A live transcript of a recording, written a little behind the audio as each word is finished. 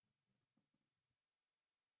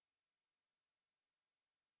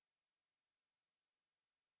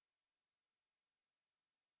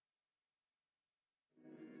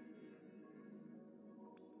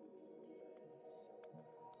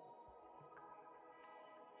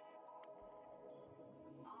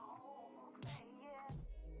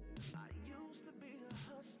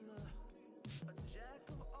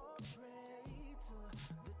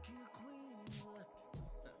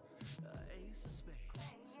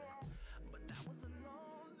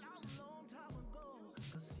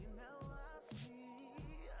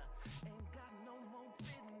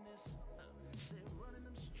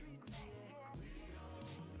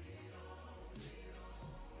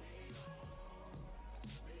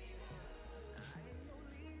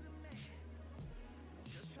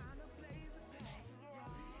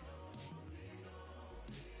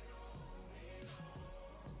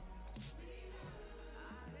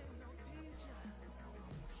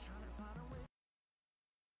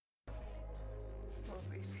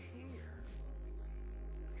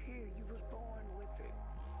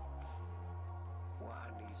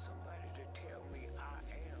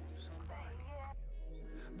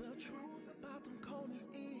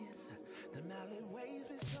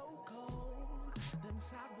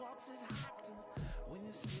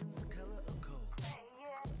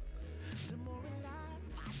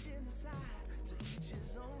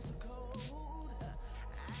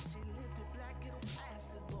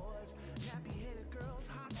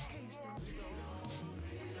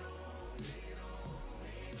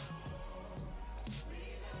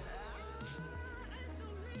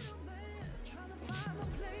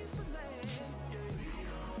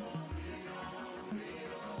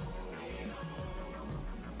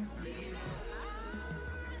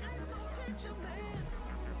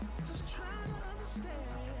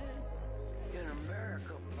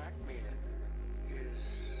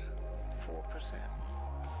4%.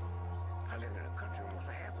 I live in a country almost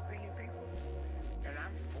a 500 million people, and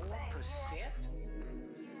I'm 4%?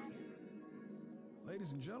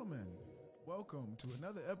 Ladies and gentlemen, welcome to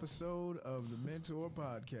another episode of the Mentour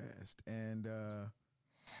podcast. And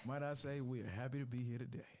might I say, we are happy to be here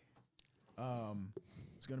today.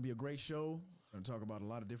 It's going to be a great show. We're going to talk about a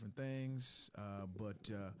lot of different things.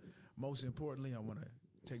 But most importantly, I want to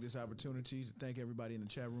take this opportunity to thank everybody in the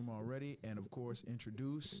chat room already. And, of course,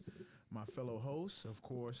 introduce my fellow hosts. Of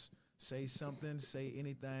course, say something, say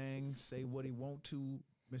anything, say what he want to.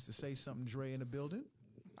 Mr. Say Something Dre in the building.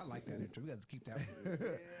 I like that intro. We got to keep that one.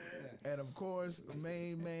 Yeah. And, of course, the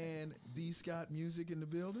main man, D. Scott Music in the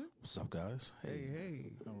building. What's up, guys?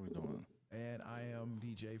 Hey. How are we doing? And I am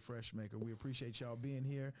DJ Freshmaker. We appreciate y'all being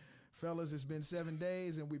here. Fellas, it's been 7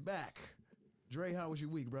 days, and we back. Dre, how was your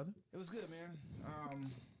week, brother? It was good, man.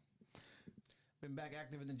 Been back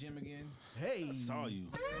active in the gym again. Hey. I saw you.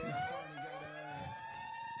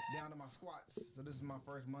 Down to my squats. So this is my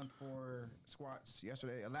first month for squats.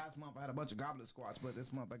 Yesterday, last month I had a bunch of goblet squats, but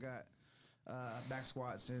this month I got back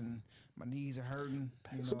squats, and my knees are hurting.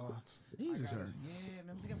 Squats. Knees is hurting. Yeah,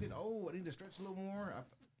 man. I think I'm getting old. I need to stretch a little more. I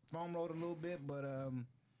foam rolled a little bit, but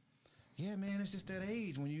yeah, man, it's just that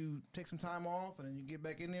age when you take some time off and then you get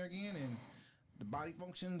back in there again, and the body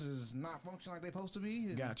functions is not functioning like they're supposed to be.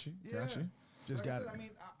 And, Got you. Yeah. Got you. Just like got I said, it. I mean,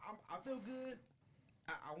 I feel good.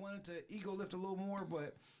 I wanted to ego lift a little more,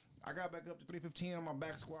 but I got back up to 315 on my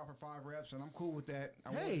back squat for 5 reps, and I'm cool with that.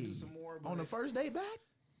 I want to do some more. But on the first day back?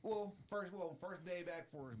 First day back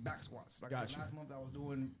for back squats. Like I Got said, you. last month I was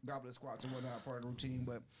doing goblet squats and whatnot, part of the routine,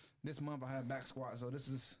 but this month I have back squats, so this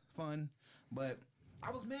is fun. But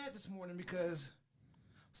I was mad this morning because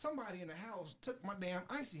somebody in the house took my damn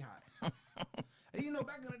icy hot. And you know,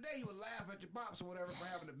 back in the day, you would laugh at your pops or whatever for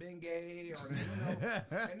having a Bengay or,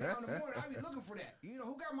 and now in the morning, I be looking for that. You know,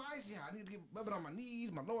 who got my icy hot? I need to get rub it on my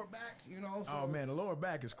knees, my lower back, you know. So, Oh, man, the lower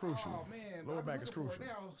back is crucial. Oh, man. Lower back is crucial.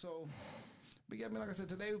 Now, so, but yeah, I mean, like I said,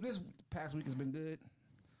 this past week has been good.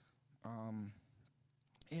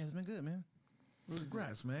 Yeah, it's been good, man.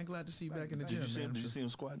 Congrats, man. Glad to see you back in the gym, man. Did you see him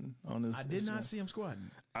squatting on this? I did not see him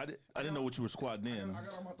squatting. I didn't know what you were squatting in. I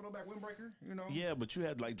got on my throwback windbreaker, you know. Yeah, but you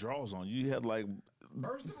had like draws on. You had like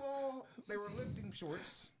First of all, they were lifting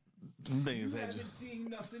shorts. things. You haven't seen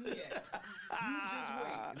nothing yet. You just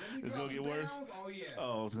wait. Let me It's drop gonna some get worse? pounds. Oh yeah.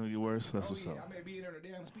 Oh, it's gonna get worse. That's what's I up. may be in there in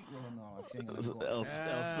a damn speed. Well, no, I ain't gonna go. El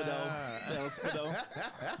Spido.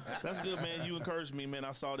 That's good, man. You encouraged me, man.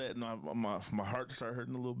 I saw that, and my heart started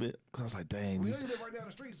hurting a little bit because I was like, dang, We live right down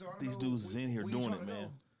the street, so I don't these know dudes is in here where you doing trying it, to man.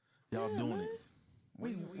 go. Y'all doing man. it.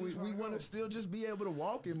 We want to still just be able to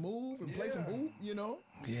walk and move and play some Yeah. hoop, you know.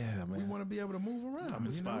 Yeah, man. We want to be able to move around. I'm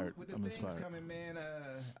inspired. With the I'm things inspired. coming, man,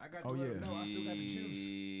 I got to Oh, let yeah. them know I still got the juice.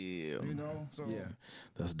 Yeah. You know, so Yeah.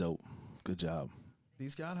 That's dope. Good job. D.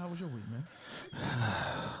 Scott, how was your week, man?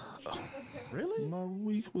 Really? My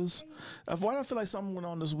week was. Why do I feel like something went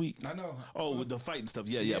on this week? I know. Oh, with the fight and stuff.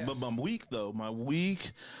 Yeah. Yes. But my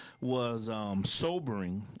week was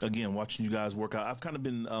sobering. Again, watching you guys work out. I've kind of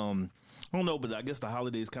been, I don't know, but I guess the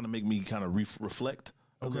holidays kind of make me kind of reflect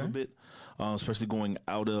a little bit, especially going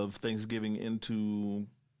out of Thanksgiving into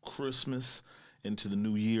Christmas, into the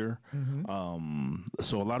new year.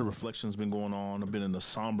 So a lot of reflection's been going on. I've been in a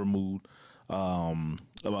somber mood.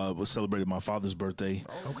 I celebrated my father's birthday.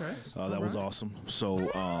 Okay. That was awesome. So,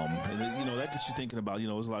 and then, that gets you thinking about,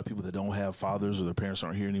 there's a lot of people that don't have fathers or their parents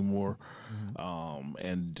aren't here anymore,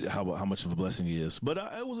 and how much of a blessing he is. But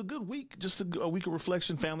it was a good week, just a week of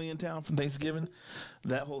reflection, family in town from Thanksgiving,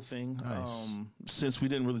 that whole thing. Nice. Since we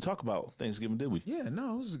didn't really talk about Thanksgiving, did we? Yeah,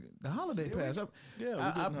 no, it was the holiday pass.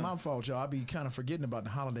 My fault, y'all. I be kind of forgetting about the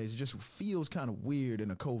holidays. It just feels kind of weird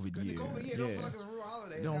in a COVID year. Don't feel like it's a real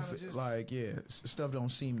holiday. It's Don't kinda feel just like stuff don't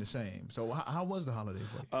seem the same. So how was the holiday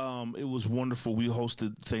for you? It was wonderful. We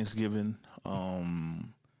hosted Thanksgiving.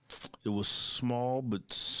 It was small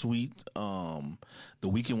but sweet. The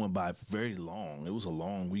weekend went by very long. It was a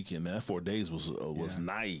long weekend, man. That 4 days was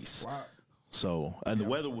nice. Wow. So, and the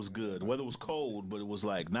weather was good. The weather was cold, but it was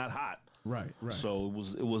like not hot. Right. So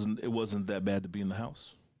it wasn't that bad to be in the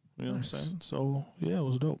house. You know what I'm saying? So yeah, it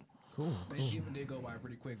was dope. Cool. Thanksgiving did go by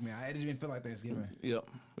pretty quick, man. I didn't even feel like Thanksgiving. Yep,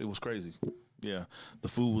 it was crazy. Yeah, the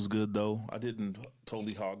food was good though. I didn't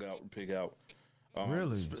totally hog out and pig out.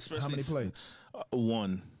 Really? How many plates?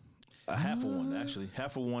 One. Half of one, actually.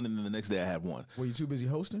 Half of one, and then the next day I had one. Were you too busy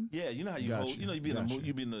hosting? Yeah, you know how you host. You be in the mood.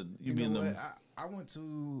 You be in the. I went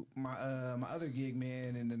to my my other gig,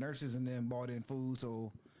 man, and the nurses and them bought in food,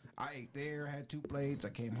 so I ate there, had 2 plates. I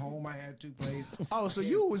came home, I had 2 plates. Oh, so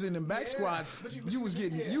you was in them back squats. But You was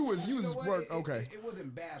getting, yeah. you was But know what? work. Okay. It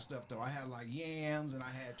wasn't bad stuff though. I had like yams and I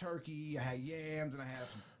had turkey. I had yams and I had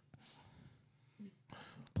some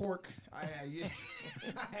pork. I had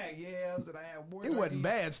I had yams and I had more. It wasn't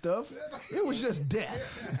bad stuff. It was just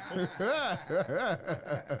death.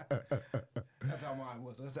 That's how mine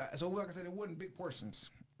was. So like I said, it wasn't big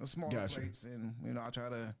portions. It was smaller Gotcha. plates, and I try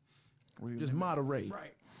to really Just moderate.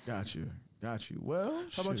 Right. Got you. Well,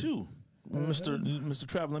 How about shoot. you, Mr.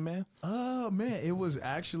 Traveling Man? Man, it was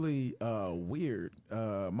actually weird.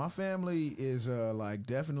 My family is like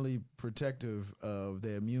definitely protective of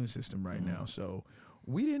their immune system right now, so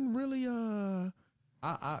we didn't really.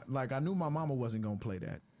 I knew my mama wasn't gonna play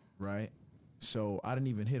that, right? So I didn't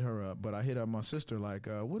even hit her up, but I hit up my sister like,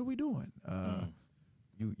 "What are we doing?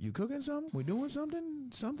 You cooking something? We doing something?"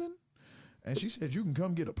 And she said, "You can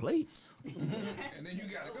come get a plate." And then you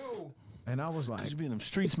gotta go And I was like, You be in them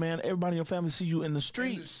streets, man. Everybody in your family see you in the in the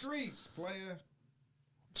streets. streets, player.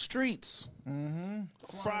 Streets.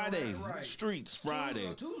 Friday. Right. Streets. Friday.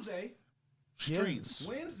 Tuesday, Streets.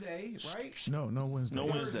 Wednesday, right? no Wednesday. No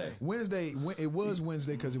Wednesday. Wednesday, it was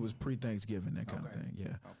Wednesday because it was pre-Thanksgiving, that kind of Okay. thing. Yeah.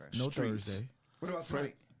 Okay. No Streets. Thursday. What about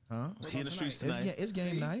tonight? Huh? He in the streets It's, tonight. it's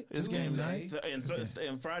game See? night. It's game Tuesday. night.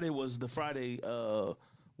 And Friday was the Friday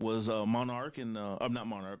was Monarch and not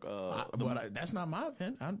Monarch. But that's not my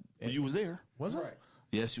event. You was there. Was Right. it?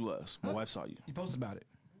 Yes, you was. My wife saw you. You posted about it.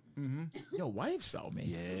 Your wife saw me.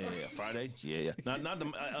 Yeah, Friday. Yeah. Not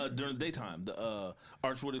the during the daytime. The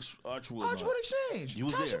Archwood. Archwood Exchange. You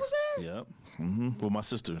was Tasha there. was there. Yep. With my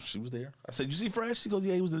sister, she was there. I said, "You see Fresh?" She goes,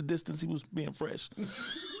 "Yeah, he was in the distance. He was being fresh,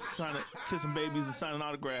 signing, kissing babies and signing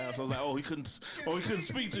autographs." I was like, "Oh, he couldn't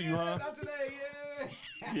speak to you, huh?" Not today, yeah.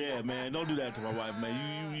 Yeah, man. Don't do that to my wife,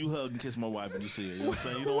 man. You hug and kiss my wife when you see her. You know what I'm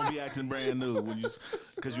saying? You don't want to be acting brand new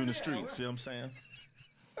because you're in the streets. See what I'm saying?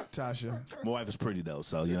 Tasha. My wife is pretty though,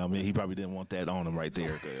 so you know what I mean. He probably didn't want that on him right there.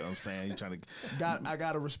 You know what I'm saying? He's trying to I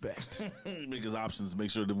gotta respect. make his options, make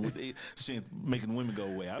sure that she ain't making women go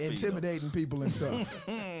away. I feel you, though. Intimidating people and stuff.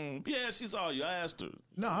 Yeah, she saw you. I asked her.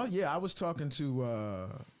 No, yeah, I was talking to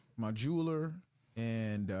my jeweler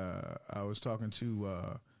and I was talking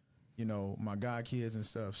to my god kids and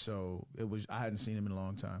stuff. So I hadn't seen him in a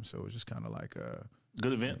long time. So it was just kind of like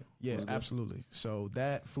Good event. yeah, Was it good? absolutely. So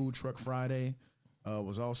that Food Truck Friday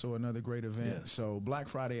was also another great event. Yes. So Black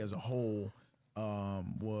Friday as a whole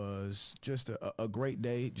was just a great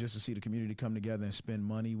day just to see the community come together and spend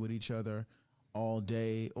money with each other all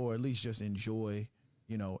day, or at least just enjoy,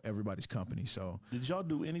 everybody's company. So Did y'all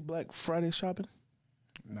do any Black Friday shopping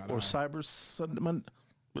Not or I. Cyber Sunday, Monday,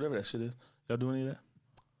 whatever that shit is? Y'all do any of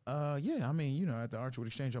that? yeah, I mean, at the Archwood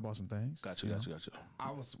Exchange, I bought some things. Gotcha.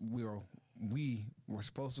 We were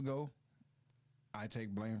supposed to go. I take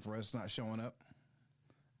blame for us not showing up.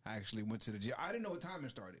 I actually went to the gym. I didn't know what time it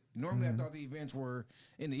started. Normally, I thought the events were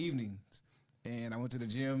in the evenings, and I went to the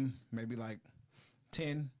gym maybe like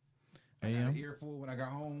 10 I got AM? an earful when I got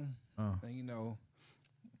home. And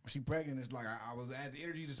she pregnant. It's like I was at the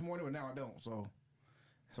energy this morning, but now I don't. So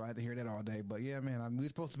I had to hear that all day. But yeah, man, we were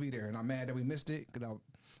supposed to be there, and I'm mad that we missed it because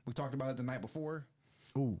we talked about it the night before.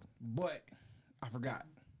 Ooh. But I forgot.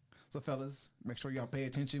 So fellas, make sure y'all pay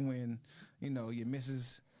attention when your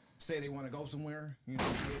missus say they want to go somewhere. Pay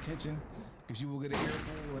attention because you will get an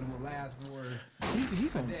earful and it will last for He a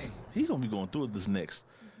gonna, day. he gonna be going through it this next.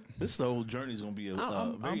 This whole journey is gonna be a very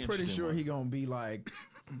I'm pretty interesting sure one. he gonna be like,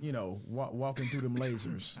 walking through them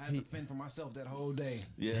lasers. I had to fend for myself that whole day.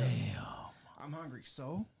 Yeah. I'm hungry.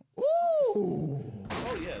 So, Ooh.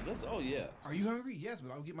 Oh yeah. are you hungry? Yes,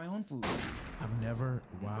 but I'll get my own food. I've never.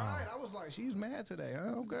 Wow. Right. I was like, she's mad today.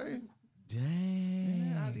 Huh? Okay.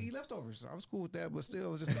 Dang. Yeah, I had to eat leftovers. I was cool with that, but still,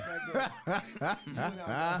 it was just the fact that you went out and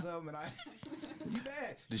got something, and you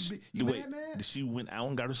mad? You Wait, mad, man? did she went out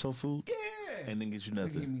and got herself food? Yeah. And then get you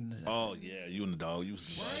Give me nothing? nothing. Oh yeah, you and the dog. You was,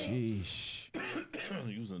 Sheesh.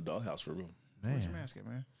 you was in the doghouse for real. Where's your Man. mask at,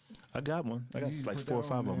 man? I got one. I got need to like put 4 or that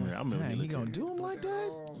 5 on, of them here. man. I'm gonna Dang, be he gonna do him like that?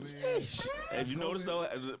 Oh, man. Sheesh. If you notice though,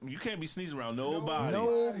 you can't be sneezing around nobody.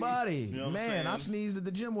 Nobody. You know what I'm Man, I saying? sneezed at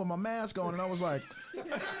the gym with my mask on, and I was like,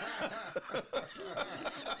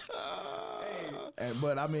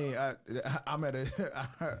 but I mean, I'm at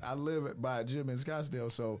I live by a gym in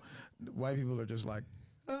Scottsdale, so white people are just like,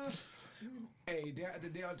 Hey, at the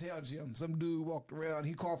downtown gym, some dude walked around.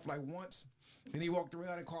 He coughed like once. Then he walked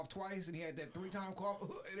around and coughed twice, and he had that 3-time cough.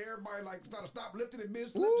 And everybody like started stop lifting and mid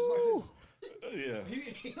slip just like this. Yeah.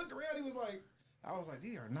 He looked around. He was like, I was like,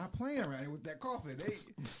 they are not playing around here with that coughing. They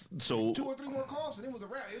So 2 or 3 more coughs, and it was a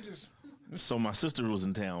wrap. It just So my sister was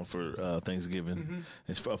in town for Thanksgiving.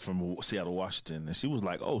 And she's from Seattle, Washington, and she was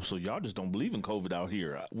like, "Oh, so y'all just don't believe in COVID out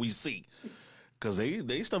here? We see, because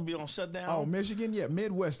they stuff be on shutdown." Oh, Michigan, yeah,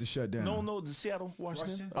 Midwest is shut down. No, the Seattle,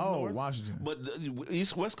 Washington. Oh, north. Washington. But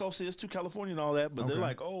the West Coast is too, California and all that. But they're Okay.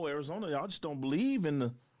 like, "Oh, Arizona, y'all just don't believe in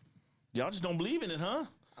it, huh?"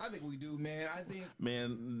 I think we do, man. I think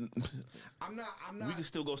Man, I'm not. we can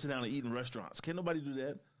still go sit down and eat in restaurants. Can't nobody do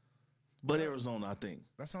that. But Arizona, I think.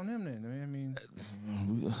 That's on them then. I mean,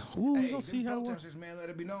 We hey, gonna see them how it works. protesters, man, let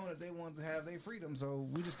it be known that they want to have their freedom. So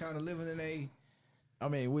we just kind of living in a I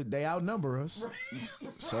mean, they outnumber us,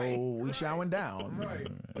 so we chowing down. right.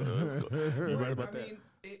 You're right about I that.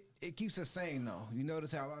 mean, it keeps us sane though. You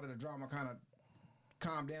notice how a lot of the drama kind of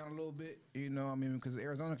calmed down a little bit. You know, I mean, because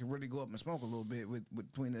Arizona can really go up and smoke a little bit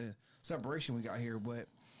between the separation we got here. But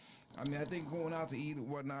I mean, I think going out to eat and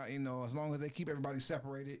whatnot, you know, as long as they keep everybody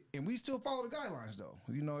separated, and we still follow the guidelines though.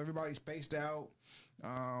 You know, everybody's spaced out.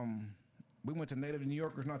 We went to Native New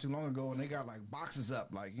Yorkers not too long ago, and they got like boxes up,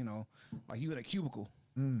 like, you know, like you in a cubicle.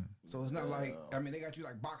 So it's not like, I mean, they got you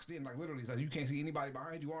like boxed in, like literally, so you can't see anybody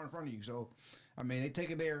behind you or in front of you. So, I mean, they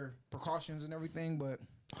taking their precautions and everything, but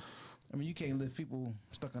I mean, you can't leave people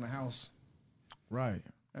stuck in a house. Right.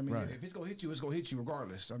 I mean, right. if it's gonna hit you, it's gonna hit you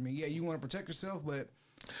regardless. I mean, yeah, you want to protect yourself, but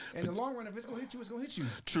in the long run, if it's gonna hit you, it's gonna hit you.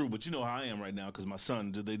 True, but you know how I am right now because my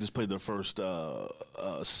son, they just played their first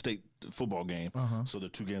state football game. So they're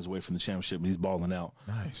 2 games away from the championship, and he's balling out.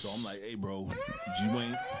 Nice. So I'm like, hey, bro, you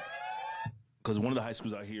ain't. Because one of the high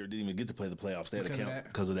schools out here didn't even get to play the playoffs. They had to Because of count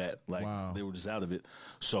that? because of that. Like, Wow. they were just out of it.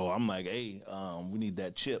 So I'm like, hey, we need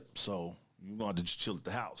that chip. So you're going to just chill at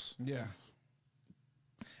the house. Yeah.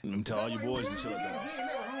 And tell all your boys to chill at the house. He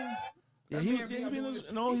ain't never home. Yeah, That he man be be out in doing his,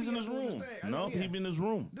 it. no, He he's be in out his doing his room. thing. I No, know, he yeah. be in his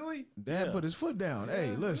room. Do he? Dad Yeah. put his foot down.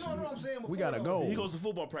 Hey, listen, No, I'm saying before, we gotta though. go. He goes to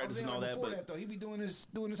football I was practice saying and all like that, before but that though, he be doing his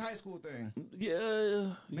high school thing. yeah,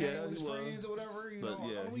 Man, yeah, with his he was. friends or whatever, you But know,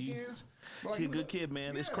 yeah, on the he- weekends. But, like, He's a was good kid,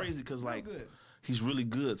 man. It's yeah, crazy because real like good. he's really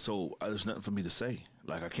good. So there's nothing for me to say.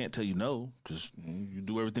 Like I can't tell you no because you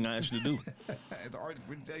do everything I ask you to do. It's hard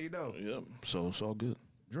for me to tell you no. Yep. So it's all good.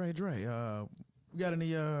 Dre, we got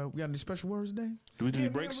any special words today? Do we do Yeah,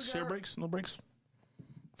 any man, breaks? we got Share our- breaks? No breaks?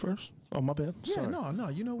 First? Oh, my bad. Yeah, Sorry. no.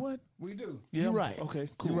 You know what? We do. Yeah, You're right. Okay,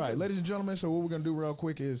 cool. You're right. Ladies and gentlemen, so what we're going to do real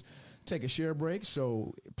quick is take a share break.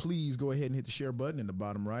 So please go ahead and hit the share button in the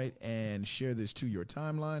bottom right and share this to your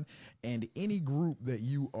timeline and any group that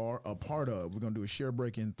you are a part of. We're going to do a share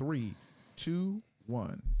break in 3, 2,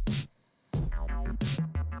 1.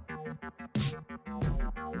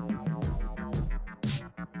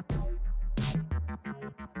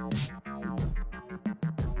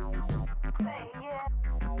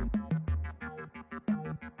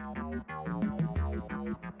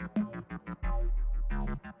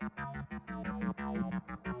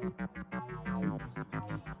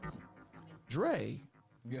 Dre,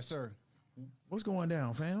 Yes, sir. what's going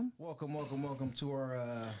down, fam? Welcome to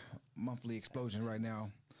our monthly explosion right now.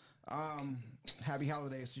 Happy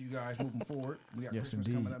holidays to you guys moving forward. We got Yes, Christmas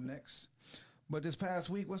indeed. coming up next. But this past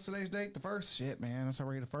week, what's today's date? The 1st? Shit, man. It's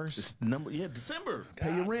already the 1st. It's December.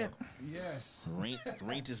 Pay your rent. Yes.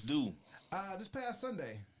 Rent is due. This past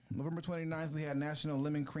Sunday, November 29th, we had National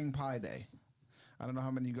Lemon Cream Pie Day. I don't know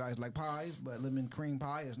how many of you guys like pies, but lemon cream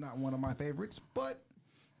pie is not one of my favorites, but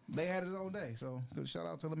they had its own day. So good shout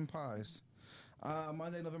out to lemon pies.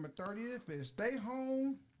 Monday, November 30th is Stay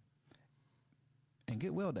Home and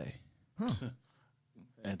Get Well Day.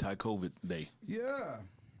 Anti-COVID day. Yeah.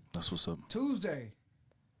 That's what's up. Tuesday,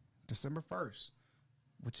 December 1st,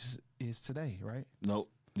 which is today, right? No.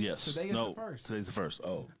 Yes. Today is no, the 1st. Today's the 1st.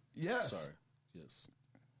 Oh. Yes. Sorry. Yes.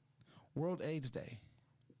 World AIDS Day.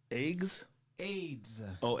 Eggs? AIDS.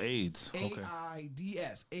 Oh, AIDS. Okay.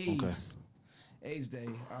 AIDS. AIDS. AIDS Day.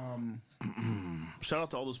 Shout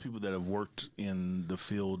out to all those people that have worked in the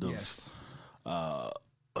field of, Yes.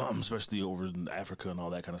 especially over in Africa and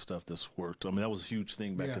all that kind of stuff that's worked. I mean, that was a huge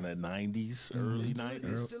thing back Yeah. in the 90s, early 90s.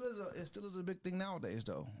 It still is a big thing nowadays,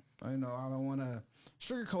 though. I know I don't want to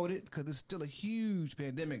sugarcoat it because it's still a huge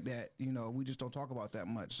pandemic that we just don't talk about that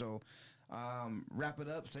much. So, wrap it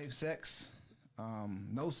up. Safe sex.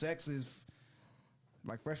 No sex is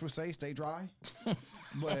like Fresh would say, stay dry.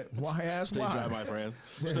 But Why ask Stay why? dry, my friend.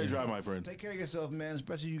 Stay dry, my friend. take care of yourself, man.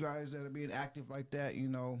 Especially you guys that are being active like that.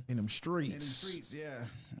 In them In the streets. streets, yeah.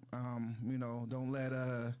 Don't let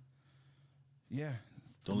yeah.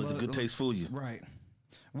 Don't let the good taste fool you. Right.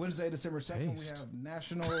 Wednesday, December 2nd, we Taste. have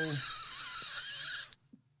National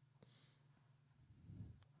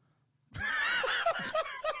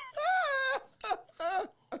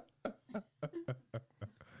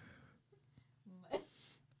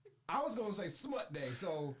I was gonna say Smut Day,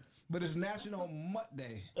 so But it's National Mutt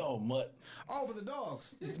Day. Oh, mutt. Oh, for the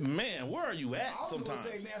dogs. Man, where are you at I was going sometimes?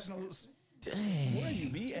 to say National Where you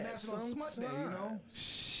be at National Smut Day, you know?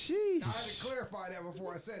 Sheesh. I had to clarify that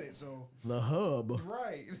before I said it, so. The hub.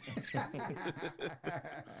 Right.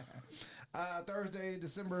 Thursday,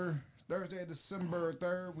 December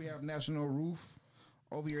 3rd, we have National Roof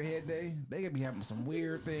Over Your Head Day. They could be having some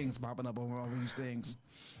weird things popping up over all these things.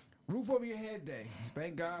 Roof Over Your Head Day.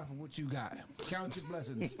 Thank God for what you got. Count your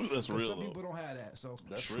blessings. That's real, Some though. people don't have that, so.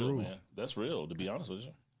 That's True. real, man. That's real, to be honest with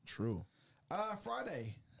you. True.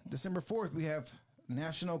 Friday, December 4th, we have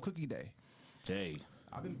National Cookie Day. Hey.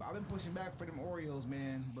 I've been pushing back for them Oreos,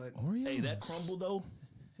 man, but Oreos. Hey, that crumble, though.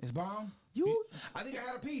 it's bomb. You I think I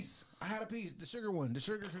had a piece. The sugar one, the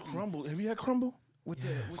sugar cookie. Crumble. Have you had crumble? With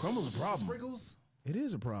Crumble's a the problem. sprinkles. It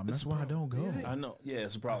is a problem. That's why I don't go. Is it? I know. Yeah,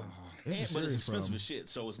 it's a problem. It's a but serious it's expensive problem. as shit,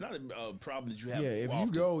 so it's not a problem that you have. Yeah, if often.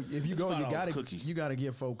 you go, It's you $5 cookie. gotta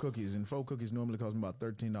get 4 cookies, and 4 cookies normally cost me about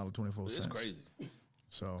 $13.24. It's crazy.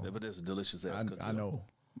 So Yeah, but it's a delicious ass cookie. I know.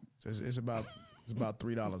 So it's about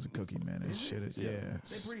 $3 a cookie, man. This shit is They're yeah.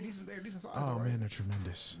 pretty decent. They're decent size. Oh though, right? man, they're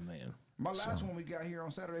tremendous. Man. My last one we got here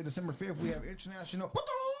on Saturday, December 5th, we have International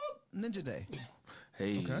Ninja Day.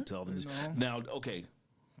 Hey, Okay. tell them this. You know. Now, okay,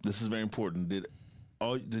 this is very important. Did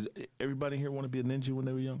everybody here want to be a ninja when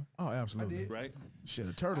they were young? Oh, absolutely. did. Right? Shit,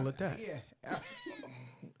 a turtle at that. Yeah.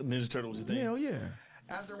 Ninja Turtle was your thing. Hell yeah.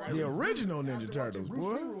 After The original Ninja after watching Turtles, Bruce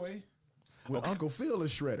boy. Leroy, With Uncle Phil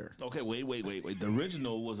is Shredder. Okay, wait. The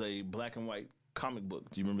original was a black and white comic book.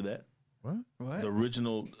 Do you remember that? What? what? The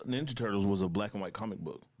original Ninja Turtles was a black and white comic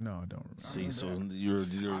book. No, I don't remember. See, so you're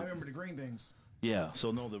I remember the green things. yeah.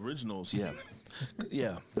 So no, the originals, yeah,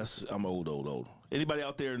 yeah. I'm old. Anybody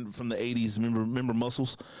out there from the '80s remember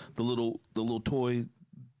Muscles, the little toy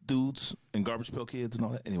dudes and Garbage Pail Kids and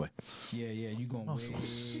all that? Anyway, Yeah, you going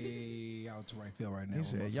Muscles. way out to right field right now. He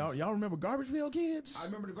said, y'all remember Garbage Pail Kids? I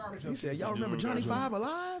remember the garbage. He said, y'all do remember remember Johnny Garbage Five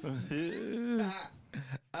Alive?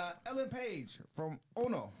 Ellen Page from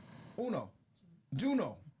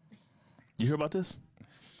Juno, you hear about this?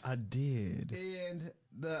 I did. and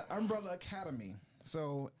the Umbrella Academy.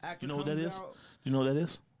 So actor You know what that comes is? out- You know what that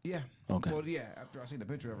is? Yeah. Okay. Well, yeah. After I seen the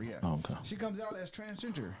picture of her, yeah. Oh, okay. She comes out as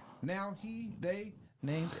transgender. Now they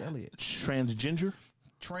named Elliot Transgender.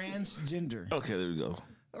 transgender. Okay, there we go.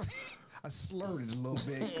 I slurred it a little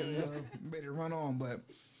bit because made it run on, but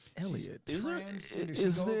Elliot. Is there- transgender. She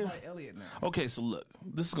is goes there- by Elliot now. Okay, so look,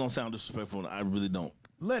 this is gonna sound disrespectful, and I really don't.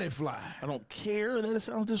 Let it fly. I don't care that it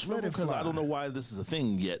sounds disrespectful because I fly. don't know why this is a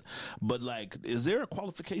thing yet. But like, is there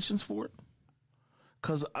qualifications for it?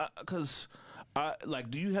 Because like,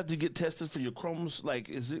 do you have to get tested for your chromosomes? Like,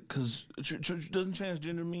 is it because doesn't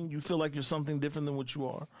transgender mean you feel like you're something different than what you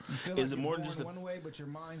are? You feel Is like it you're more than born just a, one way, but your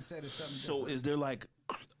mindset is something so? different. Is there like,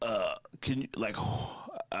 can you like?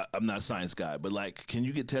 I'm not a science guy, but like, can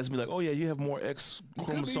you get tested? And be like, oh yeah, you have more X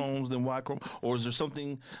chromosomes than Y chromosomes, or is there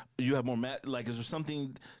something you have more? Like, is there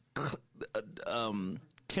something A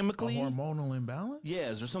chemically? hormonal imbalance? Yeah,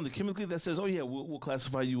 is there something chemically that says, oh yeah, we'll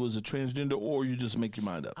classify you as a transgender, or you just make your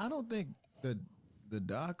mind up? I don't think that the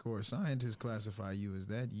doc or scientist classify you as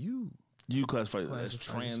that. You, You classify it as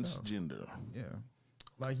Classify yourself. transgender. yeah.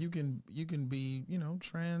 Like you can be,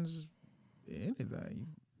 trans anything. You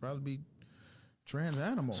probably be trans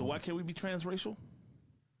animal. So why can't we be transracial?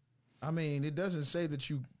 I mean, it doesn't say that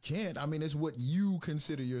you can't. I mean, it's what you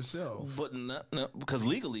consider yourself. But no, because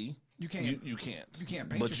legally You can't. You can't. You can't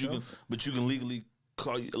paint but yourself. you can legally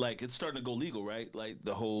call you, like, it's starting to go legal, right? Like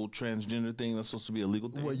the whole transgender thing, that's supposed to be a legal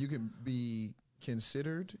thing. Well, you can be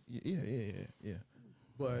considered. Yeah.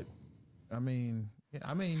 But I mean,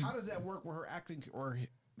 How does that work with her acting or?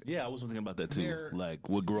 yeah, I was thinking about that too. There- Like,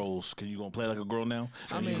 with girls, can you gonna play like a girl now?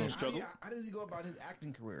 And you mean, gonna struggle. How does he go about his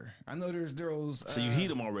acting career? I know there's those. So you heat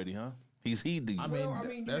him already, huh? He's heated you. I mean, Well,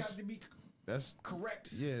 you that's- have to be that's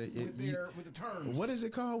correct. Yeah, with the terms. what is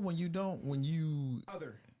it called when you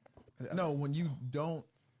other? when you don't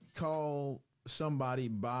call somebody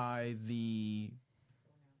by the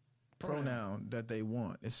pronoun that they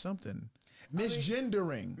want? It's something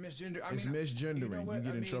misgendering. Misgender. It's misgendering. what? You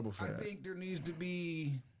get in trouble for I that. think there needs to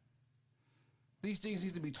be these things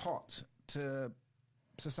need to be taught to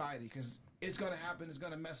society because it's gonna happen. It's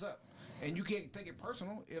gonna mess up, and you can't take it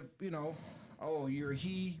personal if oh, you're a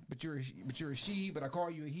he, but you're a she, but I call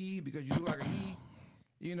you a he because you look like a he.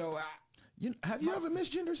 Have you ever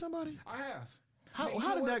misgendered somebody? I have. How Man, you how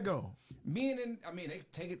know did what? that go? They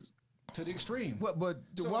take it to the extreme. But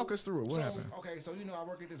to walk us through it, what happened? Okay, so I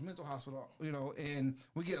work at this mental hospital, and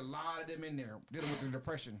we get a lot of them in there dealing with their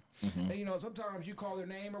depression. Mm-hmm. And sometimes you call their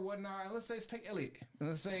name or whatnot. And let's say take Elliot, and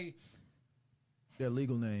let's say Their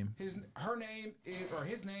legal name. His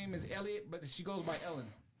name is Elliot, but she goes by Ellen.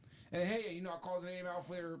 And hey, you know, I call the name out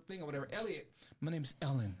for their thing or whatever. Elliot, my name's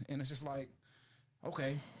Ellen, and it's just like,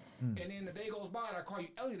 okay. And then the day goes by, and I call you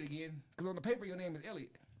Elliot again because on the paper your name is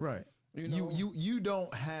Elliot. Right. You know? You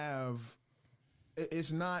don't have.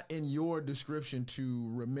 It's not in your description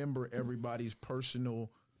to remember everybody's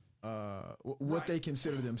personal, what they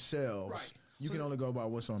consider themselves. Right. You can only go by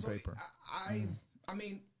what's on paper. I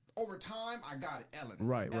mean, over time, I got it, Ellen.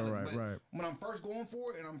 Right. But when I'm first going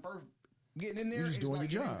for it and I'm first getting in there, You're just it's doing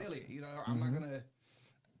like your name's job. Elliot. You know, I'm not gonna.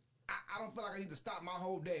 I don't feel like I need to stop my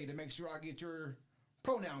whole day to make sure I get your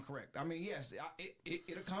pronoun correct. I mean, yes,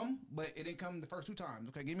 it'll come, but it didn't come the first 2 times.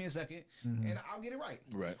 Okay, give me a second, and I'll get it right.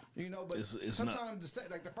 Right. You know, but It's sometimes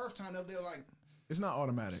like the first time they're like. It's not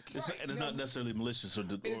automatic. It's not necessarily malicious or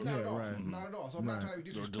It's not at all. right. Not at all. So I'm not trying to be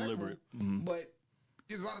disrespectful. deliberate. But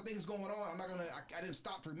there's a lot of things going on. I'm not gonna. I didn't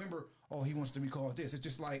stop to remember. Oh, he wants to be called this. It's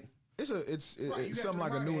just like It's you something have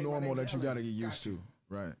like to a new remind, hey, my normal name's that you got to Ellen. get used Got you. to.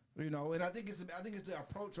 Right. you know. And I think it's the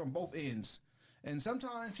approach on both ends. And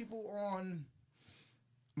sometimes people on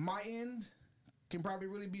my end can probably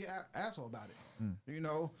really be an asshole about it. You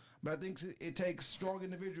know, but I think it takes strong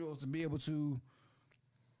individuals to be able to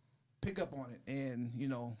pick up on it and, you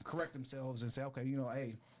know, correct themselves and say, okay, you know,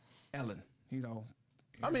 hey, Ellen, you know.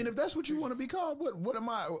 I mean, if that's what you want to be called, what am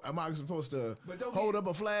I? Am I supposed to But don't hold get- up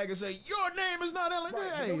a flag and say your name is not Ellen? Right,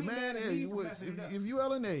 but Hey, don't get man, mad at hey, me for what- messing it up. if you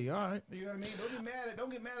Ellen, hey, all right. You know what I mean?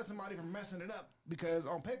 Don't get mad at somebody for messing it up because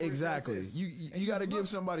on paper Exactly. it says this. You And got to look- give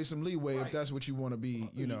somebody some leeway if Right. that's what you want to be.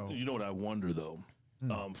 You know. You know what I wonder though,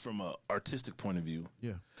 from an artistic point of view.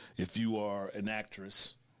 Yeah. If you are an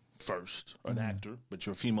actress first, or an actor, but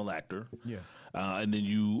you're a female actor. Yeah. And then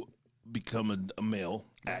you become a male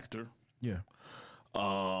actor. Yeah.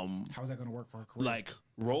 How's that going to work for her career? Like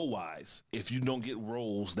role wise, if you don't get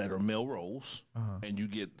roles that are male roles and you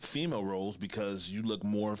get female roles because you look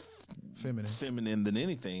more feminine than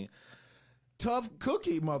anything, Tough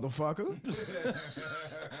cookie, motherfucker.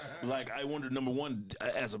 like I wonder, number one,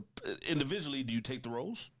 as a individually, do you take the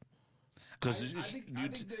roles? Because I think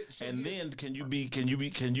that she'll and get- then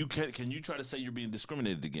can you try to say you're being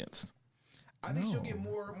discriminated against? I think she'll get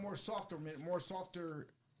more softer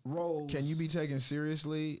roles. Can you be taken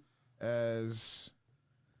seriously as?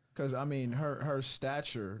 Because I mean, her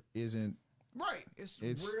stature isn't. right? It's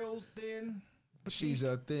real thin. She's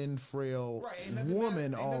a thin, frail Right, ain't nothing woman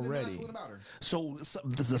ain't nothing already. masculine about her. So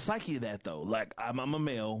the psyche of that though, like I'm a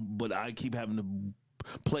male, but I keep having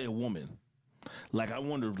to play a woman. Like I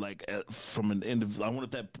wonder, like from an end of, I wonder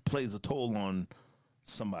if that plays a toll on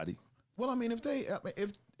somebody. Well, I mean, if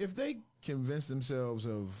they convince themselves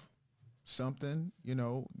of something, you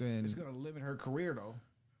know, then It's going to limit her career, though.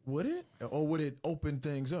 would it, or would it open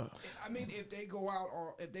things up? I mean, if they go out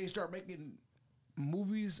on, if they start making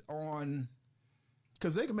movies on.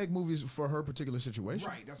 Because they can make movies for her particular situation.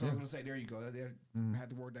 Right, that's what I was going to say. There you go. I had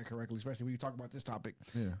to word that correctly, especially when you talk about this topic.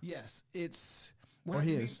 Yeah. Yes, it's. Or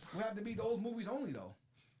his. Would have to be those movies only, though.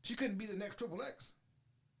 She couldn't be the next Triple X.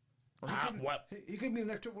 Or he couldn't be the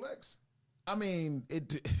next Triple X. I mean,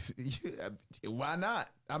 why not?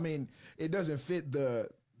 I mean, it doesn't fit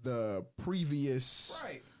the previous,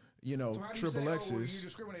 Right. you know, So how do you triple say, oh, X's. well, you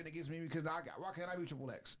discriminate against me because why can't I be Triple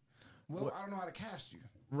X? Well, I don't know how to cast you.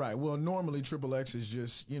 Right. Well, normally triple X is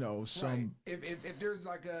just, you know, some. Right. If there's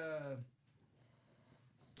like a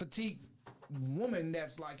petite woman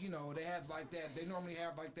that's like, you know, they have like that, they normally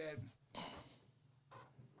have like that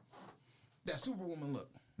superwoman look.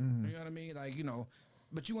 Mm-hmm. You know what I mean? Like, you know,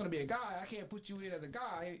 but you want to be a guy, I can't put you in as a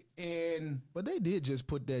guy and But they did just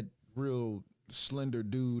put that real slender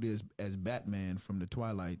dude as Batman from the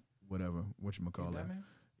Twilight, whatever, whatchamacallit. Batman?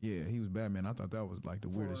 Yeah, he was Batman. I thought that was like the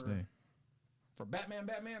weirdest thing. for Batman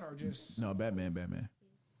or just No, Batman.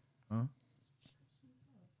 Huh?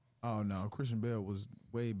 Oh, no, Christian Bale was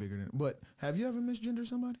way bigger than. But have you ever misgendered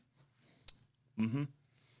somebody? Mm-hmm.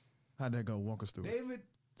 How'd that go? Walk us through it. David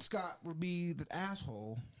Scott would be the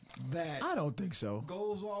asshole that I don't think so.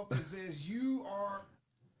 goes off and says, you are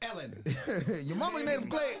Ellen. Your mama name named is him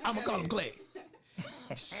Clay. I'm going to call him Clay.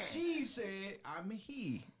 She said, I'm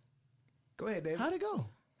he. Go ahead, David. How'd it go?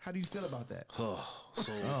 How do you feel about that? So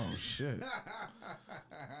Oh, shit.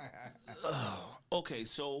 okay,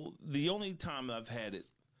 so the only time I've had it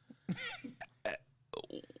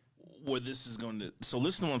where this is going to, so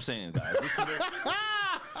listen to what I'm saying, guys. Listen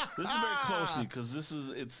very closely because this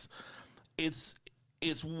is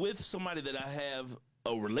it's with somebody that I have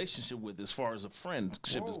a relationship with as far as a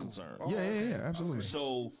friendship is Whoa. concerned. Oh, Yeah, absolutely.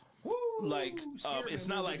 So, Woo, like, scary it's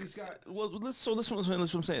man, not David like, Scott. well, listen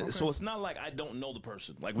what I'm saying. So it's not like I don't know the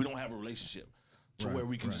person. Like, we don't have a relationship. to Right, where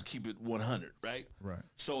we can right. just keep it 100, right? Right.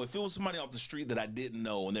 So if it was somebody off the street that I didn't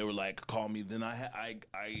know and they were like, call me, then I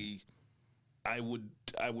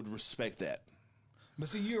would respect that. But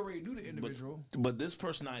see, you already knew the individual. But this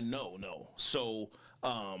person I know, no. So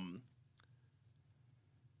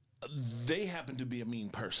they happen to be a mean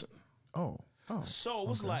person. Oh. So it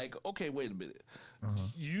was like, okay, wait a minute.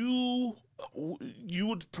 You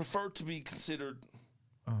would prefer to be considered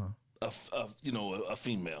a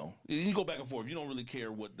female. You go back and forth. You don't really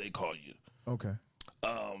care what they call you. Okay.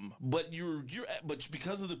 But but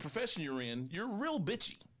because of the profession you're in, you're real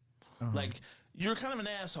bitchy. Like you're kind of an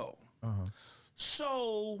asshole.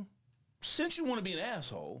 So since you want to be an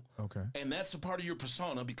asshole, Okay. and that's a part of your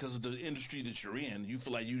persona because of the industry that you're in, you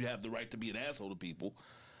feel like you have the right to be an asshole to people,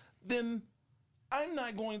 then I'm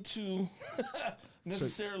not going to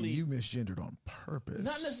necessarily. So you misgendered on purpose.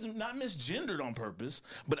 Not misgendered on purpose,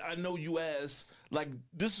 but I know you as like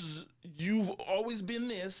this is you've always been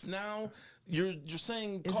this. Now you're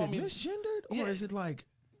saying Is call it me misgendered or Yeah. is it like?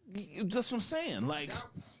 That's what I'm saying. Like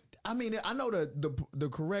I mean, I know the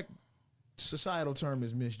correct societal term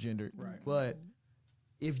is misgendered, Right. but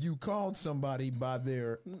if you called somebody by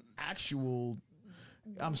their actual,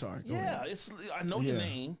 I'm sorry. Go yeah, ahead. I know your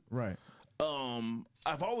name. Right.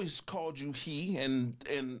 I've always called you he, and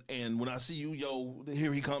when I see you, yo,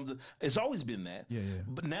 here he comes. It's always been that. Yeah.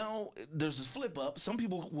 But now there's this flip up. Some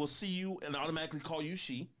people will see you and automatically call you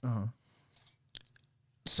she.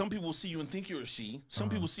 Some people will see you and think you're a she. Some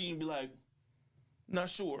people see you and be like, not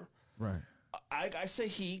sure. Right. I say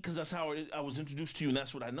he because that's how I was introduced to you, and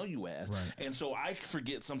that's what I know you as. Right. And so I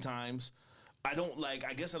forget sometimes. I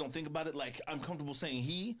guess I don't think about it like I'm comfortable saying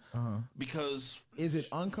he because Is it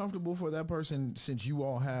uncomfortable for that person since you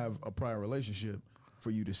all have a prior relationship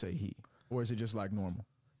for you to say he, or is it just like normal?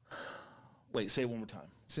 wait, say it one more time.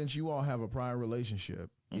 Since you all have a prior relationship,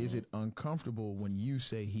 is it uncomfortable when you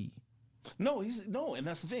say he? No, and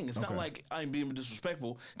that's the thing. It's not Okay. like I'm being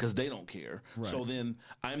disrespectful because they don't care. Right. So then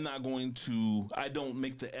I'm not going to. I don't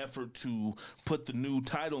make the effort to put the new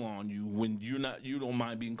title on you when you don't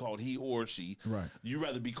mind being called he or she. Right. You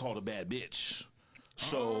rather be called a bad bitch.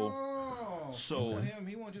 So So you want him,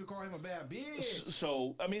 he wants you to call him a bad bitch.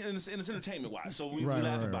 So I mean, and it's entertainment wise. So we Right,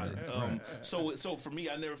 laugh right, about right. it. So for me,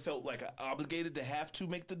 I never felt like obligated to have to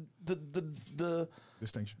make the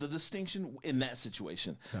Distinction. the distinction in that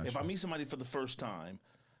situation. Gotcha. If I meet somebody for the first time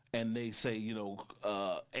and they say,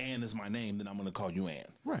 Ann is my name, then I'm going to call you Ann.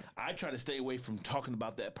 Right. I try to stay away from talking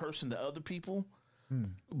about that person to other people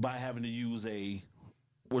by having to use a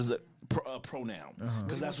pronoun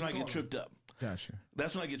because that's when I get tripped up. Gotcha.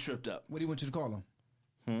 That's when I get tripped up. What do you want you to call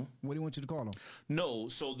him? What do you want you to call him? No,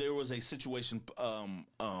 so there was a situation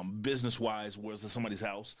business wise where it was at somebody's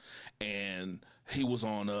house and he was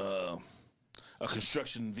on a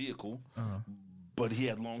construction vehicle, but he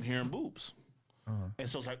had long hair and boobs. And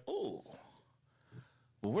so it's like, oh,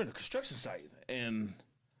 well, we're in a construction site and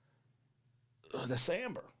that's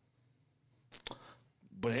Amber.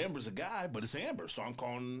 But Amber's a guy, but it's Amber. So I'm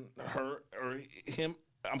calling her or him.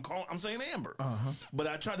 I'm saying Amber. But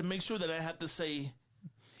I try to make sure that I have to say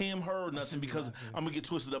him, her, or nothing because I'm gonna get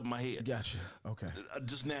twisted up in my head. Gotcha. Okay.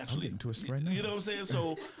 Just naturally. getting twisted right now. You know what I'm saying?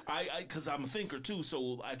 So because I'm a thinker too,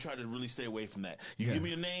 so I try to really stay away from that. You Yeah. give me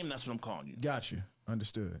your name, that's what I'm calling you. Gotcha.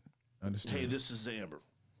 Understood. Hey, this is Amber.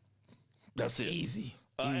 That's it. Easy.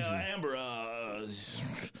 Amber,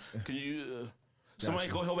 can you? Somebody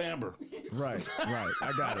go help Amber. Right.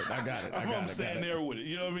 I got it. I'm staying there with it.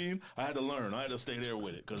 You know what I mean? I had to learn. I had to stay there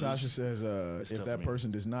with it. Tasha says, if tough that for me.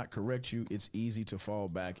 person does not correct you, it's easy to fall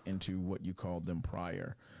back into what you called them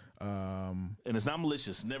prior. And it's not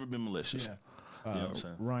malicious. Never been malicious. Yeah. You know what I'm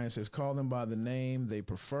saying? Ryan says, call them by the name they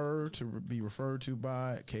prefer to be referred to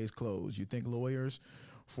by. Case closed. You think lawyers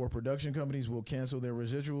for production companies will cancel their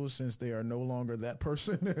residuals since they are no longer that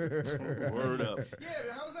person? Word up. Yeah,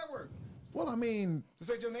 how does that work? Well, I mean, To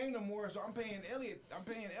say your name no more, so I'm paying Elliot. I'm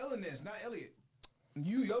paying Ellen this, not Elliot.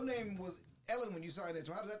 Your name was Ellen when you signed it,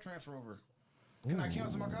 so how does that transfer over? Can I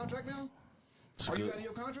cancel my contract now? Are you out of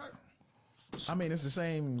your contract? it's the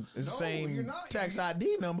same. It's the No, same you're not. tax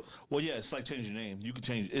ID number. Well, yeah, it's like changing your name. You can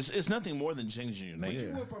change. It's nothing more than changing your name.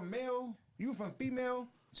 You went from male, you went from female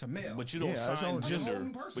to male. But you don't Yeah, it's sign on gender.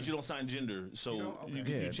 own person. But you don't sign gender, so don't? Okay. you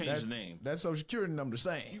Yeah, change that's- the name. That social security number the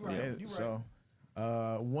same. You right, Yeah, you right. So,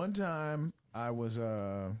 one time I was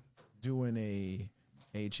doing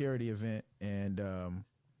a charity event, and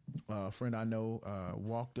a friend I know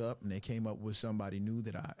walked up, and they came up with somebody new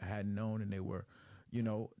that I hadn't known, and they were,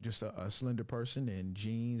 just a slender person in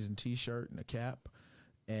jeans and t-shirt and a cap,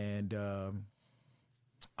 and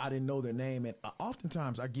I didn't know their name, and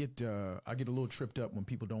oftentimes I get a little tripped up when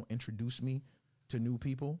people don't introduce me to new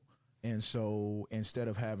people. And so instead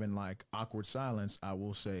of having like awkward silence, I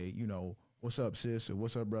will say, you know, what's up, sis? Or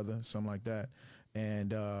what's up, brother? Something like that.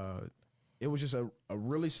 And it was just a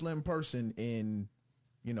really slim person in,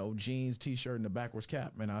 you know, jeans, T-shirt, and a backwards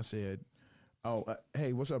cap. And I said, oh,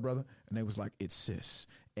 hey, what's up, brother? And they was like, it's sis.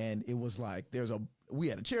 And it was like, we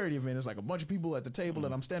had a charity event. There's like a bunch of people at the table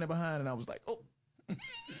and I'm standing behind and I was like, oh,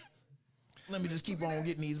 let me just keep on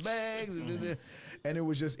getting these bags. And it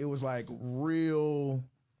was like real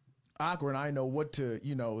awkward. I didn't know what to,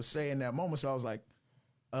 you know, say in that moment. So I was like,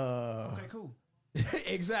 Okay, cool.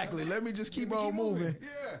 exactly. Let me just keep on moving.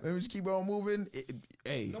 Yeah. Let me just keep on moving.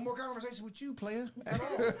 Hey. No more conversation with you, player, at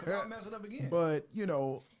all. Because I'll mess it up again. But, you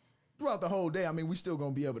know, throughout the whole day, I mean, we still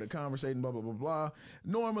going to be able to conversate and blah, blah, blah, blah.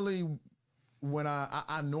 Normally, when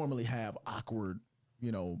I normally have awkward,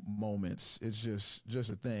 you know, moments. It's just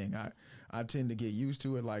a thing. I tend to get used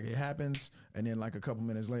to it. Like, it happens, and then, like, a couple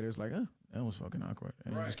minutes later, it's like, that was fucking awkward.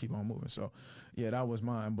 And I just keep on moving. So, yeah, that was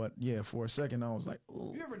mine. But, yeah, for a second, I was like,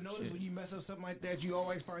 ooh. You ever notice when you mess up something like that, you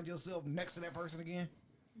always find yourself next to that person again?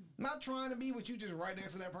 Not trying to be, but you just right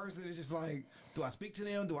next to that person. It's just like, do I speak to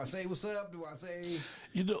them? Do I say what's up? Do I say...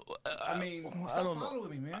 You know, I mean, stop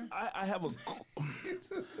following me, man. I have a...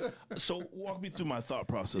 So walk me through my thought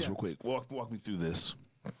process real quick. Walk me through this.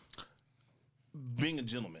 Being a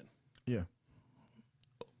gentleman. Yeah.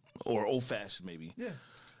 Or old fashioned maybe. Yeah.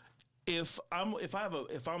 If I'm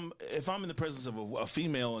in the presence of a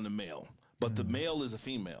female and a male, but the male is a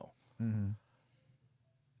female, and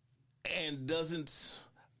doesn't...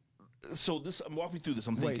 So walk me through this.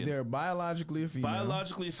 I'm thinking. Wait, they're biologically a female.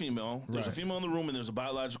 Biologically a female. There's a Right. female in the room, and there's a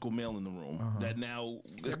biological male in the room that now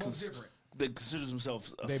They're both different. They considers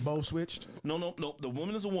themselves. They both switched? No. The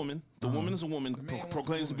woman is a woman. The woman is a woman. man wants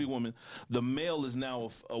Proclaims to to be a woman. The male is now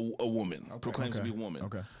a woman. Proclaims to be a woman.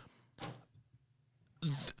 Okay.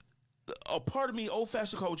 A part of me, old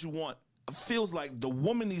fashioned, call what you want, feels like the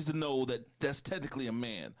woman needs to know that that's technically a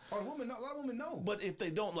man. Oh, a lot of women know. But if they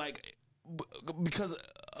don't, like, because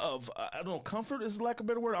of I don't know, comfort is lack of a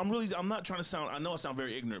better word. I'm not trying to sound. I know I sound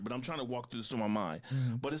very ignorant, but I'm trying to walk through this in my mind.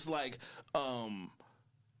 But it's like I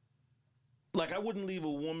wouldn't leave a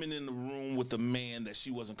woman in the room with a man that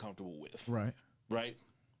she wasn't comfortable with. Right. Right.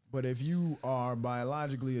 But if you are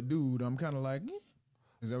biologically a dude, I'm kind of like,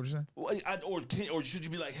 is that what you're saying? Well, or should you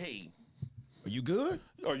be like, hey, Are you good?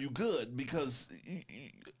 are you good? Because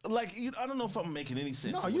I don't know if I'm making any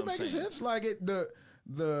sense. No, in you what I'm making saying. sense. Like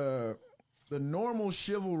the normal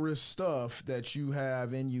chivalrous stuff that you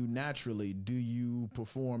have in you naturally, do you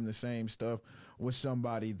perform the same stuff with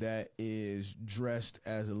somebody that is dressed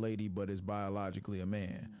as a lady but is biologically a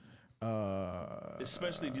man?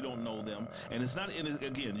 Especially if you don't know them, and it's not. And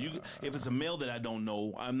again, if it's a male that I don't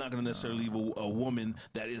know, I'm not going to necessarily leave a woman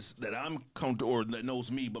that I'm comfortable or that knows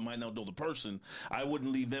me but might not know the person. I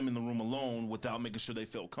wouldn't leave them in the room alone without making sure they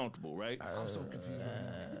felt comfortable. Right? I'm so confused.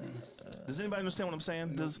 Does anybody understand what I'm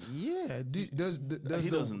saying? Does Yeah. He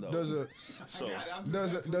doesn't, though. Does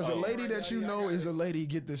a lady that you know is a lady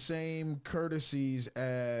get the same courtesies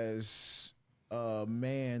as a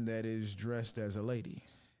man that is dressed as a lady?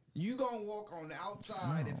 You gonna walk on the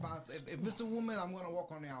outside. If it's a woman, I'm gonna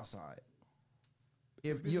walk on the outside.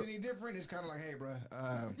 If it's any different, it's kind of like, hey, bro,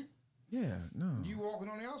 yeah, no. you walking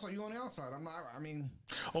on the outside, you on the outside. I'm not. I mean,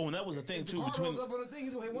 Oh, and that was the thing if the too car between. rolls up on the thing,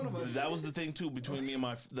 he's gonna hit one of us. That was the thing too between me and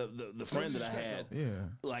the friend that I had. Yeah.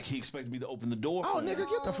 Like he expected me to open the door. Oh, for him. nigga,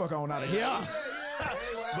 get the fuck on out of here.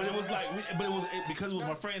 But it was like, because it was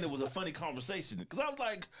my friend, it was a funny conversation. Because I was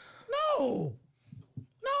like, No.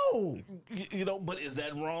 but is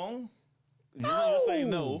that wrong? No. You're saying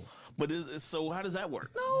no, but so how does that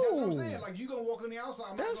work? No. That's what I'm saying. Like you gonna walk on the outside.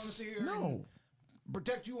 I'm not gonna sit here no. and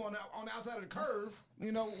protect you on the outside of the curve.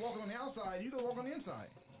 You know, walking on the outside, you gonna walk on the inside.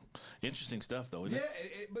 Interesting stuff, though. Isn't Yeah,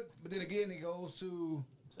 it? but then again, it goes to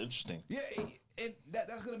It's interesting.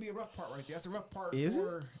 that's gonna be a rough part right there. That's a rough part. Is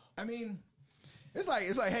it? I mean, It's like,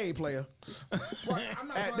 hey, player. right, I'm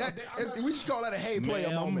not trying to. We just call that a hey player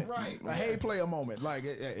Ma'am. moment. Right. A hey player moment. Like,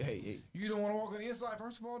 hey. You don't want to walk on the inside.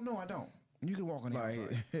 First of all, no, I don't. You can walk on the outside.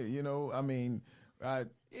 Like, you know, I mean,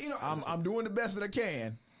 I'm doing the best that I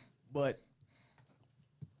can, but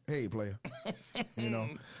hey, player. You know.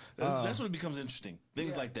 That's when it becomes interesting.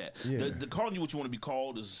 Things like that. Yeah. The calling you what you want to be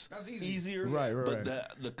called is That's easy. easier. Right. But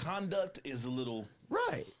the conduct is a little.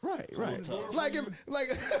 Right. tough. Like if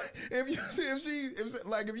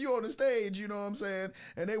you on the stage, you know what I'm saying,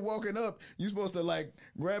 and they walking up, you supposed to like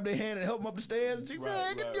grab their hand and help them up the stairs. Hell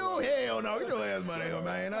no, get your ass money,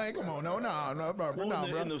 man. Come on, no,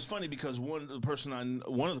 And it was funny because one of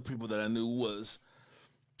the people that I knew was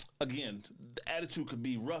again, the attitude could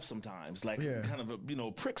be rough sometimes, like Yeah. kind of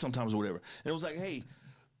a prick sometimes or whatever. And it was like, hey,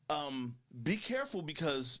 be careful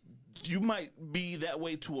because you might be that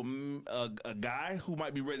way to a guy who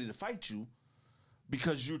might be ready to fight you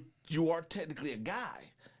because you are technically a guy.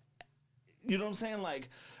 You know what I'm saying? Like,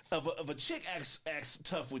 if a chick acts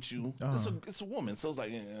tough with you, it's a woman. So it's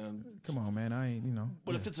like, Come on, man. I ain't,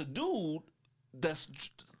 But if it's a dude that's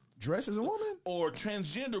dressed as a woman or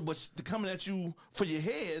transgender, but coming at you for your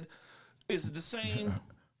head, is it the same?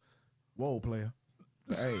 Whoa, player.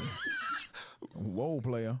 Hey. Whoa,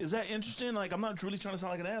 player. Is that interesting? Like, I'm not really trying to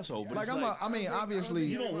sound like an asshole, but Like, it's I mean, obviously.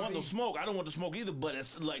 you don't want no smoke. I don't want the smoke either. But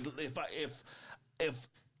it's like if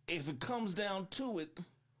it comes down to it,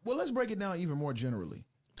 Well, let's break it down even more generally.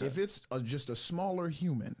 If it's just a smaller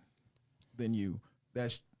human than you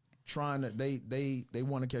that's trying to, they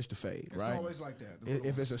want to catch the fade, It's right? always like that.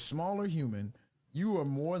 If it's a smaller human, you are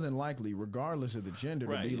more than likely, regardless of the gender,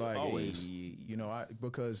 to be Right, like, always. hey,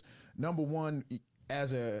 because number one,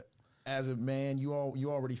 as a man, you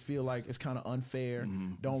already feel like it's kind of unfair.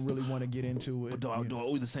 Don't really want to get into it. But do I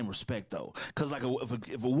owe you the same respect though? Because like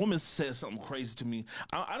if a woman says something crazy to me,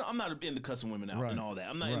 I'm not into cussing women out Right. and all that.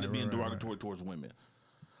 I'm not Right, into being right, derogatory towards women.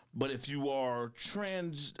 But if you are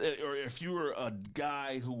trans, or if you're a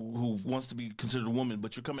guy who wants to be considered a woman,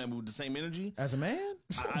 but you're coming at me with the same energy, As a man,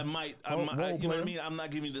 I might, Whoa, you know what I player. mean? I'm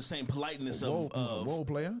not giving you the same politeness whoa, of whoa,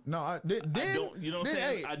 player. No, I don't, you know what I'm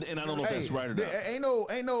saying? And I don't know if that's right or not.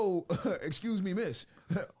 Ain't no. Excuse me, miss.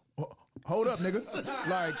 Hold up, nigga.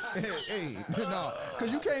 Like, hey, no,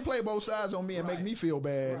 because you can't play both sides on me and make me feel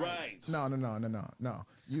bad. Right. No. You I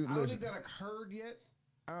don't listen. think that occurred yet.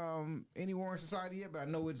 Anywhere in society yet, but I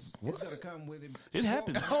know it's gonna come with it. It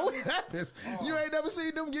happens. Oh, it happens. You ain't never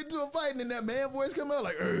seen them get into a fight and then that man voice come out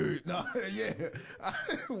like, no, yeah.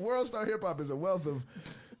 World Star Hip Hop is a wealth of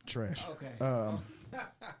trash. Okay.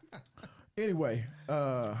 Anyway,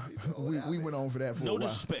 we went on for that for a No while.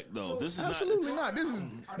 disrespect though. This is Absolutely not. This is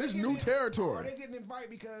Are they this getting new Are territory. they getting in fight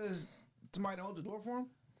because somebody hold the door for them?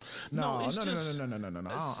 No, it's no. just- I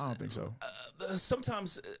don't think so.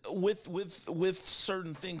 Sometimes with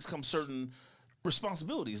certain things come certain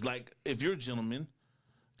responsibilities. Like if you're a gentleman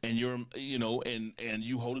and you're and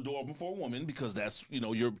you hold the door open for a woman because that's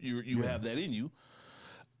you have that in you,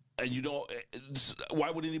 and you don't. Why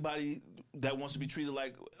would anybody that wants to be treated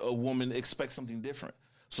like a woman expect something different?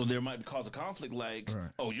 So there might be cause of conflict. Like, Right.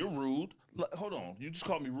 oh, you're rude. Like, hold on, you just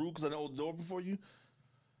called me rude because I hold the door open for you.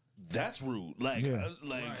 That's rude. Like, Yeah.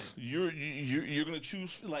 You're gonna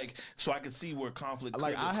choose like so I can see where conflict.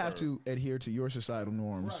 Like could I have occur. to adhere to your societal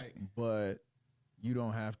norms, Right. but you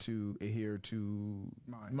don't have to adhere to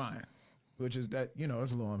mine, which is that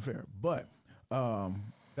it's a little unfair. But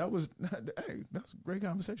that was hey, that's a great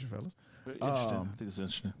conversation, fellas. Very interesting. I think it's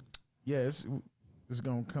interesting. Yeah, it's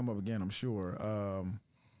gonna come up again, I'm sure.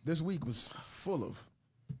 This week was full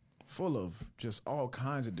of just all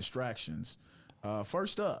kinds of distractions.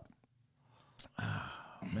 First up,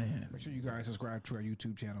 man, Make sure you guys subscribe to our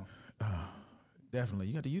YouTube channel. definitely.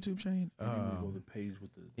 You got the YouTube chain? Go to the page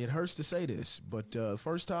with the It hurts to say this, but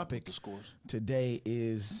first topic scores today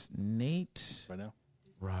is Nate right now.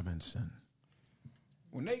 Robinson.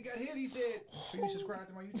 When Nate got hit, he said, "Please subscribe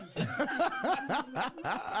to my YouTube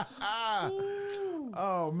channel."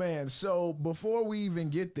 Oh man! So before we even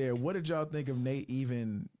get there, what did y'all think of Nate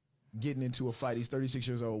even getting into a fight? He's 36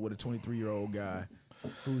 years old with a 23-year-old guy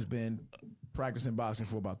who's been practicing boxing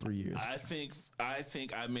for about 3 years. I think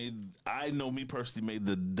I know me personally made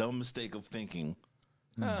the dumb mistake of thinking,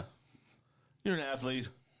 you're an athlete,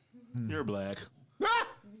 you're black.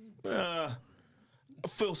 I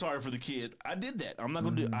feel sorry for the kid. I did that. I'm not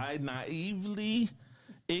gonna do. I naively,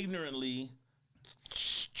 ignorantly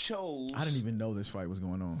chose. I didn't even know this fight was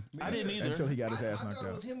going on. I didn't either. Until he got his I ass knocked thought it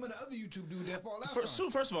out. was him and the other YouTube dude that fought last time.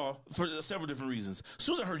 First of all, for several different reasons. As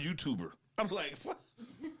soon as I heard YouTuber, I was like, "Fuck."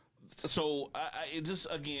 So it just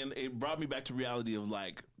again it brought me back to reality of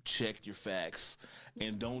like check your facts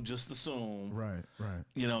and don't just assume. Right.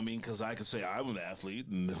 You know what I mean? Because I could say I'm an athlete,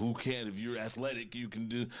 and who can? If you're athletic, you can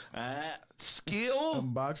do skill.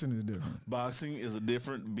 Boxing is different. Boxing is a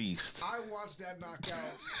different beast. I watched that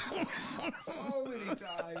knockout so many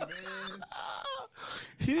times, man.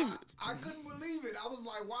 He didn't. I couldn't believe it. I was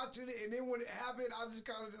like watching it, and then when it happened, I just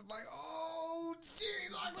kind of just like, oh, gee,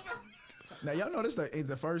 like. Now y'all know this is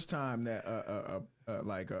the first time that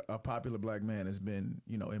a popular black man has been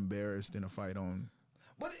embarrassed in a fight on.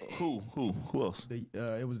 But Who else?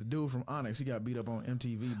 It was the dude from Onyx. He got beat up on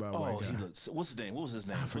MTV by a white guy. He looked. What's his name? What was his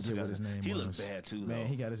name? I forget what his name He was. looked bad too, though. Man,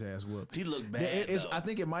 he got his ass whooped. He looked bad. I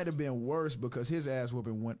think it might have been worse because his ass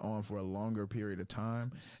whooping went on for a longer period of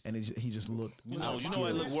time, and he just looked. You know why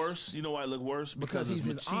it looked worse? You know why it looked worse? Because he's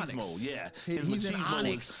in machismo. Onyx. Yeah, He's in machismo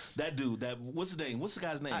Onyx. was that dude. That what's his name? What's the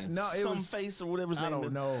guy's name? It was Face or whatever his name is. I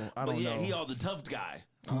don't know. But he all the tough guy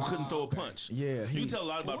who couldn't throw a punch. Yeah, you can tell a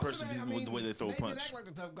lot about a person I with the way they throw a punch. Didn't act like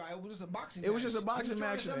the tough guy. It was just a boxing. It was just a match. boxing He was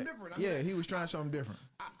trying match. something different. Yeah, he was trying something different.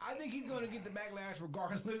 I think he's going to get the backlash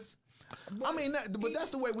regardless. I mean, but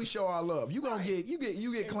that's the way we show our love. You gonna get If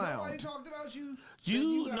nobody clowned. talked about you.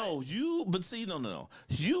 But see, no.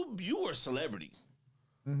 You were a celebrity.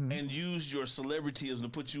 And used your celebrityism to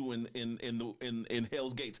put you in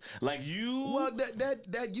Hell's Gates. Like you. Well,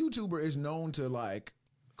 that YouTuber is known to like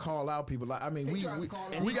call out people. Like I mean, we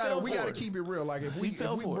gotta keep it real. Like if we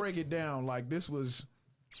break it down, like this was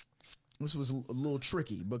a little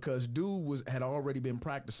tricky because dude had already been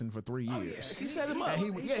practicing for 3 years. Yeah. He set him up.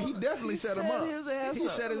 And he definitely set him up. He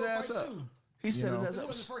set his ass up. He set his ass It up.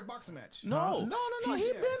 was his first boxing match. No.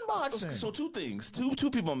 He been boxing. So two things.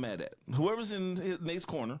 Two people I'm mad at. Whoever's in Nate's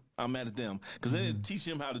corner, I'm mad at them because they didn't teach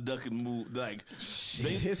him how to duck and move. Like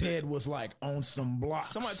his head was like on some blocks.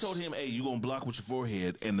 Somebody told him, "Hey, you gonna block with your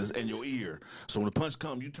forehead and your ear. So when the punch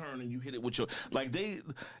come, you turn and you hit it with your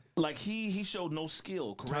he showed no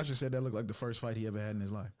skill." Correct. Tasha said that looked like the first fight he ever had in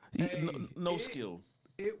his life. No skill.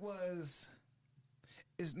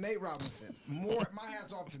 It's Nate Robinson. My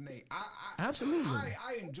hat's off to Nate. Absolutely.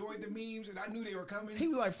 I enjoyed the memes and I knew they were coming. He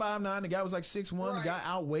was like 5'9". The guy was like 6'1". Right. The guy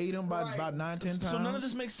outweighed him by about 9-10 pounds. So none of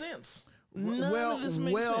this makes sense. Well,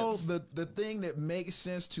 sense. the thing that makes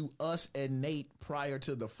sense to us and Nate prior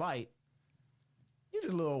to the fight, you're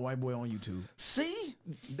just a little white boy on YouTube. See?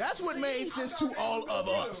 That's what made sense to all of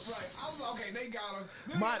us. Right. I was okay, Nate got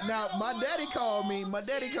him. My daddy called me. My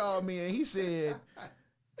daddy called me and he said,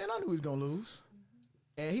 "Man, I knew he was gonna lose."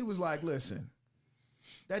 And he was like, "Listen,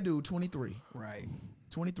 that dude 23. Right.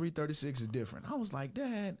 23, 36 is different." I was like,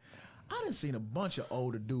 "Dad, I done seen a bunch of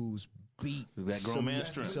older dudes beat that grown man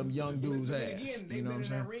strength. Some young dudes' ass." Again, they've You know what been I'm in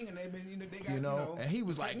saying? that ring and they've been, they got, And he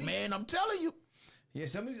was like, "Man, I'm telling you." Yeah,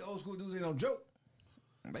 some of these old school dudes, they don't joke.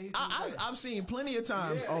 I've seen plenty of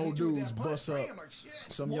times Yeah, old he threw dudes that punch, bust up man, like, shit.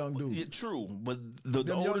 some young dudes. Yeah, true, but the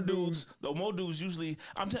Them older young dudes, the old dudes usually.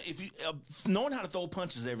 I'm telling you, if you knowing how to throw a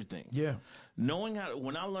punch is everything. Yeah. Knowing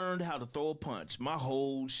when I learned how to throw a punch, my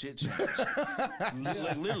whole shit changed.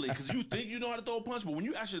 Like literally, because you think you know how to throw a punch, but when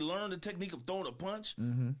you actually learn the technique of throwing a punch,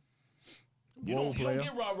 you don't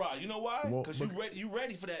get rah-rah. You know why? Because you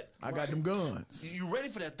ready for that. I got them guns. You ready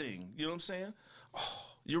for that thing. You know what I'm saying? Oh,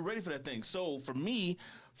 you're ready for that thing. So for me,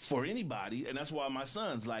 for anybody, and that's why my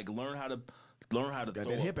sons like learn how to throw that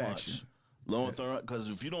a hip punch. action. Because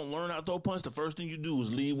if you don't learn how to throw a punch, the first thing you do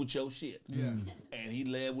is lead with your shit. Yeah. And he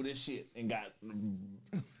led with his shit and got.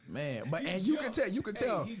 Man, and you can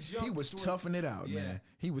tell he he was toughing it out, man.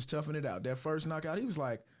 He was toughing it out. That first knockout, he was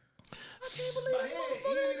like, "I can't believe this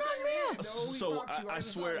motherfucker knocked me out." So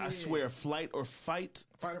I swear, flight or fight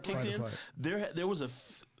kicked in. There was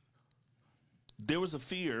a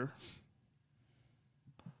fear.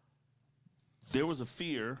 There was a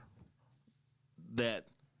fear that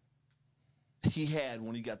he had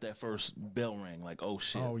when he got that first bell ring. Like, oh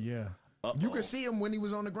shit. Oh yeah. You could see him when he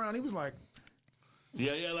was on the ground. He was like,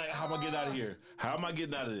 Yeah, like, how am I getting out of here? How am I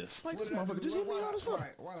getting out of this? "Like this motherfucker just hit me on his foot."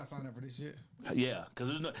 Why did I sign up for this shit? Yeah, because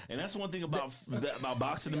there's no, and that's one thing about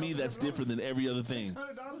boxing to me that's different than every other thing.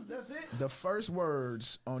 $600, that's it. The first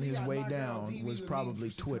words on his got way knocked out on down TV was with probably me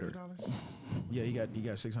for Twitter. $600? Yeah, he got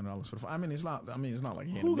 $600 for the fight. It's not like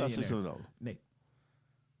he Who got $600? Nick.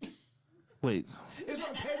 Wait. It's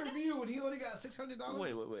on pay-per-view and he only got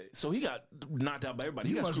 $600. Wait. So he got knocked out by everybody.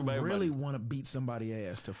 He You got must screwed by everybody. really want to beat somebody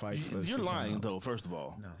ass to fight for You're $600. lying, though, first of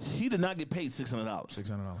all. No. He did not get paid $600.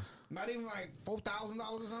 $600. Not even like $4,000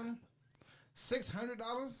 or something.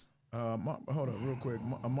 $600. Hold up, real quick.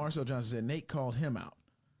 Marcel Johnson said Nate called him out.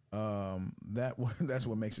 That's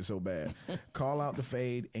what makes it so bad. Call out the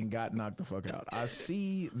fade and got knocked the fuck out. I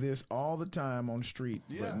see this all the time on the street,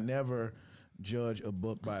 but never judge a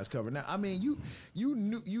book by its cover. Now, I mean, you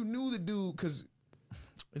knew the dude because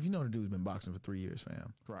if you know the dude's been boxing for 3 years,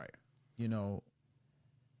 fam. Right. You know,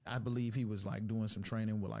 I believe he was like doing some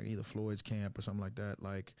training with like either Floyd's camp or something like that.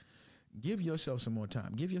 Like, give yourself some more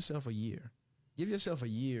time. Give yourself a year. Give yourself a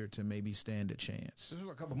year to maybe stand a chance. This was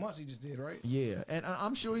a couple months he just did, right? Yeah, and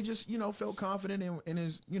I'm sure he just, felt confident in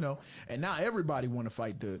his, and now everybody want to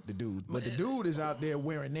fight the dude. But the dude is out there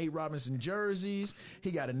wearing Nate Robinson jerseys.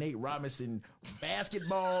 He got a Nate Robinson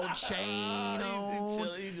basketball chain on.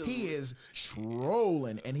 He is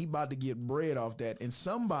trolling, and he about to get bread off that. And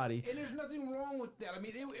somebody... And there's nothing wrong with that. I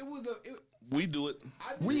mean, it was a... We do it.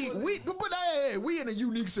 We in a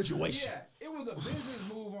unique situation. Yeah, it was a business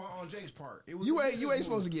move on Jake's part. It was You ain't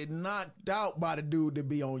supposed to get knocked out by the dude to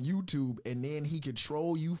be on YouTube and then he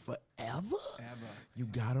control you forever. You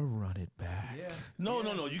gotta run it back. Yeah. No,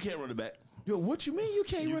 you can't run it back. Yo, what you mean you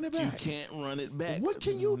can't run it back? You can't run it back. What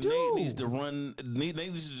can you do? Nate needs to run. Nate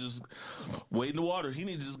needs to just wade in the water. He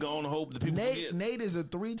needs to just go on and hope that people forget. Nate is a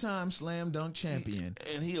 3-time slam dunk champion.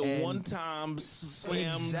 And he a one-time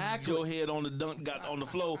slam your head on the dunk, got on the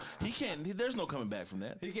floor. He can't. There's no coming back from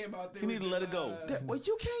that. He came out there. He needs to let it go. Well,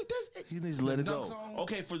 you can't. He needs to let it go.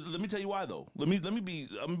 Okay, let me tell you why though. I'm gonna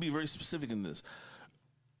be very specific in this.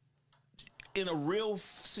 In a real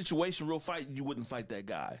situation, real fight, you wouldn't fight that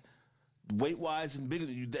guy. Weight wise and bigger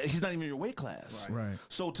than you, he's not even in your weight class. Right.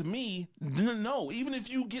 So to me, no. Even if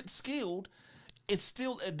you get skilled, it's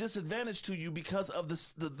still a disadvantage to you because of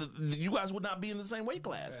this. You guys would not be in the same weight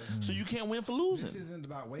class, so you can't win for losing. This isn't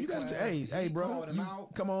about weight You gotta class. hey, bro,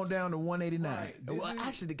 come on down to 189. Right. Well,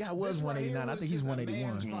 actually, the guy was 189. I think he's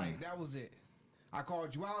 181. Fight. That was it. I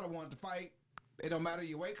called you out. I wanted to fight. It don't matter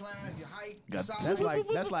your weight class, your height, your size.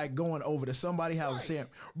 That's like going over to somebody's house and saying,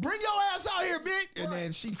 "Bring your ass out here, bitch," and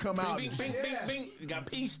then she come out. Bing, bing. You got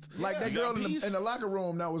pieced. Like that girl in the locker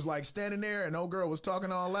room that was like standing there, and old girl was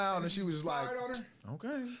talking all loud, and she was just like,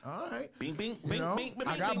 "Okay, all right." Bing, bing,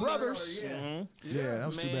 I got brothers. Yeah, that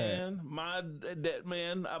was too bad.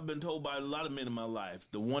 Man, I've been told by a lot of men in my life,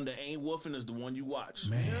 the one that ain't woofing is the one you watch.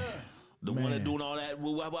 Man. The one that doing all that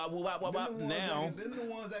now. Then the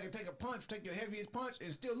ones that can take a punch, take your heaviest punch,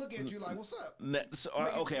 and still look at you like, "What's up?"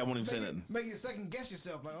 Okay, I won't even say nothing. Make you second guess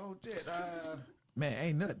yourself, like, "Oh shit." Man,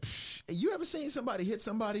 ain't nothing. You ever seen somebody hit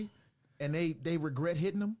somebody, and they regret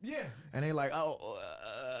hitting them? Yeah. And they like, "Oh,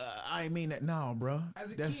 I ain't mean that." No, bro.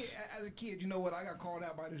 As a kid, you know what? I got called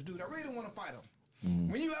out by this dude. I really didn't want to fight him.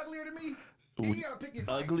 When you uglier than me, you gotta pick your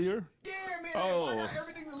fights. Uglier? Yeah, man. I got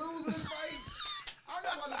everything to lose in this fight. I'm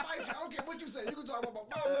not about to fight you. I don't care what you say. You can talk about my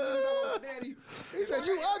mama, you can talk about my daddy. He said,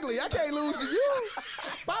 "You ugly. I can't lose to you.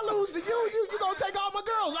 If I lose to you, you gonna take all my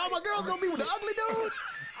girls. All my girls gonna be with the ugly dude."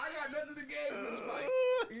 I got nothing to gain from this fight.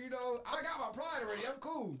 I got my pride already. I'm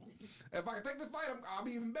cool. If I can take this fight, I'll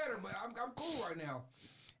be even better. But I'm cool right now.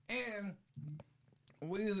 And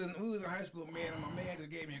we was in high school, man, and my man just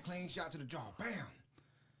gave me a clean shot to the jaw. Bam.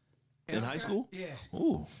 And in high school? Yeah.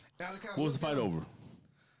 Ooh. What was the fight over?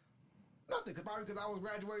 Nothing, probably because I was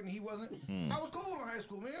graduating, he wasn't. I was cool in high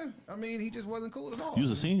school, man. I mean, he just wasn't cool at all. You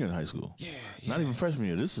was a senior in high school. Yeah. Not even freshman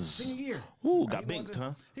year. This is senior year. Ooh, got binked,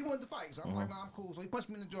 huh? He wanted to fight, so I'm like, "Nah, I'm cool." So he punched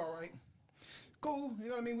me in the jaw, right? Cool, you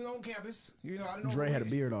know what I mean? We on campus. I didn't. Dre had a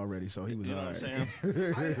beard already, so he was all right. What I'm saying?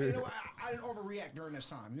 I didn't overreact during this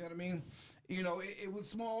time. You know what I mean? It was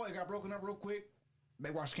small. It got broken up real quick.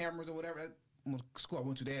 They watched cameras or whatever. That school I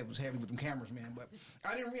went to, Dad was heavy with them cameras, man. But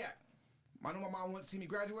I didn't react. I know my mom wanted to see me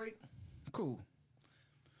graduate. Cool.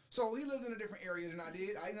 So he lived in a different area than I did.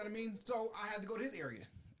 You know what I mean? So I had to go to his area.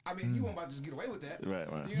 I mean, you weren't about to just get away with that. Right.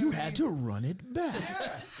 You had to run it back.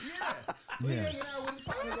 Yeah. So he hanging out with his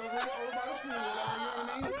partners over by the school or whatever, you know what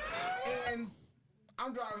I mean? And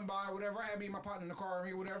I'm driving by or whatever. I had me and my partner in the car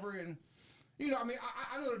or whatever. And,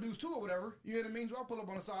 I know the dudes too or whatever. You know what I mean? So I pull up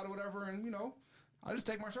on the side or whatever and, I just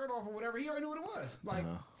take my shirt off or whatever. He already knew what it was. Like,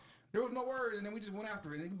 there was no words and then we just went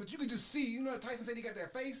after it. But you could just see, Tyson said he got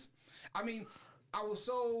that face. I mean, I was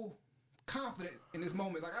so confident in this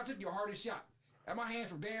moment. Like, I took your hardest shot. And my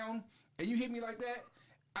hands were down, and you hit me like that.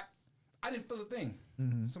 I didn't feel a thing.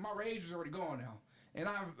 Mm-hmm. So my rage was already gone now. And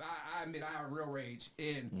I admit I have real rage.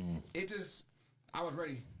 And it just, I was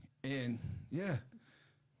ready. And, yeah,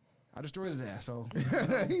 I destroyed his ass. So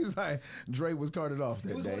he's like, Dre was carted off that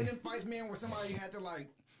day. It was one of them fights, man, where somebody had to,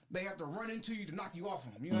 they have to run into you to knock you off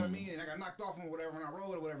them. You know what I mean? And I got knocked off them or whatever when I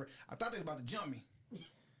rolled or whatever. I thought they was about to jump me.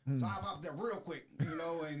 So I hopped up real quick,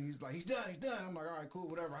 and he's like, he's done. I'm like, all right, cool,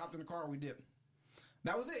 whatever. I hopped in the car, we dipped.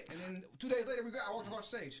 That was it. And then 2 days later, I walked across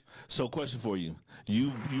the stage. So, question for you: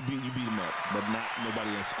 you beat him up, but not nobody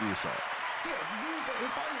in school saw it. Yeah,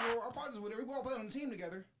 our partners were there. We all played on the team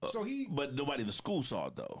together. But nobody in the school saw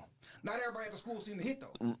it though. Not everybody at the school seen the hit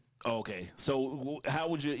though. Okay, so how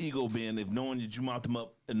would your ego been if knowing that you mopped him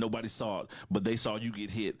up and nobody saw it, but they saw you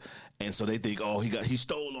get hit, and so they think, oh, he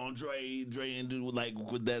stole on Dre and dude, like,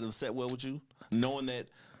 would that have set well with you, knowing that?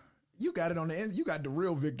 you got it on the end. You got the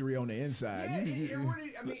real victory on the inside. Yeah, it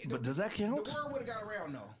really, I mean, But does that count? The word would have got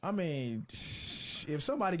around though. I mean, if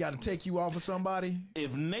somebody got to take you off of somebody,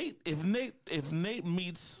 If Nate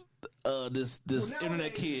meets this nowadays-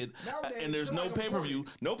 internet kid nowadays, and there's no somebody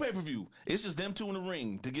gonna pay-per-view, it's just them two in the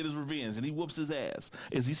ring to get his revenge, and he whoops his ass.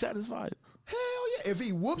 Is he satisfied? hell yeah! If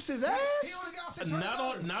he whoops his ass, He only got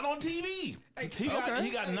 $600. Not on TV. Hey, He got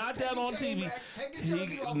hey, knocked take out your on chain TV. back. Take your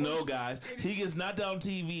jersey off. No, guys, he gets knocked out on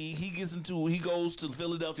TV. He goes to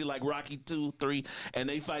Philadelphia like Rocky 2, 3, and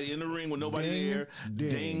they fight in the ring with nobody Ding, there.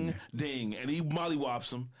 ding. Ding, and he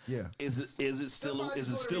mollywops him. Yeah. Is it still Somebody's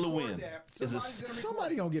a gonna win? record that. Is Somebody's it gonna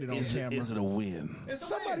somebody gonna get it on camera. is it a win? It's a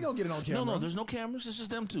Somebody win. gonna get it on camera. No, there's no cameras. It's just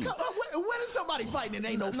them two. When is somebody fighting and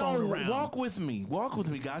ain't no phone around? Walk with me,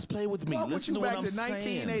 guys. Play with me. Walk with Listen you to back what I'm to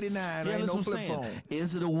saying. 1989. Yeah, Ain't no listen flip what I'm saying. phone.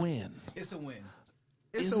 Is it a win? It's a win.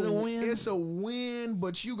 Is it a win? It's a win,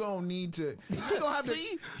 but you gonna need to. He gonna have to.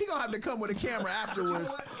 See? He gonna have to come with a camera afterwards,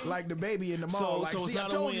 what? like the baby in the mall. So, like, it's see, I not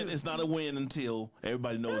a told win. you. It's not a win until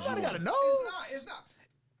everybody knows Everybody you gotta won. know. It's not.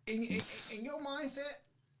 In your mindset,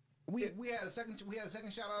 we had a second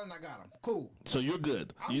shot out and I got him. Cool. So you're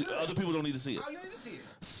good. I'm good. Other people don't need to see it. I need to see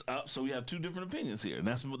it. So we have two different opinions here, and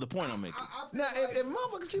that's the point I'm making. I feel Now, like- if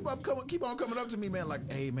motherfuckers keep on coming up to me, man, like,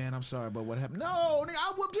 hey, man, I'm sorry, but what happened? No, nigga,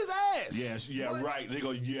 I whooped his ass. Yes, yeah, But right. They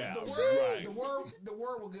go, yeah, the right.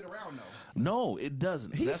 word will get around though. No, it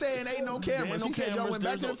doesn't. He's saying ain't no cameras. He said y'all went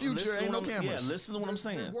back to the future. Listen Ain't no what I'm- cameras. Yeah, listen to what I'm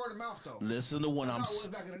saying. There's word of mouth though. Listen to what That's I'm how it was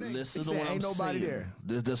back in the day. Listen He to said what I'm ain't nobody saying. there.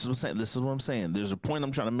 This is what I'm saying. This is what I'm saying. There's a point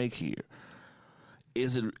I'm trying to make here.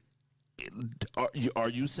 Is it? Are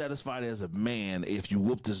you satisfied as a man if you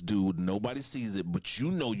whoop this dude? Nobody sees it, but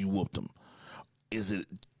you know you whooped him. Is it?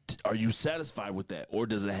 Are you satisfied with that, or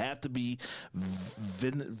does it have to be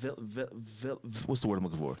what's the word I'm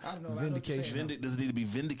looking for? I don't know. Vindication. Does it need to be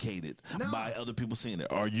vindicated No. by other people seeing it?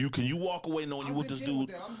 Can you walk away knowing you with this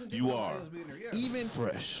dude? You are Even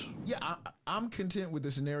fresh. yeah, I'm content with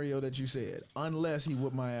the scenario that you said, unless he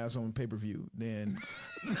whooped my ass on pay-per-view. Then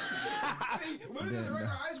What is this, a regular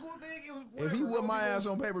high school thing? It was if he whatever, whooped my people- ass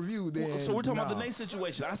on pay-per-view, then So we're talking about nah. the Nate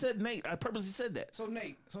situation. I said Nate. I purposely said that. So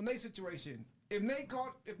Nate's situation. If Nate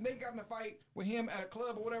got in a fight with him at a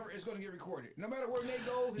club or whatever, it's going to get recorded. No matter where Nate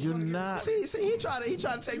goes, it's You're going to get not- recorded. See, he tried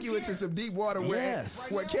to take you into some deep water where Yes.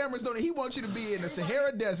 where cameras don't. He wants you to be in the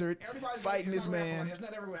Sahara Desert Everybody's fighting this man. It's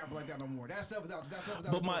not ever going to happen like that no more. That stuff is out. That stuff is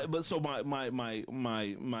out.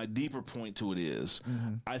 My deeper point to it is,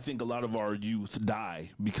 I think a lot of our youth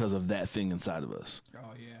die because of that thing inside of us.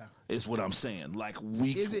 Oh yeah. Is what I'm saying. Like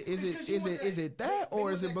we Is it It's 'cause you want is it that they or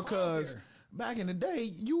want is it that crowd because there. back in the day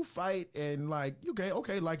you fight and like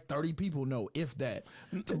okay like 30 people know if that.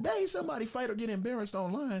 Today somebody fight or get embarrassed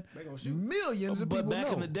online, They gonna shoot. millions of But people back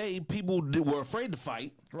know. in the day, people were afraid to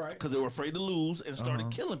fight, Right. Because they were afraid to lose and started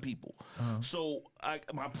killing people. So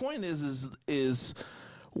my point is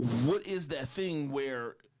what is that thing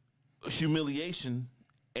where humiliation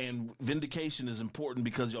and vindication is important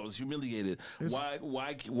because y'all was humiliated? Why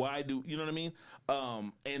do you know what I mean?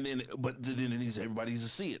 And then everybody needs to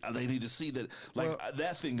see it. They need to see that.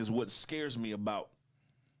 That thing is what scares me about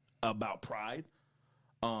pride.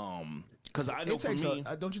 Because I know it for takes me,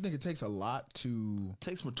 don't you think it takes a lot to it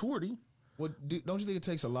takes maturity. don't you think it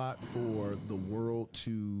takes a lot for the world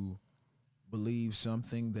to believe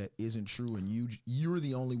something that isn't true and you're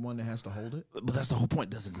the only one that has to hold it? But that's the whole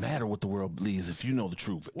point. It doesn't matter what the world believes if you know the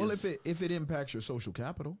truth. Well, if it impacts your social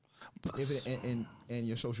capital, if it and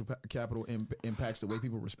your social capital impacts the way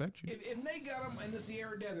people respect you. If Nate got him in the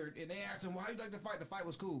Sierra Desert and they asked him, well, how you like to fight? The fight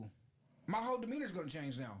was cool. My whole demeanor's going to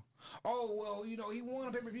change now. Oh, well, he won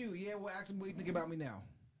a pay-per-view. Yeah, well, ask him what you think about me now.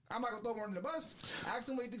 I'm not going to throw him under the bus. Ask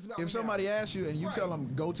him what he thinks about me If somebody now. asks you and you Right. tell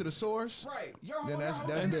them go to the source, Right. then that's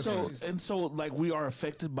and different. so like we are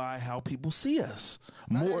affected by how people see us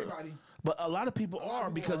Not more. everybody. But a lot of people are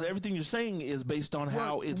people because are. everything you're saying is based on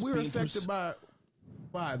how Well, it's we're being affected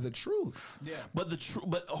by the truth. Yeah. But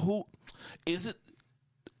who is it?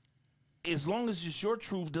 As long as it's your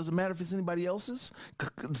truth, doesn't matter if it's anybody else's.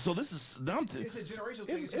 So this is dumb. It's a generational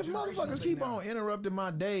thing. If motherfuckers keep on interrupting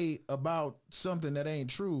my day about something that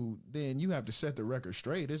ain't true, then you have to set the record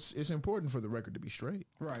straight. It's important for the record to be straight.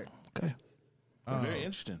 Right. Okay, very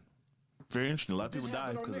interesting. Very interesting. A lot of people Just die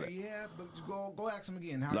have it on because of there. that. Yeah, but just go ask them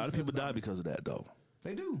again. A lot of people die because of that, though.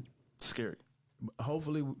 They do. It's scary.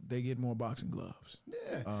 Hopefully they get more boxing gloves.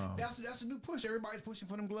 Yeah, that's a new push. Everybody's pushing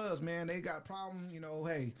for them gloves, man. They got a problem,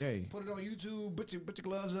 Hey. put it on YouTube, put your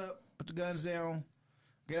gloves up, put the guns down,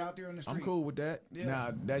 get out there in the street. I'm cool with that. Yeah. Now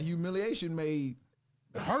that humiliation may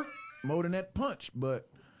hurt more than that punch, but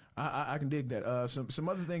I can dig that. Some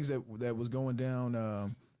other things that was going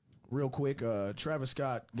down real quick, Travis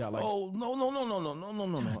Scott got like Oh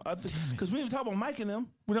no! I think because we didn't talk about Mike and them.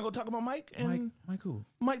 We're not gonna talk about Mike and Mike who?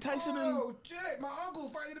 Mike Tyson and. Oh shit! My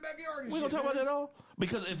uncle's fighting in the backyard. And We shit, gonna talk about man. that all?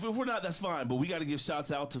 Because if we're not, that's fine. But we got to give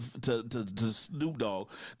shouts out to Snoop Dogg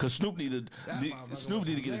because Snoop needed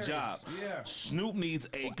to get a job. Yeah. Snoop needs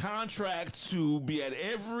a contract to be at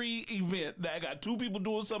every event that got two people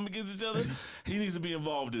doing something against each other. He needs to be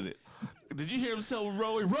involved in it. Did you hear him tell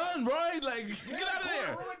Roy, "Run, Roy! Like get out of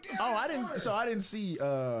there!" Oh, I didn't. So I didn't see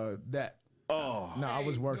that. Oh, No, I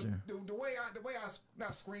was working. The way I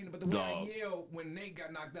not screamed, but the way I yelled when Nate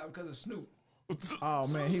got knocked out because of Snoop. Oh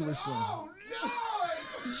man, he was. Oh no!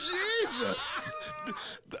 Jesus.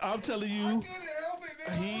 I'm telling I you, can't help it,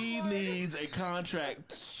 man. he needs a contract.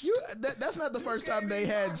 That's not the first time they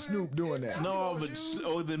had Snoop doing that. No,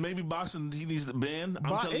 but then maybe boxing he needs to ban.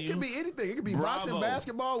 I'm telling It you, could be anything. It could be Bravo. boxing,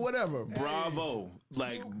 basketball, whatever. bravo,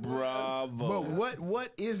 like bravo. But what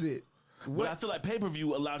is it? But I feel like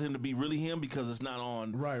pay-per-view allowed him to be really him because it's not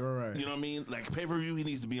on. Right. You know what I mean? Like pay-per-view, he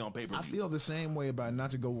needs to be on pay-per-view. I feel the same way about,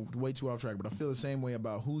 not to go way too off track, but I feel the same way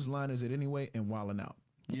about Whose Line Is It Anyway and Wildin' Out.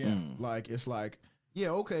 Yeah. Like it's like, yeah,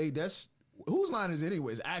 okay, that's Whose Line Is It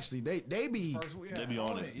Anyways. Actually, they be They be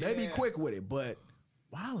on it. they be quick with it, but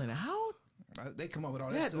Wildin' Out, They come up with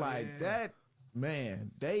all that that stuff. that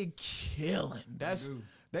man, they killing.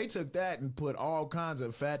 They took that and put all kinds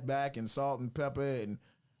of fat back and salt and pepper and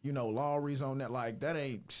Lawry's on that. Like that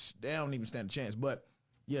ain't, they don't even stand a chance. But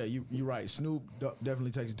yeah, you're right. Snoop definitely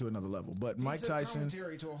takes it to another level. But Mike Tyson,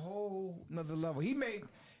 commentary to a whole another level.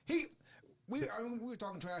 We were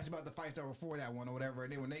talking trash about the fights that were before that one or whatever,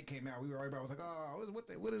 and then when Nate came out, everybody was like, "Oh,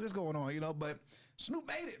 what is this going on?" But Snoop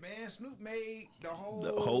made it, man. Snoop made the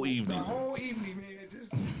whole evening. The whole evening, man.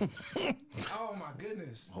 Just oh my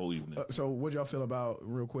goodness. Whole evening. so what y'all feel about,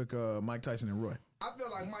 real quick, Mike Tyson and Roy? I feel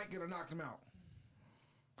like Mike could have knocked him out.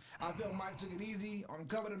 I feel Mike took it easy on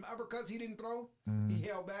covering them uppercuts he didn't throw. He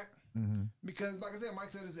held back because, like I said,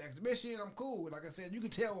 Mike said it's an exhibition. I'm cool. Like I said, you can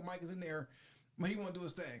tell when Mike is in there when he want to do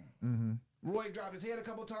his thing. Roy dropped his head a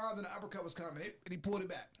couple times and the uppercut was coming, and he pulled it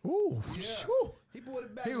back. Ooh, Yeah, shoo. he pulled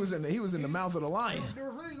it back. He was in the mouth of the lion. There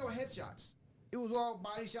were really no headshots. It was all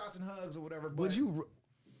body shots and hugs or whatever. But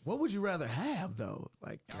What would you rather have though?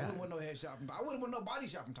 Like, I wouldn't want no headshot. I wouldn't want no body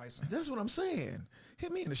shot from Tyson. that's what I'm saying.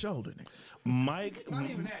 Hit me in the shoulder, nigga. Mike, Not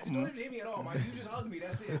even that. Just don't even hit me at all, Mike. You just hug me.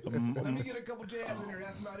 That's it. Let me get a couple jabs in there.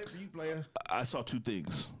 That's about it for you, player. I saw two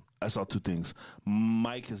things.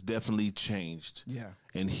 Mike has definitely changed. Yeah.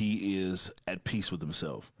 And he is at peace with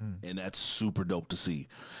himself. And that's super dope to see.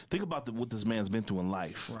 Think about what this man's been through in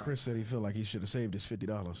life. Chris said he felt like he should have saved his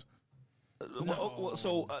 $50.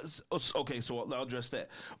 So I'll address that.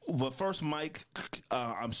 But first, Mike,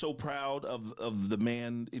 I'm so proud of the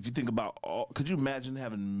man. If you think about could you imagine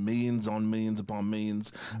having millions on millions upon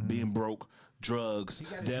millions, being broke, drugs,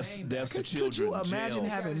 deaths to children? Could you imagine jail?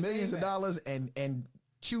 having millions of dollars and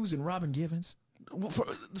choosing Robin Givens?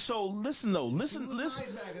 So listen though, listen.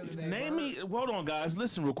 Name me. Hold on, guys.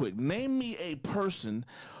 Listen real quick. Name me a person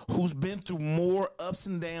who's been through more ups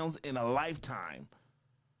and downs in a lifetime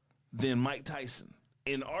than Mike Tyson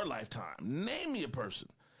in our lifetime. Name me a person.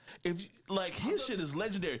 If like his shit is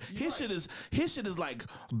legendary. His shit is like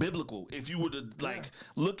biblical. If you were to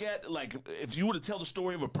look at if you were to tell the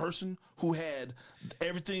story of a person who had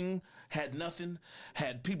everything, had nothing,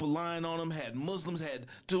 had people lying on him, had Muslims, had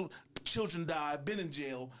two children die, been in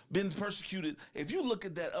jail, been persecuted. If you look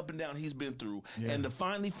at that up and down he's been through, and to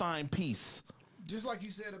finally find peace. Just like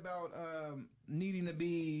you said about needing to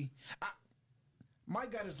be,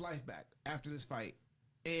 Mike got his life back after this fight.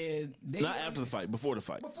 And not after the fight, before the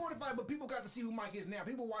fight. Before the fight, but people got to see who Mike is now.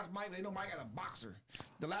 People watch Mike, they know Mike got a boxer.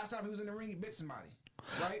 The last time he was in the ring, he bit somebody,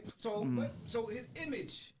 right? So, so his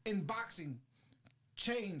image in boxing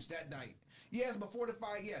changed that night. Yes, before the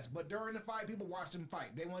fight, yes, but during the fight, people watched him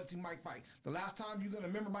fight. They wanted to see Mike fight. The last time you're gonna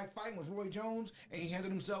remember Mike fighting was Roy Jones, and he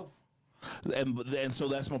handled himself. And so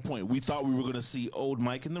that's my point. We thought we were going to see old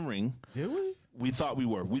Mike in the ring. Did we? We thought we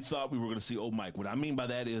were. We thought we were going to see old Mike. What I mean by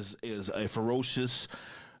that is a ferocious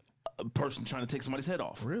person trying to take somebody's head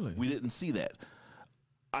off. Really? We didn't see that.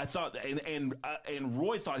 I thought, and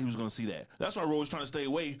Roy thought he was going to see that. That's why Roy was trying to stay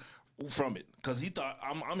away from it, because he thought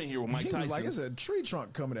I'm in here with Mike Tyson. He was like, it's a tree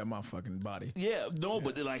trunk coming at my fucking body. Yeah, no,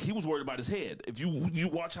 but like he was worried about his head. If you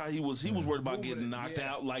watch how he was worried about getting knocked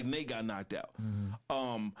out, like Nate got knocked out.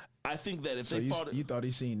 I think that if they fought, you thought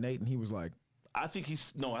he seen Nate and he was like, I think he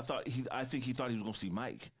thought he was going to see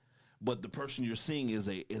Mike. But the person you're seeing is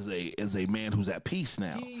a man who's at peace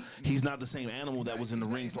now. He's not the same animal that was in the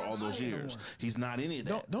ring for all those years. He's not any of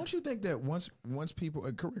that. Don't you think that once people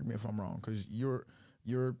correct me if I'm wrong, because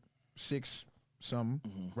you're 6 some,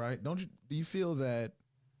 right? Do you feel that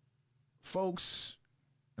folks,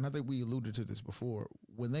 and I think we alluded to this before,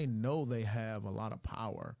 when they know they have a lot of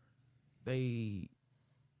power, they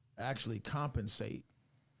actually compensate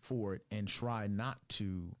for it and try not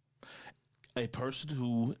to? A person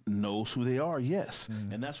who knows who they are, yes.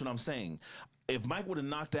 And that's what I'm saying. If Mike would have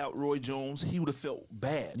knocked out Roy Jones, he would have felt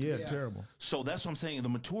bad. Yeah, terrible. So that's what I'm saying. The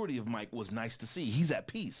maturity of Mike was nice to see. He's at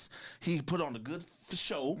peace. He put on a good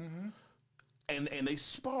show, and they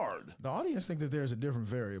sparred. The audience think that there's a different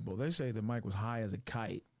variable. They say that Mike was high as a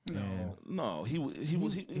kite. No, he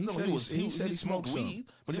said he smoked smoked weed,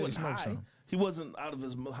 some. but He he said he wasn't smoked high. some. He wasn't out of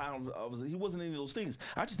his high. He wasn't any of those things.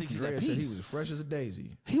 I just think he's Dre at said he peace. was fresh as a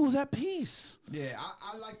daisy. He was at peace. Yeah,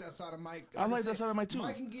 I like that side of Mike. I like that side of Mike too.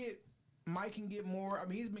 Mike can get more. I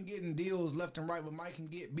mean, he's been getting deals left and right, but Mike can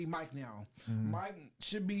be Mike now. Mike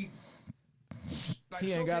should be. Like,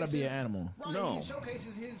 He ain't got to be an animal. Right, No. he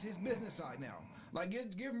showcases his business side now. Like,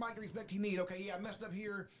 give Mike the respect he need. Okay, yeah, I messed up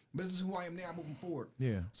here, but this is who I am now moving forward.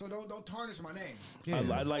 Yeah. So don't tarnish my name. Yeah. I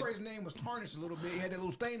Before like. his name was tarnished a little bit, he had that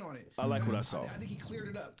little stain on it. I like what I saw. I think he cleared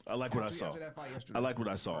it up. I like what I after- saw. after that fight yesterday. I like what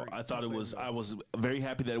I saw. I thought it was. Played I was very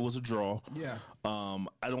happy that it was a draw. Yeah.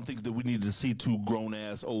 I don't think that we needed to see two grown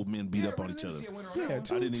ass old men beat up we on each didn't other. see a winner on Yeah, that one.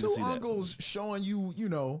 two, didn't even two see that. uncles showing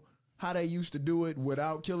you how they used to do it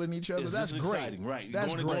without killing each other. It's That's just great. exciting, right?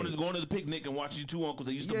 That's great. Going to the picnic and watching two uncles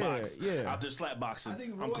that used to box out there slap boxing. I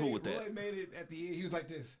think Roy, I'm cool with that. Roy made it at the end. He was like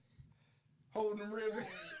this, holding them ribs. He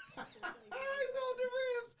was holding the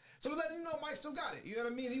ribs. So letting you know Mike still got it. You know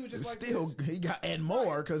what I mean? He was just Still, like this. he got and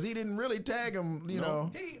more because he didn't really tag him.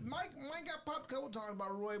 Mike got popped a couple times by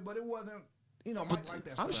Roy, but it wasn't. Mike liked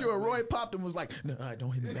that stuff. I'm sure Roy popped him was like, "No,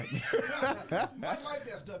 don't hit me back." Mike liked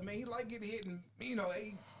that stuff, man. He liked getting hit, and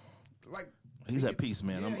He's at peace,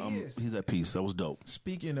 man. Yeah, he is. He's at peace. That was dope.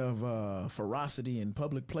 Speaking of ferocity in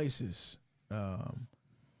public places, there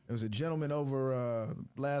was a gentleman over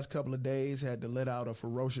last couple of days had to let out a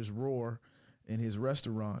ferocious roar in his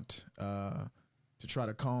restaurant to try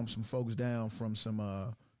to calm some folks down from some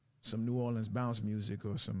New Orleans bounce music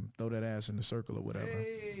or some throw that ass in the circle or whatever.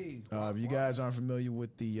 Hey, If you guys aren't familiar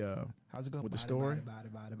with the how's it go? with the story,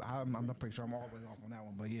 I'm not pretty sure I'm all the way off on that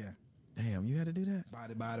one, but yeah. damn, you had to do that.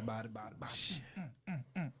 Body.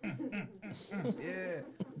 Yeah.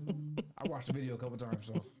 I watched the video a couple times,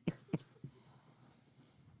 so.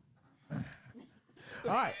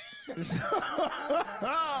 All right.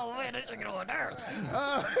 Oh, man, this is going down.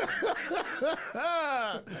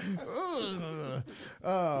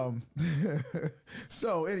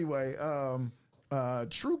 So anyway,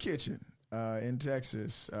 True Kitchen in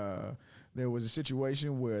Texas, there was a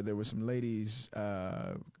situation where there were some ladies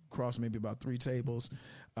across maybe about 3 tables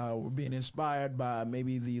were being inspired by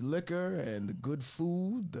maybe the liquor and the good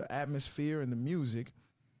food, the atmosphere and the music,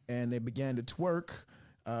 and they began to twerk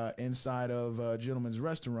inside of a gentleman's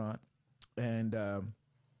restaurant, and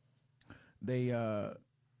they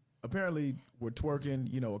apparently were twerking,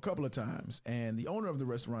 a couple of times, and the owner of the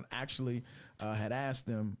restaurant actually had asked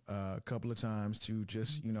them a couple of times to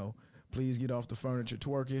just, please get off the furniture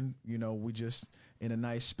twerking. We just in a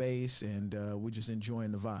nice space and we're just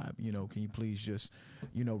enjoying the vibe. Can you please just,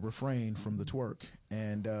 refrain from the twerk?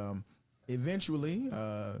 And eventually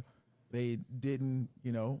they didn't,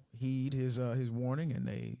 heed his warning, and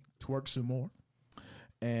they twerked some more.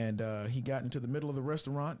 And he got into the middle of the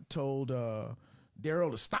restaurant, told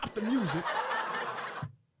Daryl to stop the music.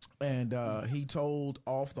 And he told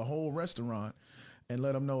off the whole restaurant and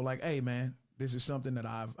let him know, like, hey, man, this is something that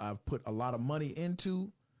I've put a lot of money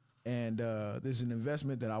into, and this is an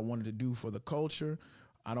investment that I wanted to do for the culture.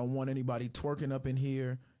 I don't want anybody twerking up in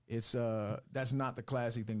here. It's that's not the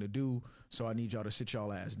classy thing to do. So I need y'all to sit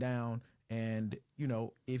y'all ass down. And,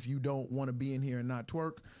 if you don't want to be in here and not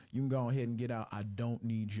twerk, you can go ahead and get out. I don't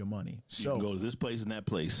need your money. You can go to this place and that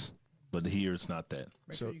place, but here it's not that.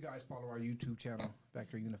 Make sure you guys follow our YouTube channel,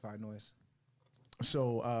 Factory Unified Noise.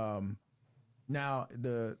 So now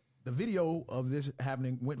the video of this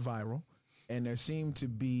happening went viral, and there seemed to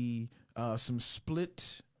be some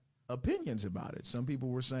split opinions about it. Some people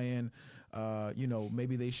were saying,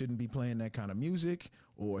 maybe they shouldn't be playing that kind of music,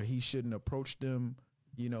 or he shouldn't approach them,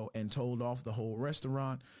 and told off the whole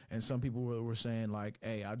restaurant. And some people were saying, like,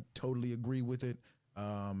 hey, I totally agree with it.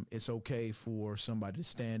 It's okay for somebody to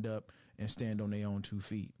stand up and stand on their own 2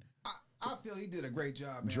 feet. I feel he did a great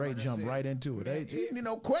job, man. Dre Like I jumped said, right into it. man,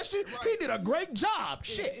 Question. Right. He did a great job.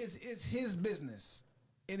 Shit. It's his business.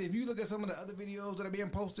 And if you look at some of the other videos that are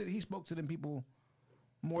being posted, he spoke to them people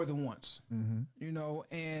more than once. Mm-hmm.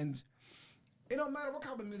 And it don't matter what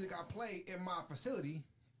kind of music I play in my facility.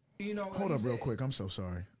 Hold up real quick. I'm so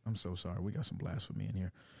sorry. We got some blasphemy in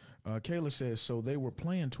here. Kayla says, so they were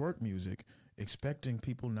playing twerk music, expecting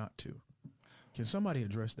people not to. Can somebody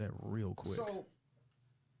address that real quick? So,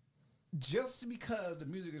 just because the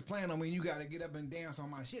music is playing, I mean, you got to get up and dance on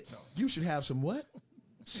my shit, though. You should have some what?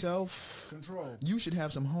 Self-control. You should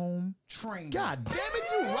have some home training. God damn it,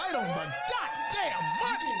 you right on my goddamn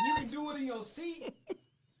money. You can do it in your seat.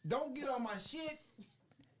 Don't get on my shit.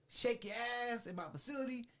 Shake your ass in my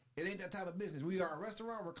facility. It ain't that type of business. We are a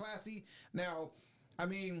restaurant. We're classy. Now, I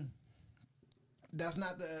mean, that's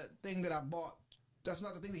not the thing that I bought. That's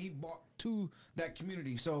not the thing that he bought to that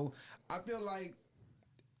community. So I feel like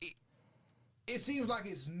it seems like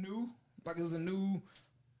it's new. Like it's a new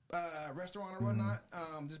restaurant or whatnot,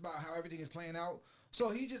 just about how everything is playing out. So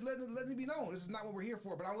he just letting it be known. This is not what we're here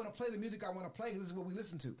for, but I want to play the music I want to play. This is what we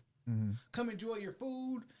listen to. Come enjoy your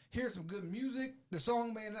food. Hear some good music. The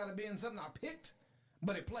song may not have been something I picked,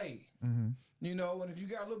 but it played. You know, and if you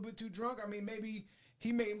got a little bit too drunk, I mean, maybe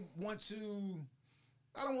he may want to,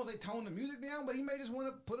 I don't want to say tone the music down, but he may just want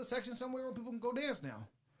to put a section somewhere where people can go dance now.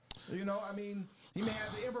 You know, I mean, he may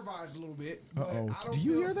have to improvise a little bit. Do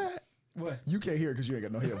you hear that? What? You can't hear it because you ain't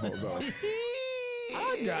got no headphones on.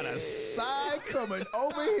 I got a sigh coming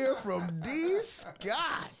over here from D.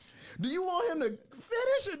 Scott. Do you want him to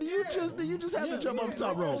finish, or do you just have to jump off the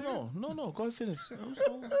top rope? No. Go ahead, finish.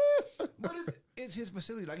 But it's his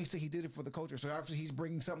facility. Like he said, he did it for the culture. So obviously he's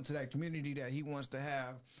bringing something to that community that he wants to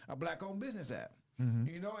have a black-owned business at.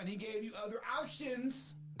 You know, and he gave you other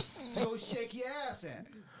options to go shake your ass at.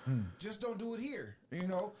 Just don't do it here, you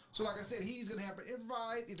know. So, like I said, he's gonna have to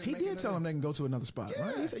improvise. He did tell them they can go to another spot,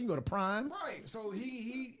 right? He said you can go to Prime, right? So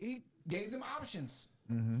he gave them options.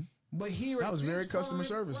 But here that was very customer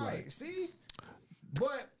service, right? Like. See,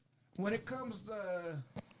 but when it comes to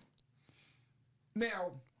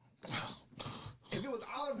now, if it was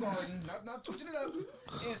Olive Garden, not switching it up,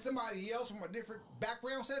 and somebody else from a different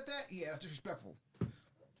background said that, yeah, that's disrespectful.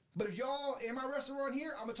 But if y'all in my restaurant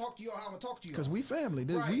here, I'm gonna talk to y'all how I'm gonna talk to you. Because we family,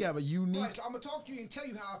 dude. Right. We have a unique. Right, so I'm gonna talk to you and tell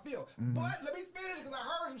you how I feel. But let me finish because I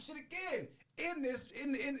heard some shit again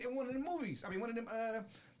in one of the movies. I mean, one of them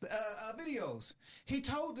videos. He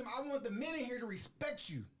told them, "I want the men in here to respect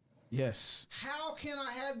you." Yes. How can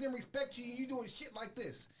I have them respect you and you doing shit like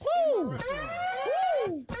this Woo! in my restaurant?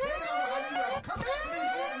 Woo! They don't know how you gonna come back to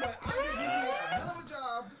this shit, but I think you did a hell of a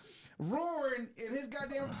job. Roaring in his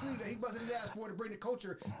goddamn facility that he busted his ass for to bring the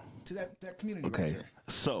culture to that community. Okay, right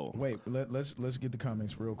so wait, let's get the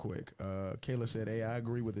comments real quick. Kayla said, "Hey, I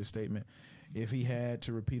agree with his statement. If he had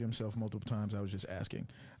to repeat himself multiple times, I was just asking."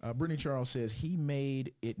 Brittany Charles says he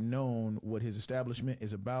made it known what his establishment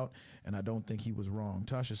is about, and I don't think he was wrong.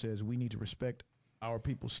 Tasha says we need to respect our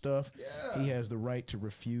people's stuff. Yeah. He has the right to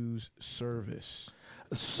refuse service.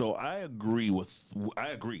 So I agree.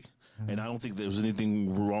 And I don't think there was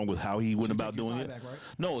anything wrong with how he went about doing it. Back, right?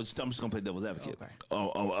 No, I'm just going to play devil's advocate.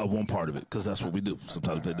 One part of it, because that's what we do.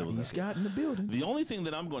 Sometimes we play devil's advocate. Scott in the building. The only thing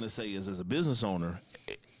that I'm going to say is, as a business owner,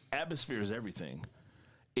 atmosphere is everything.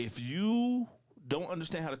 If you don't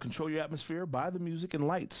understand how to control your atmosphere, buy the music and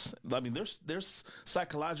lights. I mean, there's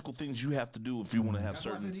psychological things you have to do if you want to have that's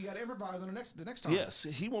certain. Why I said you got to improvise on the next time. Yes,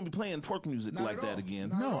 he won't be playing twerk music Not like that again.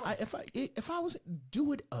 No, if I was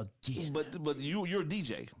do it again. But you're a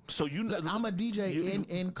DJ, so I'm a DJ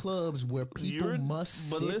in clubs where people must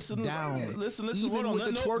sit down. Listen. Even Hold on. with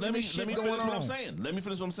the twerking Let me shit finish going what on. I'm saying. Let me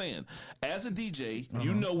finish what I'm saying. As a DJ,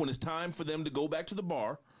 you know when it's time for them to go back to the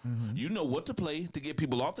bar. You know what to play to get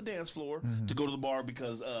people off the dance floor to go to the bar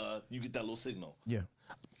because you get that little signal. Yeah.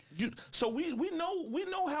 So we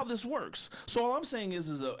know how this works. So all I'm saying is,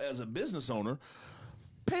 as a business owner,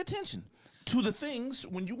 pay attention to the things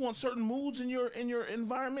when you want certain moods in your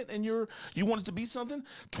environment and you want it to be something.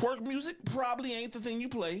 Twerk music probably ain't the thing you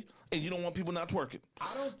play, and you don't want people not twerking.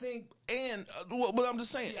 I don't think. And but I'm just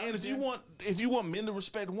saying. Yeah, and if you want men to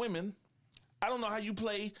respect women, I don't know how you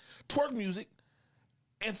play twerk music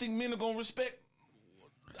and think men are gonna respect.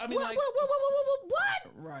 I mean, what?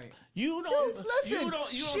 Right. You don't. Listen, you don't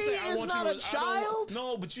she say, I is want not you a child.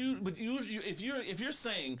 No, but if you're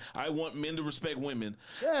saying I want men to respect women,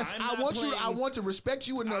 yes, I want to respect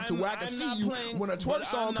you enough to where I can see you when a twerk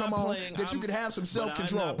song come on that you can have some self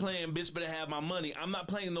control. I'm not playing "Bitch Better Have My Money." I'm not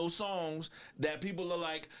playing those songs that people are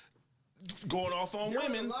like going off on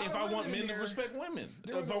women if I want men to respect women.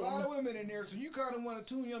 There's a lot of women in there, so you kind of want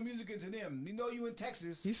to tune your music into them. You know you in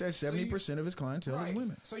Texas. He says 70% of his clientele is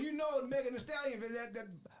women. So you know Megan Thee Stallion, that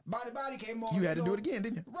body came on. You had to do it again,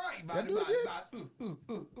 didn't you? Right. Body.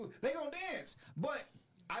 They gonna dance. But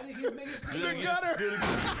I think his biggest thing The was- gutter.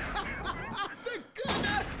 The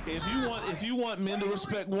gutter. If you want men to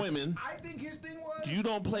respect women, I think his thing was you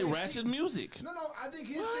don't play when ratchet music. No, I think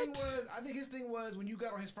his thing was when you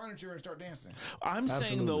got on his furniture and start dancing. I'm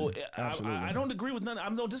saying though, Absolutely. I don't agree with none. I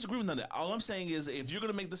don't disagree with none of that. All I'm saying is, if you're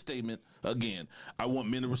gonna make the statement again, I want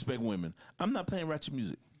men to respect women. I'm not playing ratchet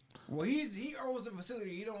music. Well, he owns the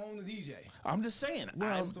facility. He don't own the DJ. I'm just saying.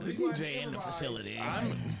 Well, So the he's gonna DJ in the improvise. facility.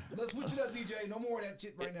 Let's switch it up, DJ. No more of that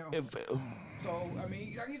shit right now. If So I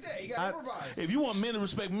mean, like you said, you got to improvise. if you want men to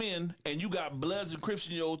respect men, and you got Bloods and Crips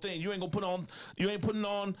in your old thing, you ain't gonna put on. You ain't putting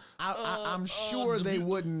on. I'm sure the they mu-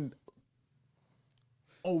 wouldn't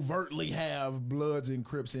overtly have Bloods and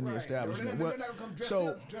Crips in the Right. establishment. They're Well, not gonna come dressed so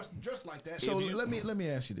up, dressed like that. so If you- let me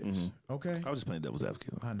ask you this, okay? I was just playing devil's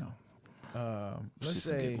advocate. I know. Let's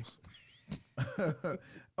Shits and say, giggles.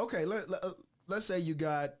 okay, let's say you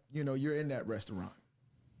got, you're in that restaurant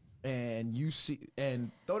and you see,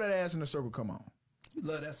 and throw that ass in a circle, come on. You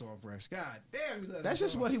love that song, Fresh. God damn, you love that That's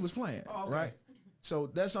just song. what he was playing, Oh, okay. right? So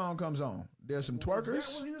that song comes on. There's some Is that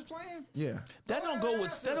twerkers. what he was playing? Yeah. That don't go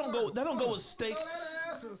with. That don't go. That don't go with steak. Throw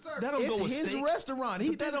that ass in a circle. That don't It's go with his steak. restaurant.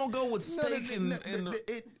 But that don't go with steak and that's hors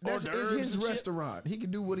it's d'oeuvres his and shit. restaurant. He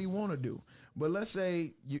can do what he want to do. But let's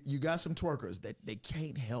say you got some twerkers that they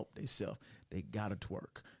can't help themselves. They gotta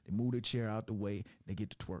twerk. They move their chair out the way. They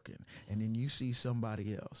get to twerking, and then you see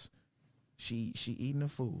somebody else. She eating the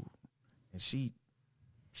food, and she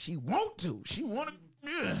want to. She want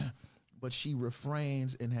to. But she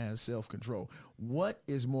refrains and has self-control. What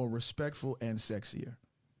is more respectful and sexier?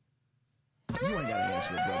 You ain't got to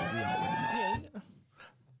answer it, brother. We already know.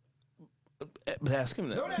 But ask him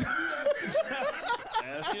that. Don't ask me that.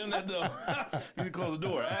 Ask him that though. You can close the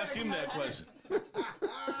door. Ask him that question.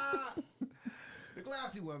 The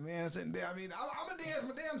classy one, man. Sitting there. I mean, I'm gonna dance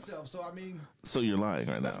my damn self. So I mean, So you're lying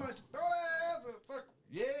right that's now. my throw that ass in a circle.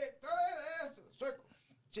 Yeah, throw that ass in a circle.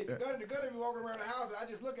 Shit, the gunner be walking around the house, and I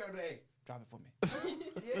just look at him. Hey, drop it for me.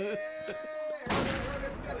 Yeah, hurt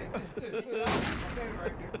that belly. My baby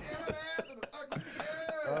right there. Damn that ass in a circle.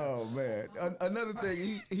 Yeah. Oh man! Another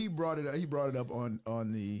thing, he brought it up. He brought it up on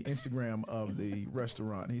the Instagram of the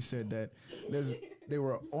restaurant. He said that they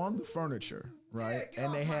were on the furniture, right? Yeah, get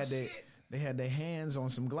and off my shit. they had their hands on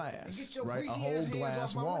some And glass, get your right? A greasy whole ass hands glass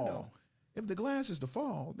off my wall. window. If the glass is to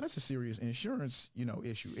fall, that's a serious insurance,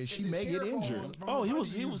 issue. If she the may get chair falls injured. from Oh, in he front was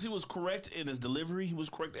of he you. was he was correct in his delivery. He was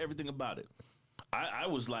correct everything about it. I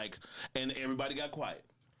was like, and everybody got quiet.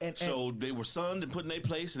 And- So they were sunned and put in their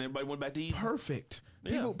place, and everybody went back to eat. Perfect.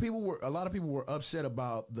 Yeah. A lot of people were upset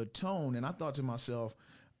about the tone, and I thought to myself,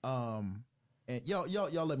 and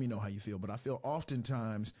y'all let me know how you feel, but I feel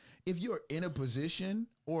oftentimes if you're in a position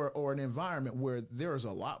or an environment where there's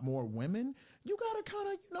a lot more women, you gotta kind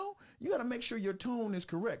of, you gotta make sure your tone is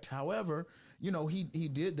correct. However, he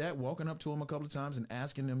did that, walking up to him a couple of times and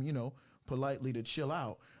asking them, politely to chill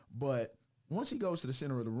out. But once he goes to the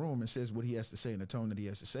center of the room and says what he has to say in the tone that he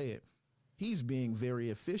has to say it, he's being very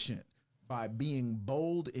efficient by being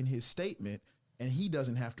bold in his statement, and he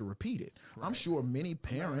doesn't have to repeat it. I'm sure many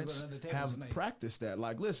parents under the table have tonight. practiced that.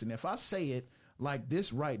 Like, listen, if I say it like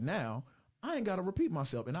this right now, I ain't got to repeat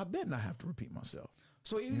myself, and I bet not have to repeat myself.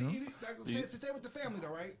 So even like, say with the family though,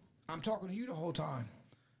 right? I'm talking to you the whole time,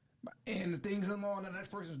 and the things I'm on, the next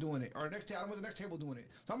person's doing it, or I'm with the next table doing it.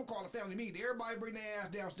 So I'm gonna call a family meeting. Everybody bring their ass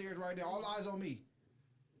downstairs right there. All eyes on me.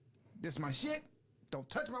 This my shit. Don't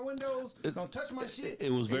touch my windows. Don't touch my shit.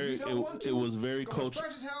 it was If very- you don't it- want to, it was very go coach- to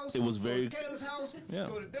Fresh's house. it was go very- to Kayla's house. Yeah.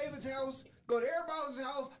 Go to David's house. Go to everybody's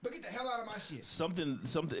house. But get the hell out of my shit. Something.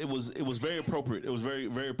 It was very appropriate. It was very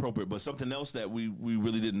very appropriate. But something else that we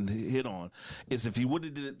really didn't hit on is if he would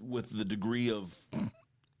have did it with the degree of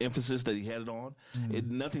emphasis that he had it on,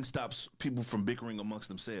 nothing stops people from bickering amongst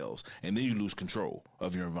themselves, and then you lose control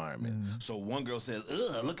of your environment. So one girl says,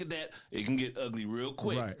 "Ugh, look at that," it can get ugly real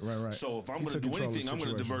quick. Right. So if I'm He going to took do control of the anything, I'm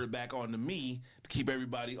going to situation. divert it back onto me to keep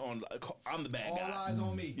everybody on. I'm the bad All guy. eyes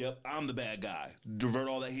on me. Yep, I'm the bad guy. Divert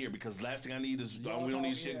all that here because last thing I need is Y'all we don't need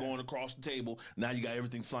talk- shit yeah. going across the table. Now you got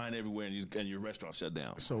everything flying everywhere and your restaurant shut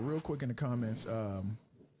down. So real quick in the comments,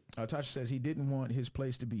 Tasha says he didn't want his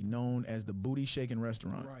place to be known as the booty shaking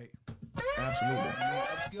restaurant. Right. Absolutely.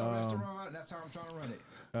 Upscale restaurant. And that's how I'm trying to run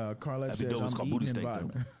it. Carlette That'd be says dope. It's I'm called eating booty steak,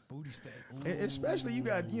 environment. Booty steak. Especially you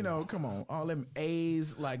got, come on, all them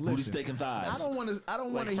A's. Like, listen, Booty steak and thighs. I don't want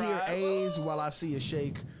Like to hear fries? A's while I see a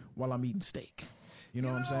shake while I'm eating steak. You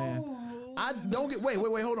know what I'm saying? I don't get. Wait.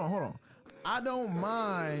 Hold on. I don't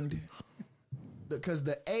mind because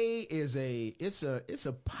the A is it's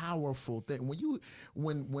a powerful thing.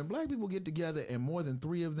 When black people get together and more than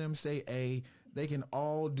 3 of them say A, They can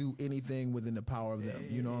all do anything within the power of them.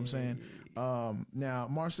 You know what I'm saying? Now,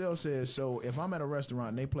 Marcel says, so if I'm at a restaurant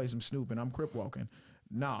and they play some Snoop and I'm crip walking,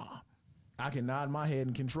 nah, I can nod my head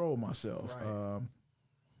and control myself. Right.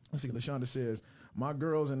 Let's see, LaShonda says, my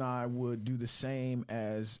girls and I would do the same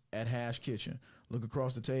as at Hash Kitchen. Look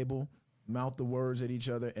across the table, mouth the words at each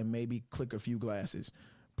other, and maybe click a few glasses.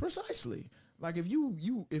 Precisely. Like if you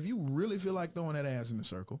really feel like throwing that ass in the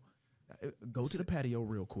circle, go to the patio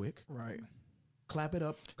real quick. Right. Clap it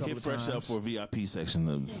up a couple Get of fresh times. up for a VIP section.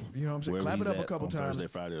 You know what I'm saying? wherever Clap it he's up a at couple on times. Thursday,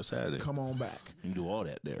 Friday, or Saturday. Come on back. You can do all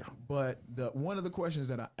that there. But one of the questions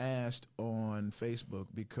that I asked on Facebook,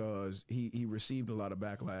 because he received a lot of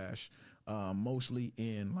backlash, mostly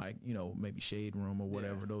in like, maybe Shade Room or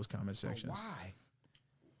whatever, those comment sections. Why?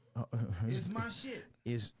 It's my shit.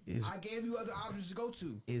 Is I gave you other options to go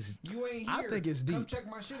to. is You ain't here. I think it's deep. Come check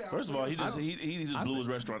my shit out. First of all, he just blew his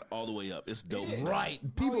restaurant all the way up. It's dope. right.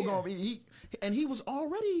 People yeah. gonna be he was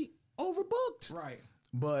already overbooked. Right.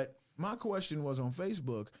 But my question was on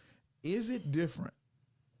Facebook, is it different?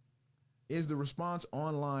 Is the response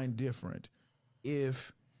online different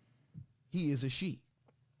if he is a she?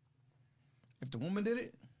 If the woman did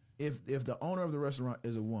it, If the owner of the restaurant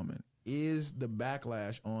is a woman, is the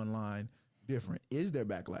backlash online different? Is there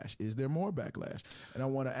backlash? Is there more backlash? And I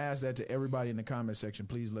want to ask that to everybody in the comment section.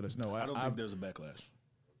 Please let us know. I don't think there's a backlash.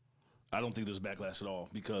 I don't think there's backlash at all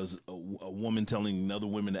because a woman telling another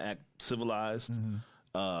women to act civilized,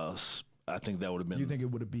 I think that would have been. You think it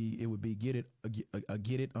would be get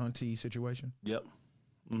it auntie situation? Yep.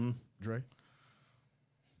 Dre?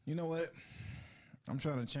 you know what? I'm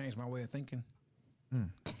trying to change my way of thinking.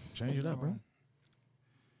 Change it up, bro.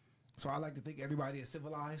 So I like to think everybody is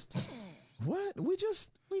civilized. What? We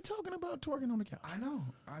talking about twerking on the couch. I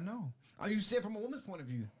know. You said from a woman's point of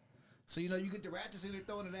view. So, you get the ratchets in there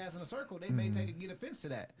throwing an ass in a circle. They may get offense to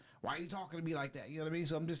that. Why are you talking to me like that? You know what I mean?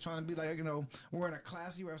 So I'm just trying to be like, we're in a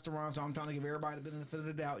classy restaurant, so I'm trying to give everybody the benefit of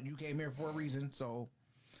the doubt. You came here for a reason. So,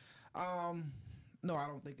 no, I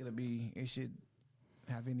don't think it should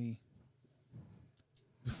have any.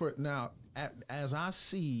 For now, as I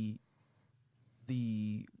see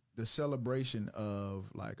the celebration of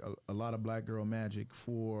like a lot of Black Girl Magic,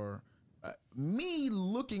 for me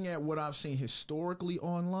looking at what I've seen historically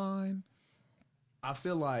online, I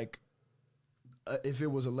feel like if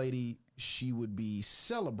it was a lady, she would be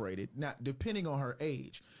celebrated. Now, depending on her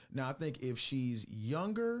age. Now, I think if she's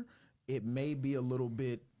younger, it may be a little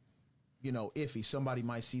bit, iffy. Somebody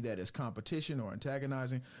might see that as competition or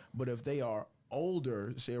antagonizing. But if they are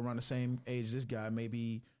older, say around the same age this guy,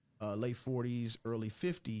 maybe late 40s, early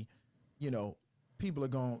 50,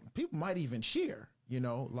 people might even cheer,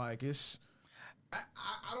 like it's.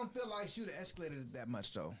 I don't feel like she would have escalated it that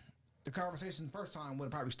much, though. The conversation the first time would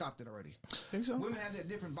have probably stopped it already. Think so? Women have that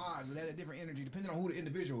different vibe, they have that different energy, depending on who the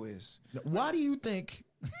individual is. Why do you think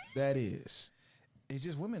that is? It's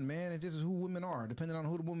just women, man. It's just who women are, depending on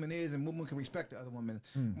who the woman is, and women can respect the other woman.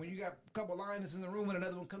 When you got a couple lioness in the room and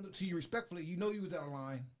another one comes up to you respectfully, you know you was out of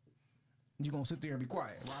line. You're going to sit there and be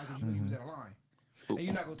quiet. Why? Because you know you was out of line. And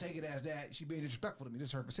you're not going to take it as that. She being disrespectful to me. This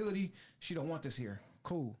is her facility. She don't want this here.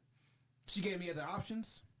 Cool. She gave me other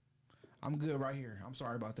options. I'm good right here. I'm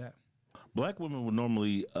sorry about that. Black women would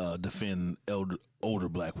normally defend older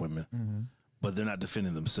black women, but they're not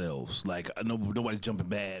defending themselves. Like nobody's jumping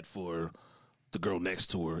bad for the girl next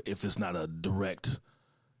to her if it's not a direct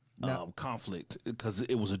conflict, because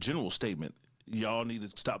it was a general statement. Y'all need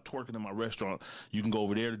to stop twerking in my restaurant. You can go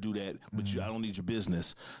over there to do that, but I don't need your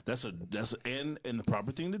business. And the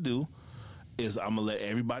proper thing to do is I'm gonna let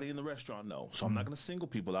everybody in the restaurant know. So I'm not gonna single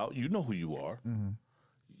people out. You know who you are.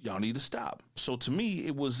 Y'all need to stop. So to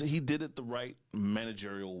me, he did it the right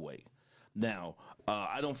managerial way. Now,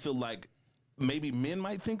 I don't feel like maybe men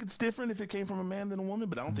might think it's different if it came from a man than a woman,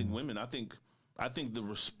 but I don't think women. I think the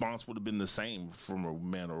response would have been the same from a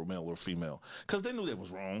man or a male or female, because they knew that was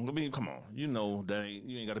wrong. I mean, come on, you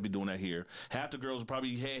ain't got to be doing that here. Half the girls are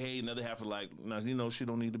probably hey, another half are like, no, she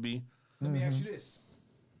don't need to be. Let me ask you this.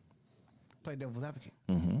 Play devil's advocate.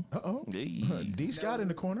 Uh-oh. Hey. D. Scott in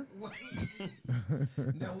the corner.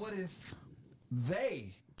 Now, what if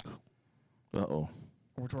they Uh-oh.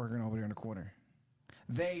 were twerking over there in the corner?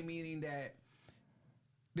 They meaning that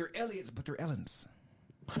they're Elliots, but they're Ellens.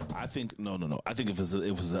 I think no. I think if it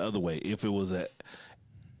was the other way, if it was a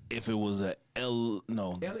Elliot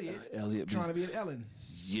trying to be an Ellen.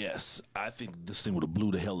 Yes, I think this thing would have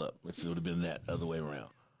blew the hell up if it would have been that other way around.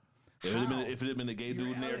 If it had been a gay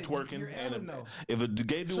dude in there twerking, and if a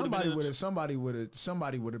gay dude somebody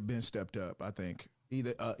would have been stepped up. I think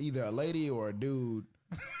either a lady or a dude.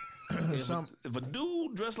 if a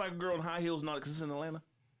dude dressed like a girl in high heels, not because it's in Atlanta.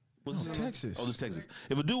 Was this Texas. Oh, this Texas.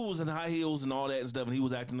 If a dude was in high heels and all that and stuff, and he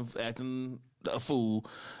was acting a fool,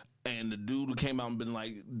 and the dude who came out and been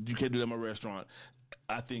like, "You can't do that in my restaurant,"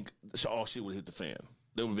 I think all shit would have hit the fan.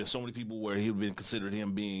 There would have been so many people where he would have been considered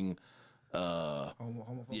him being,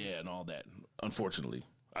 homophobic. yeah, and all that. Unfortunately,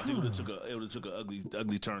 I think it would have took an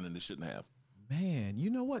ugly turn, and it shouldn't have. Man,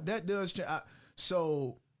 you know what? That does change.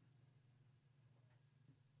 So.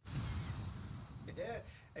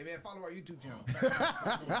 Hey man, follow our YouTube channel.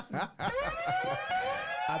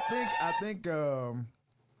 I think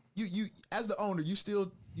you as the owner, you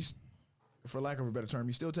for lack of a better term,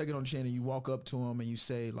 you still take it on the chin and you walk up to them and you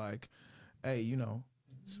say like, "Hey, you know,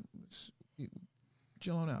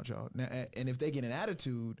 chill on out, y'all." Now, and if they get an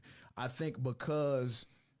attitude, I think because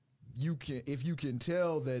if you can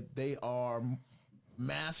tell that they are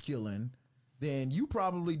masculine, then you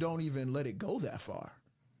probably don't even let it go that far.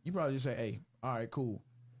 You probably just say, "Hey, all right, cool.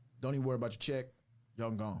 Don't even worry about your check. Y'all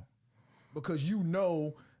can go." Because you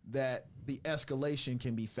know that the escalation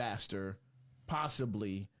can be faster,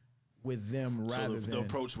 possibly with them rather than... the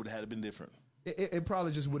approach would have been different. It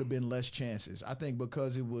probably just would have been less chances. I think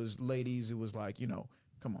because it was ladies, it was like, you know,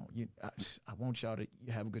 come on, I want y'all to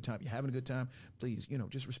have a good time. You're having a good time. Please, you know,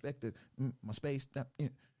 just respect my space.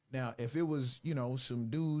 Now, if it was, you know, some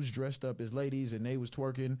dudes dressed up as ladies and they was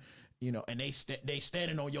twerking, you know, and they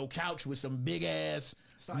standing on your couch with some big ass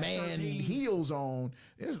man 13s. heels on,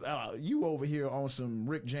 it's, you over here on some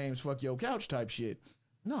Rick James fuck your couch type shit.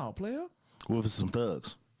 No, player. What if it's some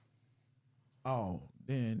thugs? Oh,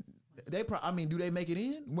 then they probably. I mean, do they make it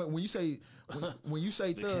in? When you say when you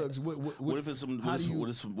say thugs, What if it's some? how do you-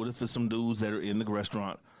 What if it's some dudes that are in the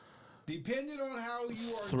restaurant? Depending on how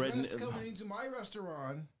you are Threaten- dressed coming into my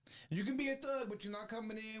restaurant, you can be a thug, but you're not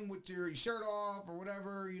coming in with your shirt off or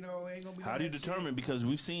whatever. You know, ain't gonna be. How do you that determine? shit. Because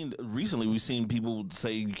we've seen people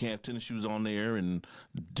say you can't have tennis shoes on there, and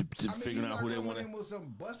figuring out who they want to. to. With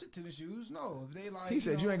some busted tennis shoes, no. If they like, He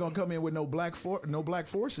said you ain't gonna come in with no black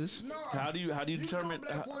forces. No. How do you You determine? can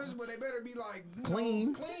go black forces, but they better be like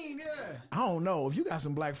Clean. Clean, yeah. I don't know if you got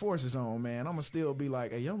some black forces on, man. I'm gonna still be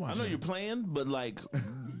like, hey, yo, I know you're playing, but like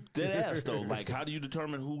dead ass though. Like, how do you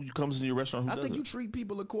determine who comes in your restaurant? Who I think doesn't? you treat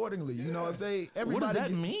people accordingly. You know, if everybody What does that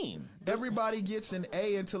get- mean? Everybody gets an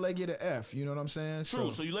A until they get an F. You know what I'm saying?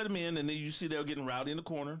 True. So you let them in, and then you see they're getting rowdy in the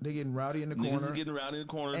corner. They're getting rowdy in the Niggas corner. is getting rowdy in the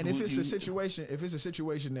corner. And if it's a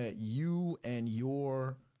situation that you and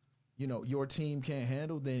your team can't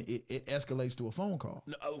handle, then it escalates to a phone call.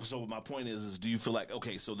 No, so my point is do you feel like,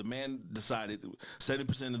 okay, so the man decided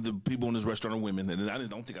 70% of the people in this restaurant are women, and I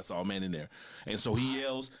don't think I saw a man in there. And so he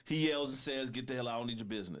yells and says, "Get the hell out, I don't need your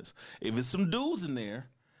business." If it's some dudes in there,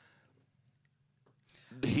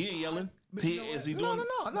 he ain't yelling. But you know Is what? he doing?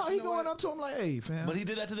 No. He going up to him like, "Hey, fam." But he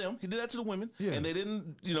did that to them. He did that to the women. Yeah. And they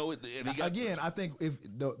didn't, and he got, Again, I think if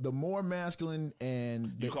the more masculine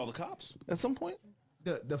and you call the cops at some point?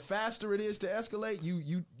 the faster it is to escalate,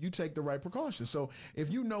 you take the right precautions. So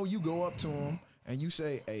if you know, you go up to him and you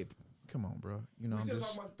say, "Hey, come on, bro. You know, We I'm still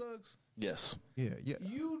just talking about thugs. Yes. yeah."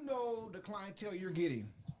 You know the clientele you're getting.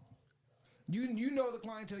 You know the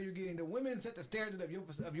clientele you're getting. The women set the standard of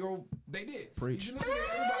your. They did. Preach. You should look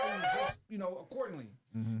at everybody just accordingly.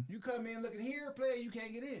 You come in looking here, player, you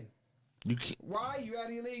can't get in. You can't. Why? You out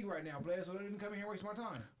of your league right now, player. So they didn't come in here and waste my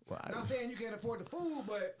time. Well, Not saying you can't afford the food,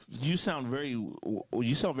 but You sound very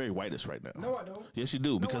whitish right now. no, I don't. Yes, you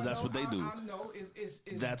do, because No, I that's what they don't. do. I know.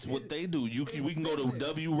 That's what they do. We can go to business.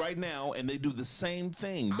 W right now, and they do the same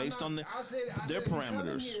thing based on I said their if you come in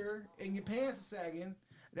parameters. here and your pants are sagging.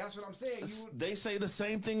 That's what I'm saying. They say the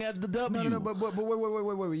same thing at the W. No, but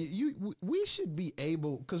wait. We should be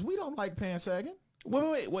able, because we don't like pants sagging.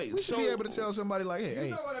 Wait. We should be able to tell somebody like, hey,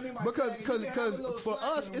 know what I mean by because sagging. You can have a little for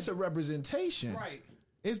slack us in it's them. a representation. Right.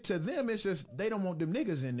 It's to them. It's just they don't want them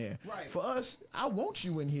niggas in there. Right. For us, I want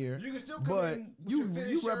you in here. You can still come but in with you your fitted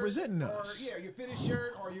you shirt representing or, us. Yeah, your fitted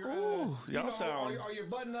shirt or your y'all sound- or your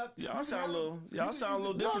button up. Y'all sound a little No,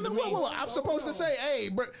 different no, to me. wait. I'm supposed to say, hey,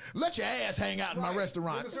 bro, let your ass hang out in my Right.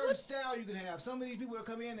 restaurant. There's a certain style you can have. Some of these people that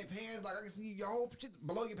come in, their pants like I can see your whole shit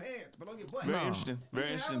below your pants, below your butt. Very interesting.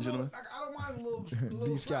 Very You can interesting, have a little- gentlemen. I don't mind a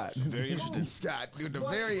little D. Scott. slouch. Very interesting. D. Scott. Dude,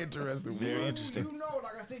 But- very interesting. Very You- interesting. You know,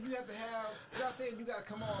 like I said, you have to have. I'm not saying you got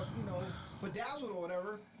to come on, bedazzled or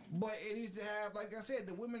whatever, but it needs to have, like I said,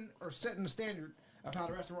 the women are setting the standard of how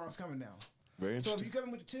the restaurant's coming now. Very So if interesting. you come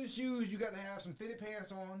in with your tennis shoes, you got to have some fitted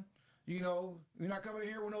pants on. You're not coming in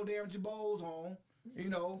here with no damn Jabos on.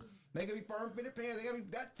 They can be firm fitted pants. They got to be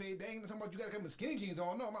that fit. They ain't talking about you got to come with skinny jeans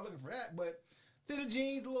on. No, I'm not looking for that. But fitted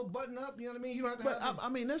jeans, a little button up. You know what I mean? You don't have to But have. I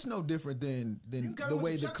mean, that's no different than can come the with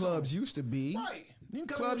way your the chucks clubs on. used to be. Right. You can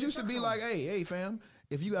come Clubs with used to your be chucks like, on. hey, fam,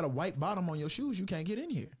 if you got a white bottom on your shoes, you can't get in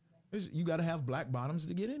here. You got to have black bottoms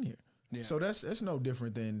to get in here. Yeah. So that's no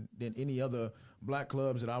different than any other black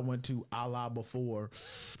clubs that I went to a la before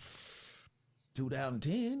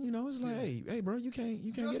 2010. You know, it's like, hey, bro, you can't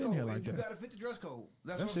get in here like that. You got to fit the dress code.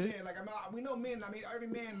 That's what I'm saying. Like, we know men. I mean, every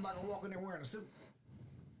man not gonna walk in there wearing a suit.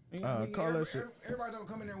 You know what I mean? Everybody don't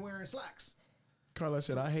come in there wearing slacks. Carla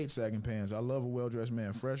said, I hate sagging pants. I love a well-dressed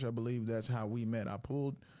man. Fresh, I believe that's how we met. I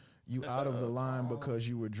pulled you out of the line because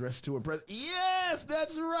you were dressed to impress. Yes,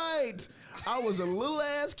 that's right. I was a little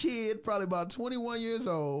ass kid, probably about 21 years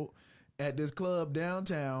old, at this club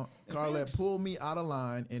downtown. Carlette pulled me out of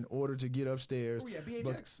line in order to get upstairs. Oh, yeah,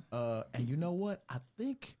 BHX. And you know what? I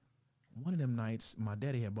think one of them nights, my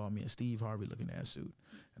daddy had bought me a Steve Harvey looking ass suit,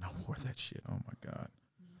 and I wore that shit. Oh, my God.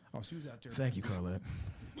 Oh, she was out there. Thank you, Carlette.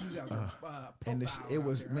 And it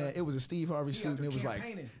was a Steve Harvey suit, and it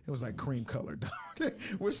was like cream colored, dog,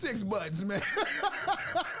 with 6 buttons, man.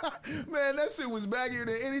 Man, that suit was baggier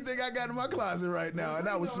than anything I got in my closet right now, and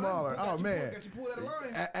that was smaller. Oh man,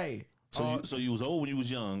 hey. So you was old when you was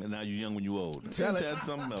young, and now you're young when you old. Tell it. That's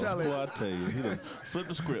something else. Tell it. Boy, I tell you, he done flipped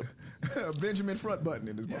the script. Benjamin front button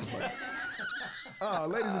in this motherfucker.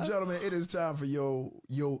 Ladies and gentlemen, it is time for your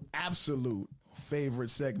absolute favorite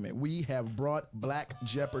segment. We have brought Black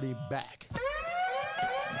Jeopardy back.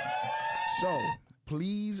 So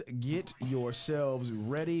please get yourselves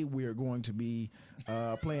ready. We are going to be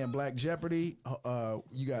playing Black Jeopardy.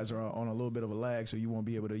 You guys are on a little bit of a lag, so you won't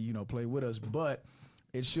be able to play with us, but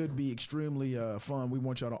it should be extremely fun. We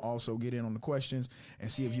want y'all to also get in on the questions and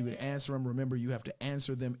see if you can answer them. Remember, you have to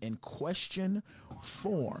answer them in question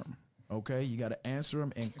form. Okay, you got to answer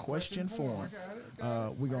them in question form.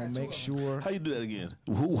 We're going to make sure. How you do that again?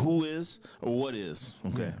 Who is or what is?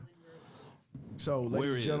 Okay. Yeah. So,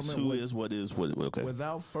 ladies and gentlemen, who is, what is, what? Okay.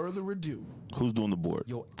 Without further ado, who's doing the board?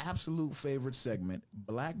 Your absolute favorite segment,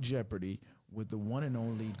 Black Jeopardy, with the one and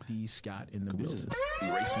only D. Scott in the building.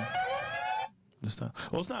 Erase him. This time.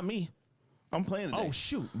 Oh, it's not me. I'm playing today. Oh,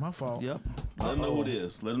 shoot. My fault. Yep. Let them know who it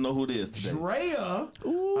is. Let them know who it is today. Drea,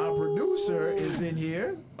 our producer, is in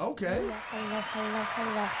here. Okay.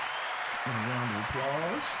 Hello. And a round of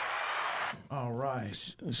applause. All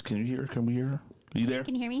right. Can you hear her? Can we hear her? Are you there?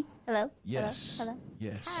 Can you hear me? Hello? Yes. Hello?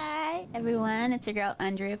 Yes. Hi, everyone. It's your girl,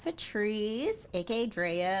 Andrea Patrice, a.k.a.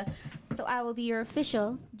 Drea. So I will be your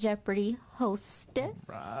official Jeopardy hostess.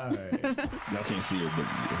 Right. Y'all can't see her, but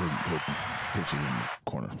her picture's in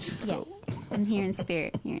the corner. Yeah, I'm here in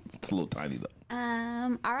spirit. It's a little tiny, though.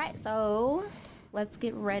 All right, so let's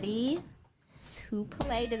get ready to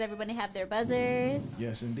play. Does everybody have their buzzers?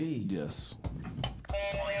 Yes, indeed. Yes.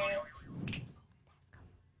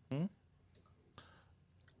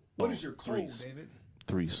 What is your code, David?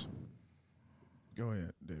 3s. Go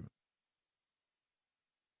ahead, David.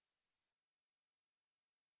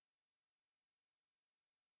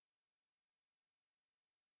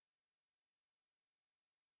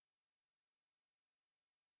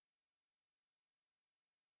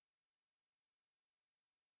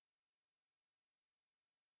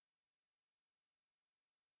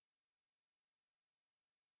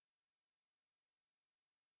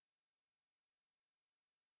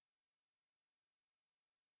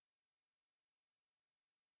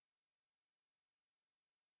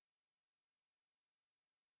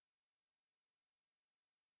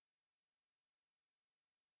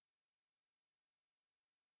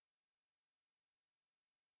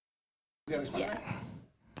 Yeah.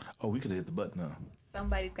 Oh, we could have hit the button now.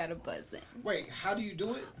 Somebody's got to buzz in. Wait, how do you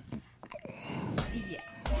do it? Yeah.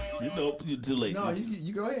 You're too late. No,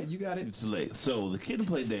 you go ahead. You got it. You're too late. So the Kid and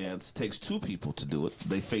Play dance takes 2 people to do it.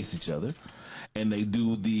 They face each other, and they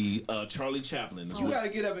do the Charlie Chaplin. You got to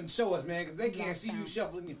get up and show us, man, because they can't see you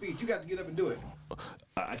shuffling your feet. You got to get up and do it.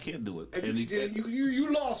 I can't do it. If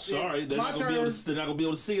you lost. Sorry, they're not turn. gonna be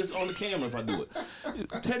able to see us on the camera if I do it.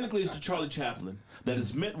 Technically, it's the Charlie Chaplin that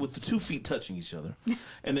is met with the 2 feet touching each other,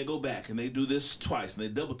 and they go back and they do this twice and they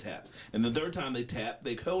double tap, and the 3rd time they tap,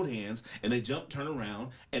 they hold hands and they jump, turn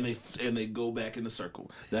around, and they go back in the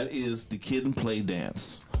circle. That is the Kid and Play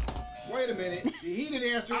dance. Wait a minute, he didn't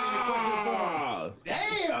answer any question form.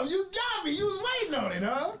 Damn, you got me. You was waiting on it,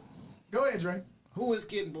 huh? Go ahead, Dre. Who is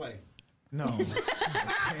Kid and Play? No. You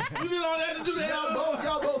did all that to do that.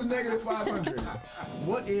 Y'all both negative 500.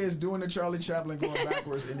 What is doing the Charlie Chaplin going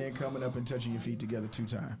backwards and then coming up and touching your feet together 2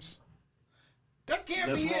 times? That can't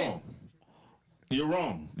That's be wrong. You're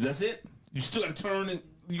wrong. That's it. You still got to turn and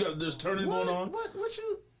there's turning going on. What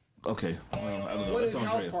you? Okay. Well, I don't know. What That's is on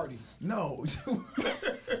house Drea. party? No.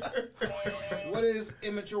 What is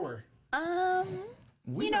immature?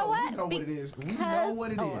 We You know what? We know what it is. We know Because-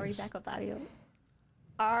 what it is. Are you back with audio?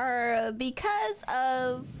 Because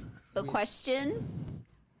of the question,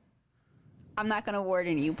 I'm not going to award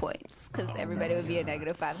any points because everybody would be a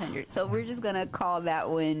negative 500. So we're just going to call that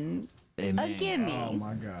one a gimme. Oh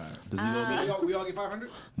my God. Does he go We all get 500?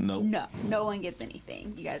 No. No one gets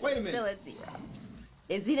anything. You guys Wait are a minute. still at 0.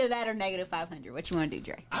 It's either that or negative 500. What you want to do,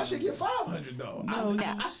 Dre? I should get 500 though. No.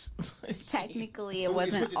 No. Technically, it So we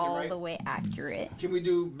wasn't switch it then, all right? the way accurate. Can we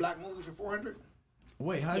do black movies for 400?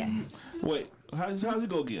 Wait, how Yes. you? Wait. How's it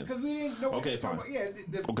go again? Because we didn't know. Okay, fine. Okay,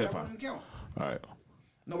 that fine. one didn't count. All right.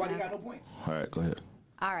 Nobody got no points. All right. Go ahead.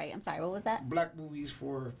 All right. I'm sorry. What was that? Black movies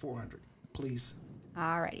for 400, please.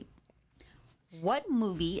 All righty. What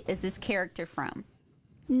movie is this character from?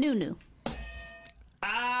 Nunu.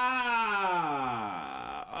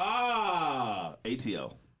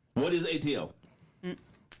 ATL. What is ATL?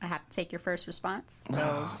 I have to take your first response.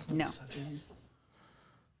 So, no.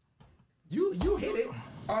 You hit it.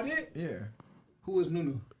 Oh, did? Yeah. Who is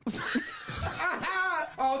Nunu?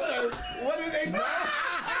 Oh, sir. What is it?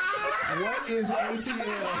 What is ATL?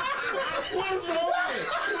 What is wrong with it?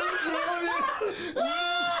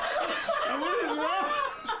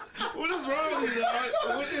 What is wrong with you, dog?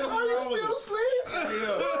 What is Are you wrong with still it? asleep?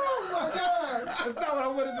 Oh, my God. That's not what I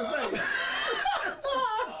wanted to say.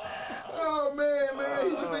 Oh man,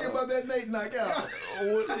 he was thinking about that Nate knockout.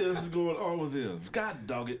 What is going on with him? God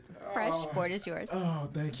dog it. Fresh sport is yours. Oh,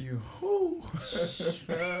 thank you. Whew. That's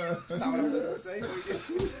not what I wanted to say.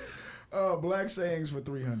 Black sayings for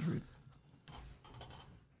 300.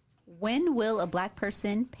 When will a black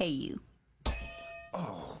person pay you?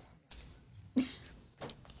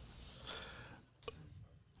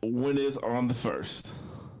 When is on the first?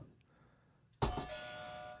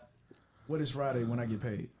 What is Friday when I get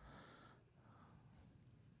paid?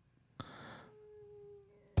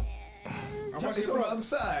 It's on the other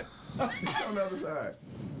side. It's on the other side.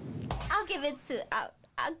 I'll give it to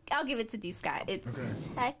I'll give it to D Scott. It's Okay.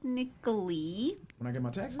 technically When I get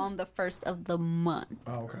my taxes? on the first of the month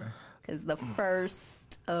Oh, okay. because the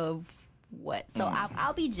first of what? So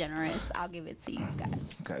I'll be generous. I'll give it to you, Scott.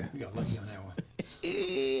 Okay. You got lucky on that one.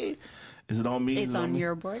 Is it on me? It's Is it on me?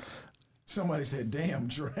 your board. Somebody said, "Damn,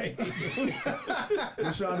 Dre."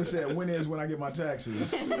 Lashonda said, "When is when I get my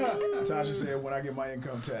taxes?" Tasha said, "When I get my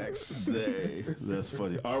income tax." Dang, that's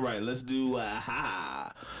funny. All right, let's do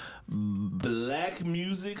black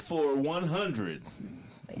music for 100.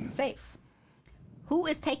 Play it safe. Who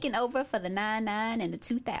is taking over for the 99 and the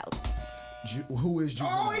 2000s? Who is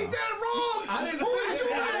Juvenile? Oh, he said it wrong. I didn't Who is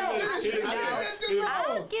I Juvenile?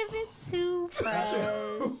 I'll give it to Fresh.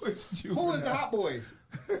 Who is Juvenile? Who is the Hot Boys?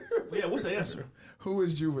 Yeah, what's the answer? Who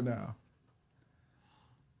is Juvenile?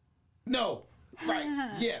 No. Right.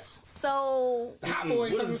 Yes. So The Hot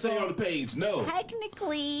Boys. What does it say on the page? No.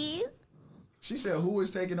 technically, She said, "Who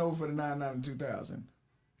is taking over for the 99 and 2000?"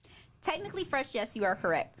 Fresh, yes, you are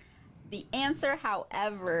correct. The answer,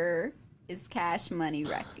 however, is Cash Money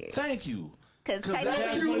Records. Thank you. Because Because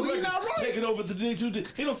technically, You're not right. taking over the new.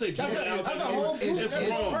 He don't say That's juvenile. a whole group. It's That's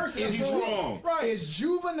wrong. one person. He's That's wrong. Right. Is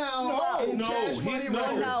Juvenile in No, Cash he- Money no.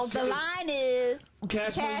 Records? no, the line is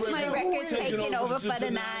Cash Cash Money Records taking over for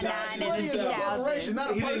the 99 Money and is the a corporation, 2000s.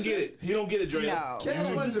 not a He didn't person. get it. He don't get it, Dre. No.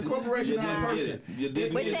 Cash Money is a corporation, You not a didn't get person. it. You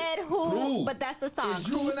didn't We get it. said who, but that's the song. Is Who's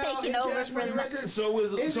Juvenile taking in over Cash for Money the Records? So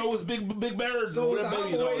is Is Big Bird. So is whatever the Hot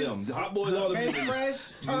babies, all Boys, them. The Hot Boys, all them. Manny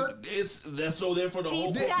Fresh, Turk. That's so there for the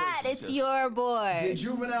whole. D Scott, corporation. it's your Did boy.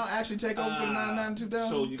 Juvenile actually take over for the 99 and 2000?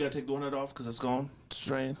 So you gotta take the 100 off because it's gone.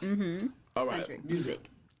 Strain. Mm-hmm. All right. Country music.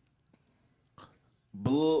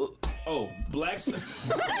 Black.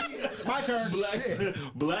 My turn.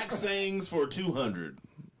 Black sayings for 200.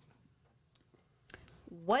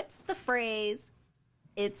 What's the phrase?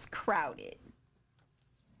 It's crowded.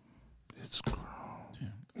 It's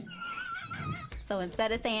So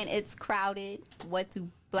instead of saying it's crowded, what do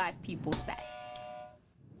black people say?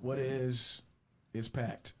 What is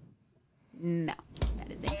packed? No,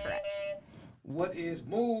 that is incorrect. What is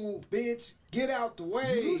move, bitch? Get out the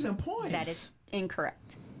way. You losing points. That is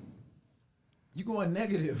incorrect. You going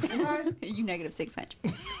negative. You negative 600.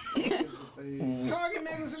 How I get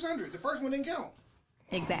negative 600? The first one didn't count.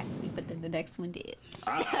 Exactly, but then the next one did.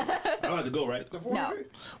 I don't have to go, right? The No. 400?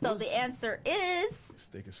 So the answer is It's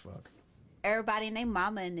thick as fuck. everybody named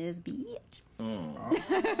Mama and his bitch.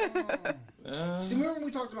 See, remember when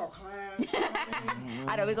we talked about class?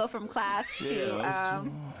 I know we go from class to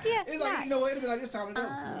It's like, you know what? It'd be like, it's time to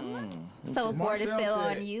go. So board is Marcel still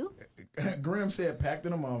said- on you. Grim said packed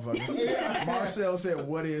in a motherfucker. Marcel said,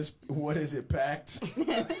 what is it packed?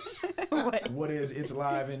 What is it's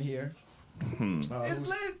live in here? It's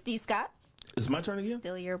lit. D Scott, It's my turn again?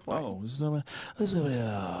 still your board. Oh, this is not my.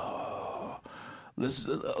 Let's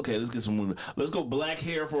okay. Let's get some. Let's go. Black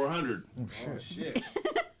hair for 100. Oh, shit.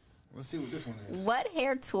 Let's see what this one is. What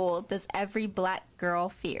hair tool does every black girl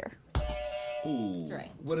fear? Ooh. Dre.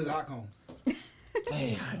 What is a hot comb?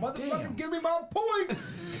 Man. Motherfucker, give me my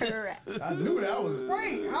points. Correct. I knew that was.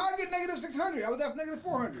 Wait, how I get negative 600? I was at negative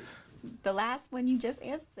 400. The last one you just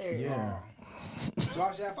answered. Yeah. So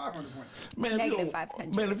I should have 500 points. Man, if you Negative don't,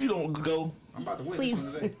 500. man, if you don't go, I'm about to win Please,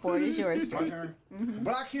 this one today. board is yours. My turn.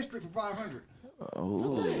 Black history for 500.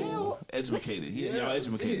 oh, educated. Yeah, Y'all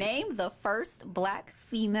educated. Name the first black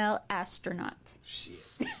female astronaut. Shit.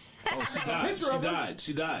 Oh, she died. Picture She of her. died.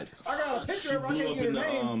 She died. I got a She picture of her. I blew can't up get her in the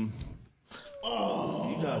name.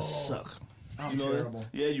 Oh, you guys suck. I'm You know that? terrible.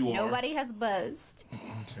 Yeah, you are. Nobody has buzzed.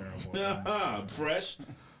 I'm terrible. Fresh.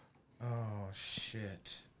 Oh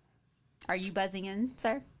shit. Are you buzzing in,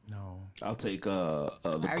 sir? No. I'll take the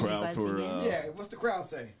Are you crowd for. buzzing in? Yeah, what's the crowd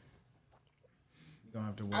say? You're gonna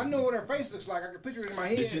have to wait. I know what her face looks like. I can picture it in my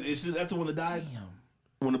head. Is that the one that died? Damn.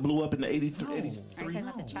 When it blew up in the 83? No. 80? Are you talking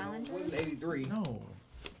about the challenger? It was 83. No.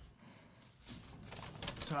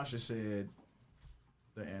 Tasha said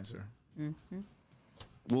the answer.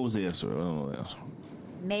 What was the answer? I don't know the answer.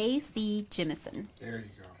 May C. Jemison. There you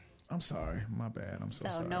go. I'm sorry. My bad. I'm so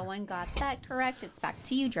So sorry. no one got that correct. It's back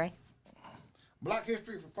to you, Dre. Black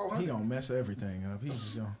history for He 400. gonna mess everything up. He's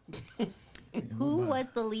just gonna. Who was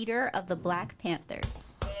the leader of the Black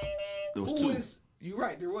Panthers? There was Who two. is? You're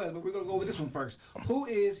right, there was, but we're gonna go with this one first. Who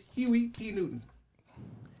is Huey P. Newton?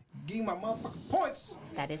 Give me my motherfucking points.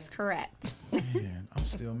 That is correct. Man, I'm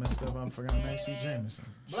still messed up. I forgot Macy Jameson.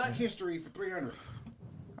 Black history for 300.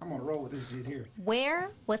 I'm on a roll with this shit here.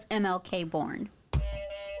 Where was MLK born?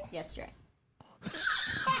 Yes, Dre.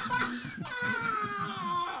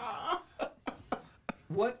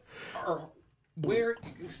 What or where?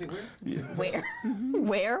 You say where? Where?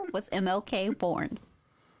 Where was MLK born?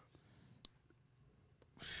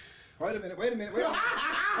 Wait a minute. Wait a minute. Wait a minute.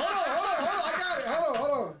 Hold on. I got it.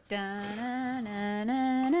 Hold on.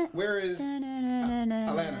 Da-na-na-na-na. Where is Atlanta?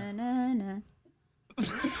 Da-na-na-na-na.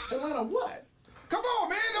 Atlanta, what? Come on,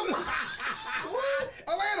 man. What?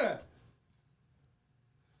 Atlanta.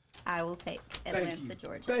 I will take Thank you. Atlanta,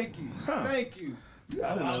 Georgia. Thank you. Thank you. You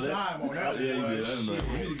got a lot of time on that. Yeah, you one. did. I didn't know that.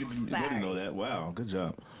 We need to get the, Sorry. didn't know that. Wow, good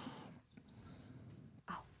job.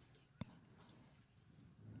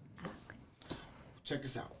 Check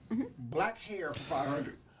this out. Black hair for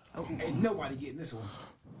 500. Ain't nobody getting this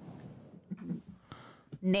one.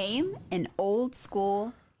 Name an old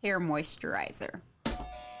school hair moisturizer.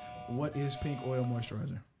 What is pink oil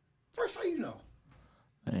moisturizer? First, how you know?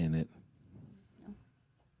 Ain't it?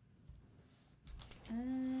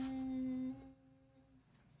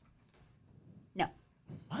 No.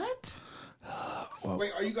 What?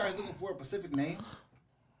 Wait, are you guys looking for a specific name?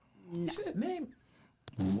 Shit, name.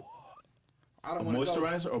 I A don't want to go.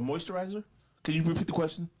 moisturizer or moisturizer? Can you repeat the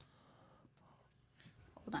question?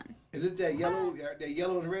 Hold on. Is it that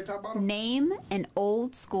yellow and red top bottom? Name an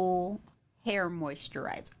old school hair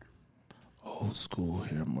moisturizer. Old school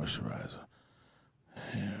hair moisturizer.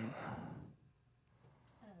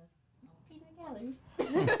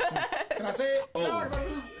 Can I say it? Oh. No, 'cause I'm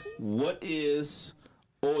losing. What is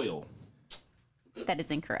oil? That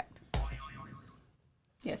is incorrect.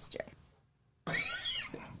 Yes, Jay. I'm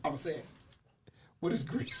gonna say it. What is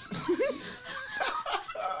grease?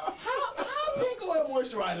 Pink oil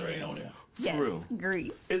moisturizer ain't on there. Yes, real.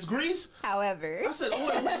 grease. It's grease? However, I said oil.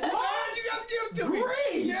 What? You got to give it to me.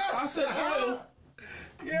 Grease. Yes. I said oil.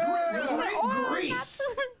 Yeah. Grease.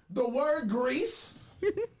 The word grease.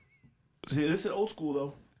 See, this is old school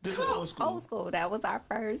though. This is old school. old school. That was our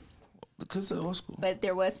first. Because it's old school. But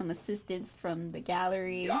there was some assistance from the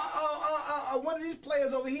gallery. One of these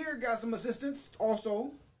players over here got some assistance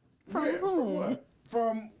also. From Where? whom?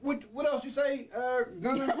 From what? From what else you say,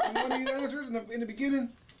 Gunner? From one of these answers in the beginning.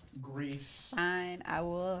 Grease. Fine, I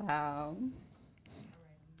will allow.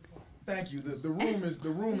 Thank you. The room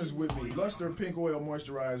is with me. Luster pink oil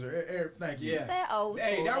moisturizer. Thank you. Yeah. That old school.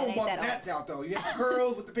 Hey, that one ain't bought the that gnats out though. You had the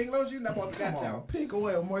curls with the pink lotion. That bought the Come gnats on, out. pink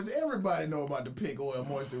oil moisture. Everybody know about the pink oil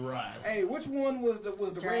moisturizer. Hey, which one was the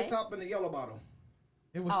Dre? red top and the yellow bottom?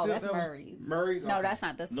 It was Oh, still that's that was, Murray's. Murray's. No, Okay. that's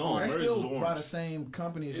not this No, one. that's Murray's is still by orange. the same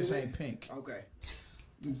company. It Is just it? ain't pink. Okay.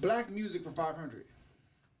 Black music for 500.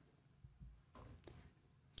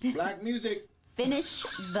 Black music. Finish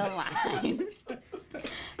the line.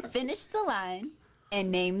 Finish the line and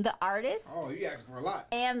name the artist Oh, you asking for a lot.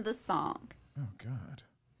 and the song. Oh God.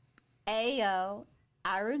 Ayo,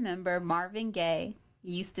 I remember Marvin Gaye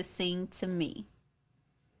used to sing to me.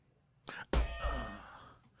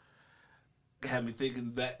 Had me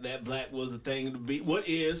thinking that black was the thing to be. What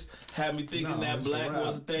is? Had me thinking No, that it's a black rap.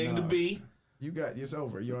 was the thing No, to be. It's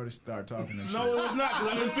over. You already started talking. And No, shit. it's not, because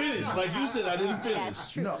I didn't finish. Like you said, I didn't finish.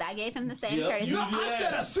 That's true. No. I gave him the same Yep, courtesy. you- I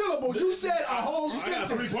said a syllable. You said a whole I got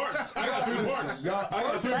sentence. 3 parts. I got 3 parts. Y'all- I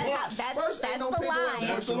got 3 But parts. First, that's ain't no the people line.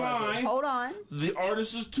 That's the line. Hold on. The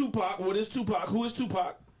artist is Tupac. What is Tupac? Who is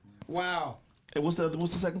Tupac? Wow. And what's the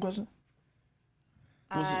second question?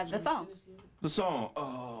 The song. The song.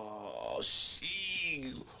 Oh,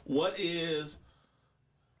 she. What is?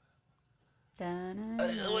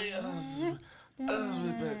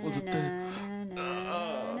 What's the thing?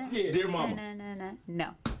 Dear Mama. No.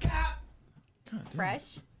 God damn.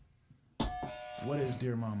 Fresh. What is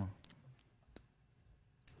Dear Mama?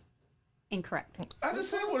 Incorrect. I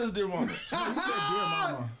just said what is Dear Mama. You said Dear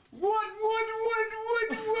Mama. What?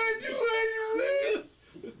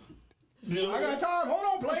 I got time.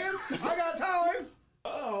 Hold on, players. I got time.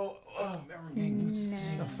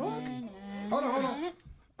 The fuck? Hold on.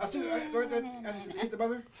 I hit the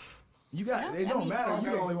buzzer. You got. It don't matter.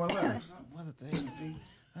 You the only one left. What's the thing?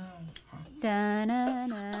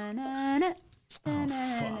 Da-na-na-na-na. So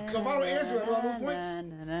if I don't answer it, do I lose points?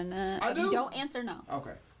 I do? You don't answer, no.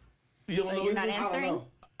 Okay. You don't So know you're it? not I don't answering? know.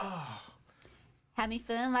 Had me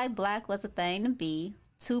feeling like black was a thing to be.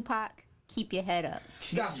 Tupac, keep your head up.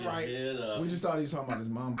 That's right. Head up. We just thought he was talking about his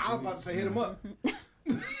mom. I was about to say hit him up. Keep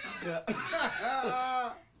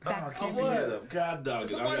your head up. God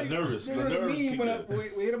dog it. I got nervous. The nerves meme kicked went in. up.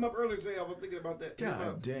 We hit him up earlier today. I was thinking about that. Hit him God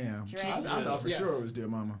up. damn. Drake. I thought for Yes. sure it was Dear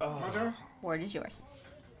Mama. My turn. Word is yours.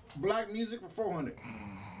 Black music for 400.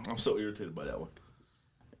 I'm so irritated by that one.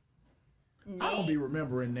 I don't be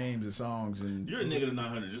remembering names of songs and. You're a negative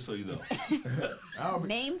 900, just so you know.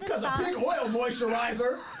 Name the Because a pig song. oil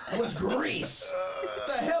moisturizer was grease. What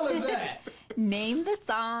the hell is that? Name the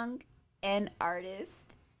song and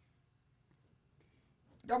artist.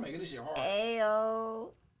 Y'all making this shit hard. Ayo.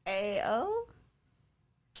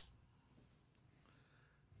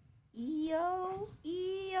 EO.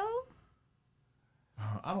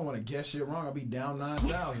 I don't want to guess shit wrong. I'll be down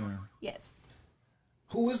 9,000. Yes.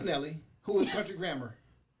 Who is Nelly? Who is Country Grammar?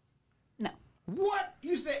 No. What?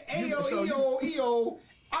 You said Ayo, so you- EO.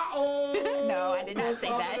 Uh-oh. No, I did not say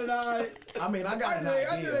that. I mean, I got an I did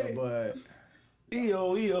idea, it. but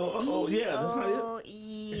EO. Oh, yeah, that's not it.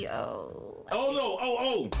 EO. Oh, no.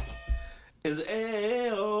 Oh. Is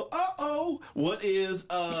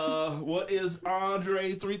What is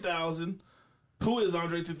Andre 3000? Who is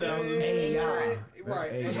Andre 3000? AI. Right. That's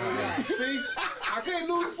AI. See? I couldn't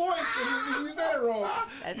lose points if you said it wrong.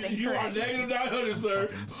 That's You are incorrect. negative 900, sir.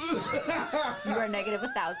 You are negative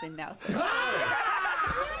 1,000 now, sir.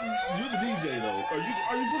 You're the DJ though.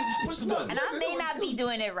 Are you push the button? And I may not be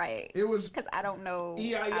doing it right it was. because I don't know.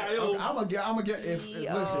 E-I-E-I-O. I'm gonna get. If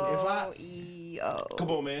listen, if I EO. Come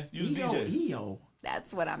on, man. You the DJ. EO,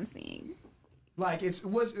 That's what I'm seeing. like it's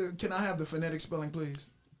what's. Can I have the phonetic spelling, please?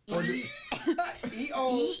 Or just,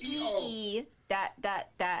 EO. E. That.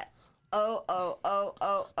 O.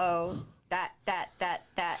 That.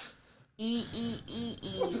 E.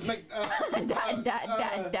 What's this make? That.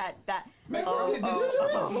 Make Oh.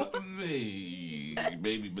 Hey,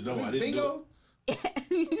 baby, but no, I didn't Bingo. do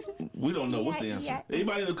it. We don't know what's the Yeah, answer. yeah.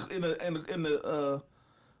 Anybody in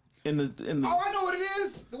the Oh, I know what it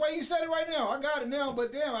is. The way you said it right now, I got it now.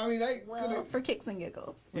 But damn, I mean, they Well, could for kicks and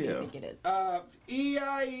giggles. What do Yeah. you think it is?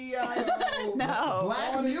 E-I-E-I-O. No.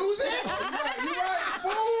 black music. You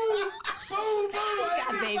right. Boom.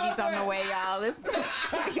 Got babies on the way, y'all.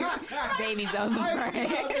 Babies on the I didn't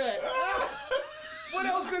think about way. that. What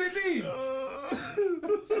else could it be?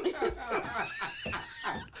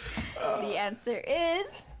 The answer is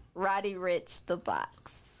Roddy Ricch, The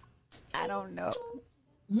Box. I don't know.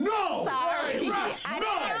 No. Sorry. Right. I No.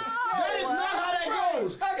 don't know. That is not how that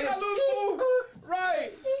goes. How can I It's- lose points?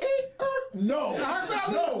 Right. No. How can I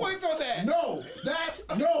lose points on that? No.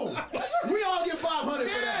 No. We all get 500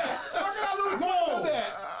 for Yeah. that. How can I lose No. points on that?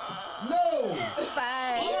 No.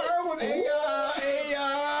 Fine. All I heard was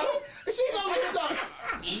She's over here talking.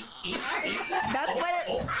 That's what it.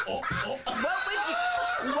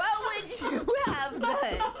 What would you have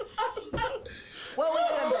done? What would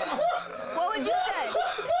you have done? What would you have done?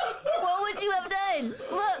 What would you have done?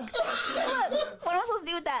 Look. What am I supposed to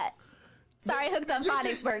do with that? Sorry, Hooked on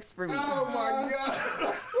Phonics works for me. Oh my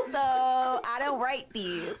God. So I don't write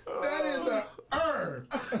these. That is a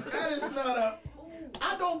That is not a.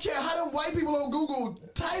 I don't care how them white people on Google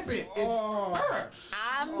type it. It's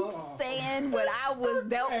I'm saying what I was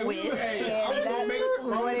dealt Hey, with, hey, I'm and gonna that's make-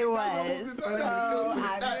 what it was. I'm So I'm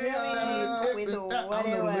dealing with I what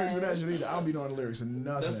don't it know the lyrics of that was. shit either. I don't be knowing the lyrics of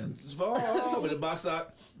nothing. with the box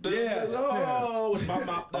out. Yeah. Oh, with my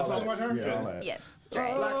mouth. That's all my turn? Yeah, all that. Yes,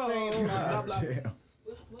 right. Black saying. God damn.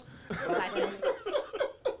 Black sayings.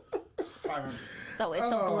 500. So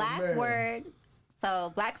it's a black word.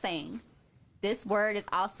 So black saying. This word is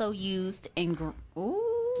also used in.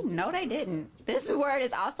 Ooh, no, they didn't. This word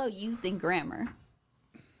is also used in grammar.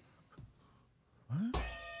 What?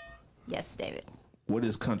 Yes, David. What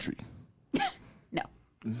is country? No.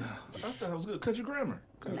 I thought that was good. Country grammar.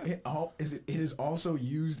 It is also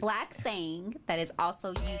used. Black saying that is also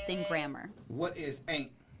used in grammar. What is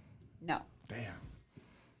ain't? No. Damn.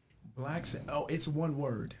 Black say. Oh, it's one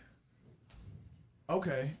word.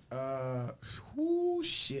 Okay. Whoo,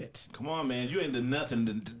 shit. Come on, man. You ain't done nothing.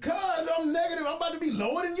 Cause I'm negative. I'm about to be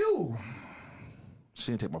lower than you.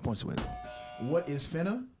 She didn't take my points away. What is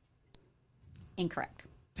finna? Incorrect.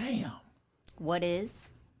 Damn. What is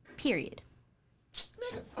period?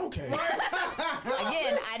 Nigga. Okay.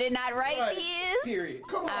 Again, I did not write Right. these. Period.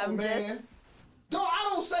 Come on, I'm man. just. No, I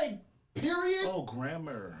don't say period. Oh,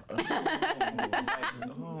 grammar.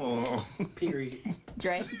 Oh. Period.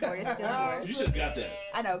 Dre, board is still yours. You should have got that.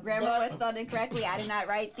 I know grammar was spelled incorrectly. I did not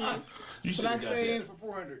write these. You should have Black got sayings that. for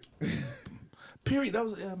 400. Period.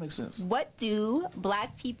 That makes sense. What do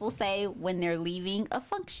black people say when they're leaving a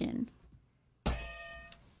function?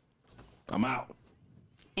 I'm out.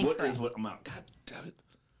 Incorrect. What is what? I'm out. God damn it.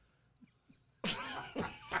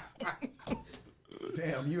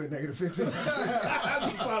 Damn, you a negative 15.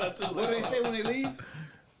 What do they say when they leave?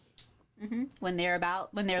 When they're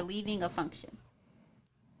leaving a function.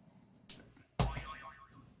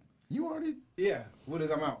 You already. Yeah. What is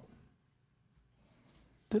I'm out?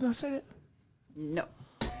 Did I say it? No.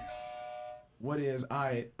 What is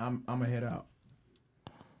I'm a head out.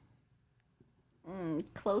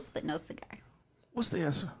 Close, but no cigar. What's the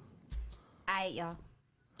answer? Y'all.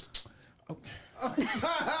 Okay.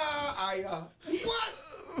 What?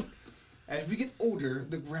 As we get older,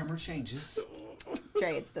 the grammar changes.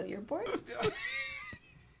 Dre, it's still your board.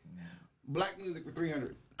 Black music for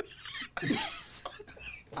 300.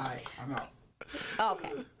 I'm out.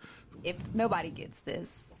 Okay. If nobody gets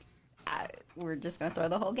this, we're just going to throw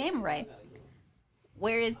the whole game away.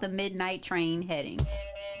 Where is the midnight train heading?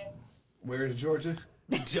 Where is Georgia?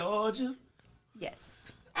 Georgia. Yes.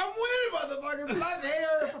 I'm winning, motherfuckers. Black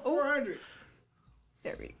hair for 400.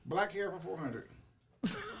 There we go. Black hair for 400.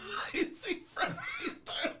 Is he from?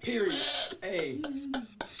 Period. A.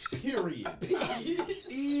 Period.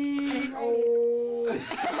 E-O. I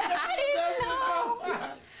didn't know.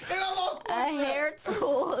 And I lost A hair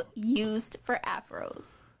tool used for afros.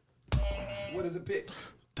 What is a pick?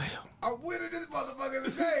 Damn. I'm winning this motherfucker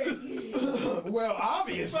today. Well,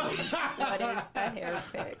 obviously. What is a hair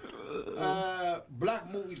pick? Black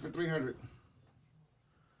movies for 300.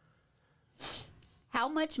 How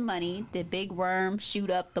much money did Big Worm shoot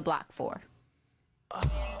up the block for?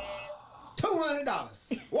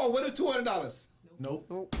 $200. Whoa, what is $200?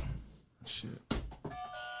 Nope. Shit.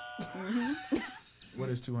 What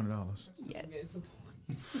is $200? Yes.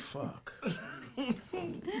 Fuck.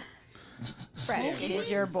 Fresh, it is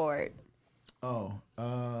your board. Oh,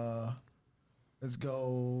 let's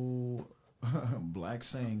go. Black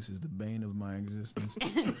sayings is the bane of my existence.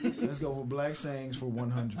 Let's go for black sayings for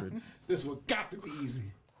 100. This one got to be easy.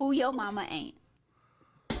 Who your mama ain't?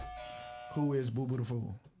 Who is Boo Boo the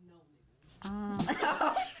Fool?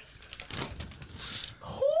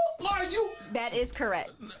 Who are you? That is correct.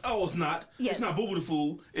 Oh, it's not. Yes. It's not Boo Boo the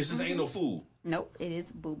Fool. It's just ain't no fool. Nope, it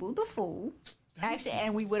is Boo Boo the Fool. Actually,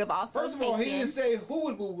 and we would have also First of taken. all, he didn't say who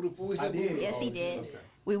was Boo Boo the Fool. He said I did. Boo Boo. Yes, he Oh, did. okay.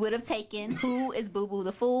 We would have taken who is Boo Boo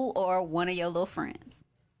the Fool or one of your little friends.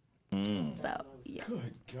 So, yeah.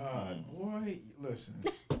 Good God, boy! Listen,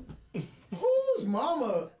 whose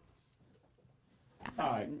mama?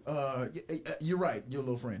 All right, you're right. Your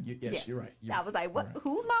little friend. Yes, you're right. I was like, what?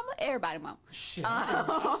 Whose mama? Everybody mama. Shit,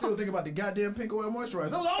 I'm still thinking about the goddamn pink oil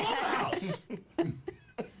moisturizer. That was all over the house.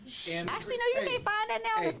 And Actually, no, you can't find that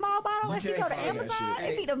now in a small bottle unless you can't go to find that Amazon. shit.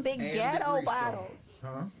 It be them big And the ghetto Grease bottles.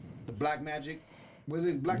 Huh? The Black Magic. Was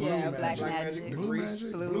it Black Yeah, Magic? Black Magic. The Blue Grease.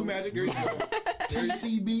 Magic? Blue Magic. There you go.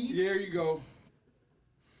 TCB. There you go.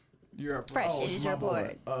 You're up. Fresh, it it's is my your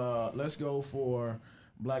board. Let's go for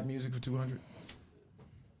black music for 200.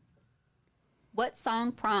 What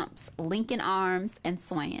song prompts Lincoln Arms and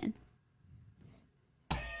Swaying?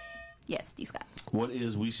 Yes, D. Scott. What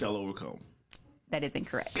is We Shall Overcome? That is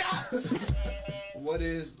incorrect. What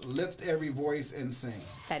is Lift Every Voice and Sing?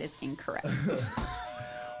 That is incorrect.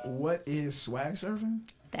 What is swag surfing?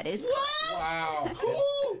 That is Wow.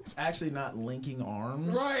 It's actually not linking arms.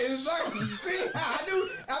 Right, it's like, see, I knew,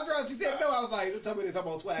 after she said no, I was like, don't tell me they talking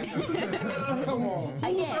about swag. Come on.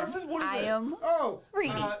 Again, I am Oh.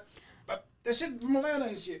 reading. That shit from Atlanta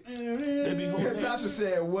and shit. They be going Tasha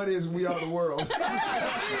said, "What is We Are the World?"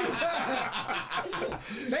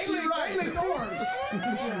 They link arms.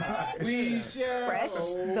 We shall. Fresh,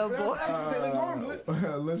 the boy. They link arms with.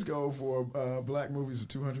 Let's go for black movies for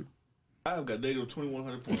 200. I've got negative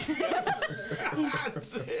 2,100 points.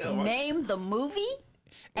 Damn, Name the movie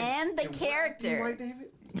and the You character right,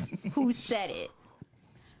 David? who said it.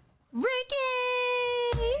 Ricky.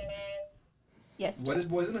 Yes. What is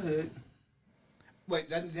Boys in the Hood? Wait,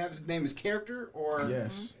 does it have to name his character or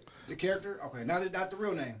Yes. the character? Okay, not the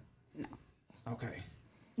real name. No. Okay.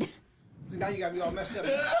 See, now you got me all messed up.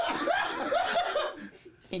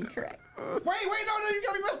 Incorrect. Wait, no, you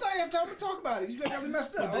got me messed up. I have time to talk about it. You got me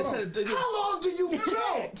messed up. They Hold on. said they How long do you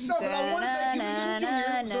bet? No, but I want to say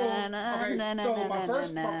Cuban Jr. So my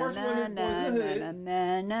first one is Boys in the Hood,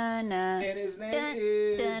 and his name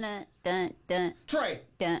is Trey.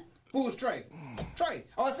 Who is Trey? Trey.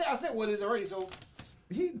 Oh, I said what is already. So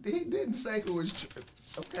He didn't say who is.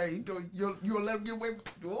 Okay, you'll let him get away.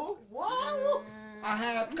 Wow. I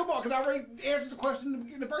have. Come on, because I already answered the question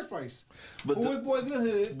in the first place. But Who is Boys in the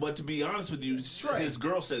Hood? But to be honest with you, Trey. his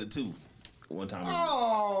girl said it too. One time.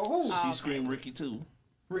 Oh, who? She screamed Ricky too.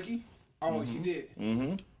 Ricky. Oh, she did.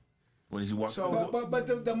 Mm-hmm. When she walked. So- But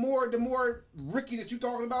the more Ricky that you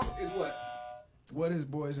talking about is what? What is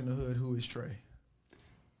Boys in the Hood? Who is Trey?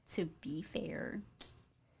 To be fair,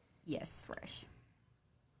 yes, Fresh.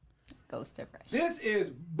 Goes to Fresh. This is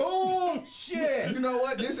bullshit. You know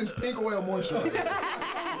what? This is pink oil moisturizer.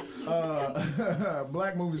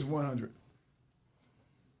 Black movies 100.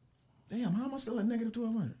 Damn, how am I still at negative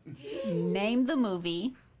 1,200? Name the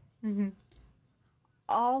movie.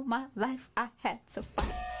 All my life I had to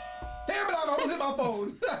fight. Damn it! I was in my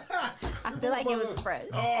phone. I feel like it was Fresh.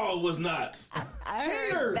 Oh, it was not. I Cheaters!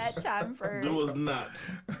 heard that chime first. It was not.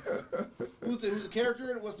 Who's the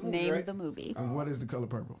character? What's the movie? Name right? the movie. And what is the color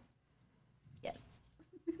purple? Yes.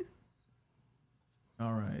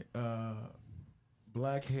 All right.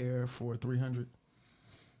 Black hair for 300.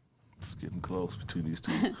 It's getting close between these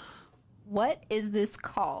two. What is this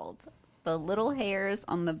called? The little hairs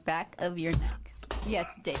on the back of your neck. Yes,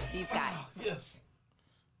 Dave, these guys. Yes.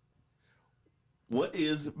 What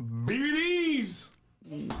is BBDs?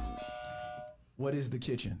 What is the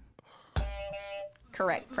kitchen?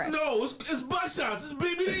 Correct, Fresh. No, it's buckshots. It's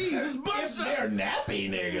BBDs. It's buckshots. nappy,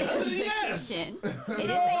 nigga. Yes. Kitchen. It is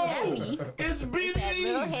a nappy. It's Said BBDs.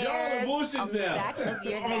 little Y'all are hairs bullshit on the now. back of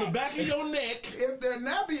your On the neck. back of your neck. If they're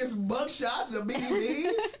nappy, it's buckshots or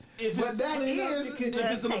BBs. If But it's that clean up, is.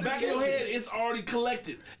 if it's on the back of your head, it's already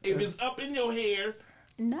collected. If it's up in your hair,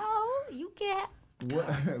 No, you can't. What,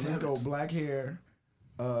 let's go black hair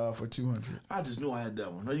for 200. I just knew I had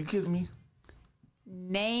that one. Are you kidding me?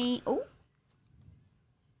 Name. Oh,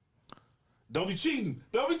 Don't be cheating.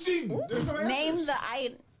 Don't be cheating. There's no name answers. the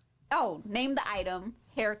item. Oh, name the item.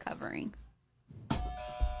 Hair covering.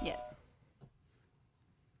 Yes.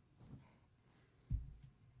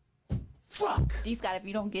 Fuck. D Scott, if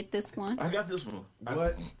you don't get this one, I got this one.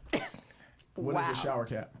 What? What is Wow. a shower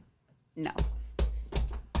cap? no.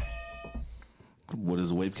 What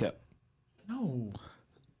is a wave cap? No.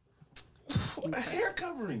 A hair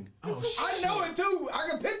covering. Oh, I know it too. I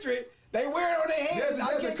can picture it. They wear it on their hands. There's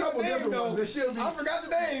I a can't couple get the name, different though. ones. There should be. I forgot the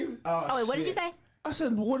name. Oh, wait, what did you shit. say? I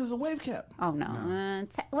said, what is a wave cap? Oh, no.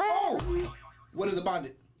 What? Oh, what is a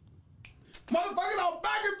bonded? Motherfucker, I'm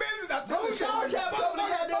back in business. I told you. shower cap over the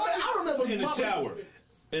goddamn. I remember In the shower.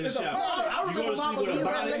 In the shower. I You go remember to sleep Mama's with a You were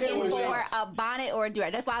bonnet looking or a for shower. a bonnet or a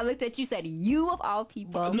durag. That's why I looked at you. Said you of all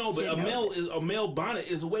people. No, but should know this. a male bonnet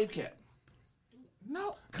is a wave cap.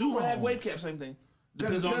 No. Do rag on. wave cap, same thing.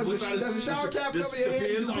 Does Depends on what a side. does a shower cap this cover your head?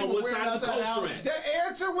 depends You on people what wear it side of the outside the coast house? you're The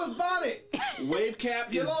answer was bonnet. at. Wave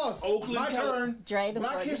cap You is lost. Oakland. My turn. Dre, the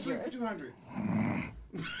Black floor is History for yours. 200.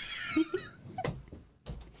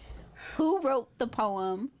 Who wrote the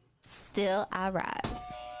poem "Still I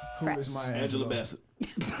Rise"? Who is my Angela Bassett.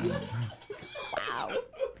 Wow.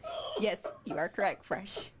 Yes, you are correct,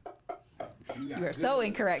 Fresh. You are so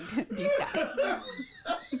incorrect, D Scott.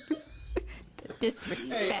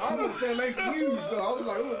 Disrespect. Hey, I almost said Lake Hughes, so I was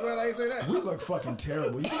like, oh, glad I didn't say that. We look fucking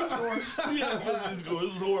terrible. You see scores? Yeah, this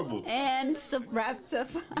is horrible. And to wrap to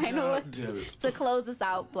final, God damn it. to close us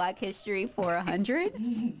out, Black History for 100.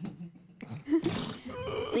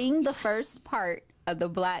 Sing the first part of the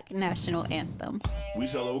Black National Anthem. We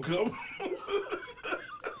shall overcome. You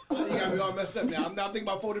got me all messed up now. I'm now thinking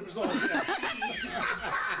about 40%.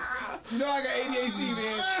 You know I got ADHD,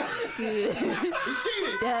 man. He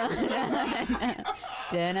cheated.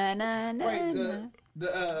 Wait,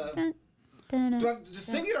 do I just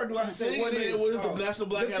sing it or do I have to say Sing what it, is? man. What is the national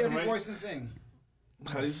black lift anthem, every right? voice and sing.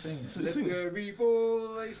 How do you Sing it. sing? Let every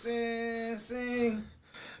voice and sing.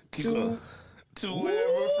 Keep going. To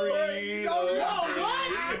ever free. No,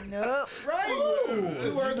 what? Nope. Right?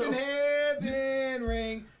 To earth and heaven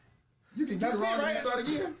ring. You can get That's it wrong it, and right? start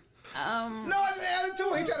again. No, I just added to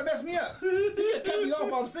it. He trying to mess me up. He cut me off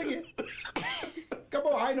while I'm singing. Come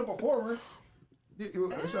on, I ain't no performer.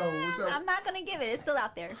 So I'm not gonna give it. It's still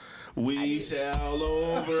out there. We shall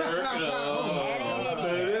overcome. It ain't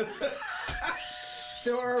in it.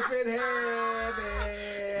 To earth and heaven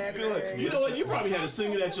ring. You know what? You probably had to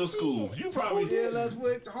sing it at your school. You probably Fill us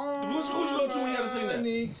with harmony. What school you go to when you had to sing that?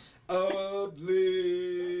 Of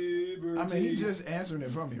liberty. I mean, he just answering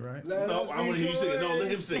it for me, right? Let No, us I want to hear you sing it. No, let him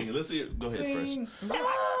rejoice. sing it. Let's hear it. Go ahead, Sing. Fresh.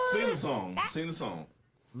 Sing the song. Sing the song.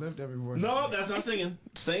 Lift every voice. No, that's not singing.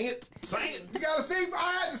 Sing it. Sing it. You gotta sing.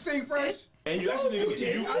 I had to sing fresh. And you actually need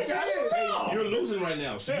to. I got it. Hey, you're losing right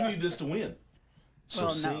now, so you need this to win. So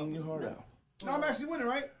Well, no. sing your heart out. No, I'm actually winning,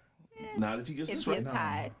 right? Not if he gets It's this right.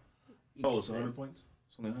 tied. Oh, it's 100 points?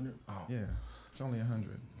 It's only 100? Oh. Yeah, it's only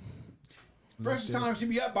 100. Fresh time should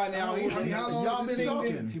be up by now. I mean, how long Y'all has this been thing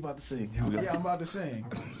talking. He about to sing. Here we go. Yeah, I'm about to sing.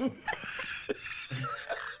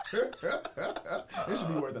 This should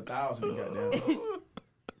be worth 1,000. Goddamn.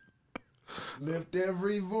 Lift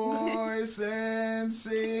every voice and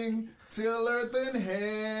sing till earth and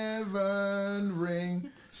heaven ring.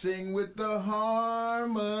 Sing with the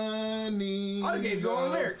harmony. I gave you all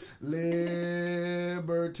the lyrics.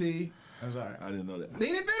 Liberty. I'm sorry. I didn't know that. They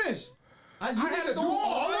didn't finish. I had to do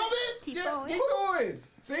all of it? Keep Yeah, going. keep going.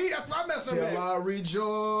 See, that's why I messed up. Till at. our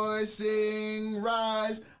rejoicing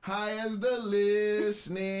rise high as the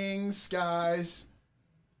listening skies.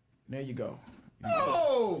 There you go.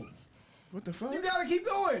 Oh, What the fuck? you gotta keep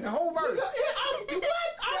going. The whole verse. What?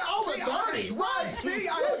 I'm over 30. Right. See,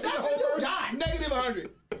 I had to do the whole verse. Negative 100.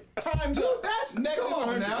 Time's up. That's negative come on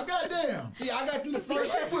 100. now. Goddamn. See, I got through the This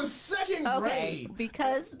first shit was second Okay, grade.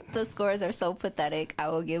 because the scores are so pathetic, I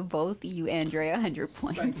will give both you, Andrea, 100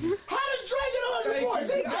 points. How does Dre get 100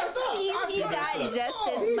 points? He messed up. He got just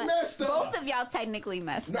Oh, he as much. messed up. Both of y'all technically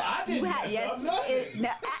messed No, up. I didn't mess up nothing.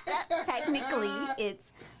 Technically,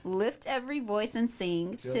 it's lift every voice and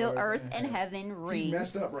sing till earth and heaven ring.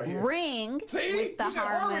 messed up right here. Ring See? with the You said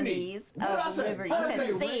harmony. harmonies What did I of say? liberty. What You did I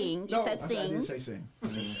said say? sing. You No, said I didn't sing. say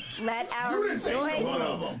sing. Let our You didn't say one of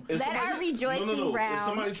rejoicing. them. Is Let somebody- our rejoicing Is round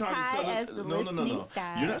somebody trying high to tell as the no. listening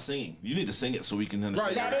sky. You're not singing. You need to sing it so we can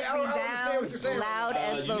understand. Right. Let it I don't understand what you're saying. resound loud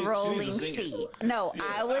as you the need to rolling sing it. sea. No,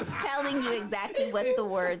 I was telling you exactly what the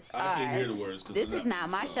words are. I can't hear the words. 'cause This of is that. not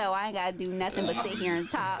my show. I ain't gotta do nothing but sit here and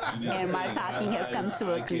talk. And my talking has come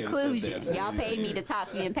to a I can't accept conclusion. that. Y'all paid me to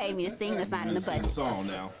talk. You didn't pay me to sing. That's not in the Sing the budget. song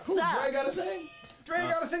now. Who Dre So gotta sing? Dre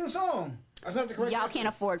gotta sing the song. That's not the correct y'all answer. can't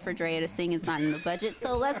afford for Dre to sing. It's not in the budget.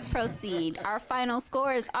 So let's proceed. Our final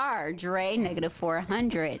scores are Dre negative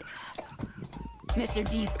 400. Mr.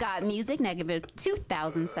 D. Scott Music negative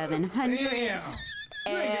 2,700. Damn.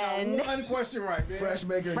 And One question right, man. Fresh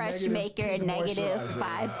Maker. Fresh negative Maker pink negative moisturizer.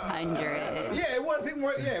 500. Yeah, it wasn't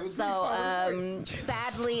more. Yeah, it was. So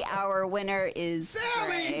sadly our winner is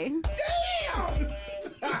Sally. Dre. Damn.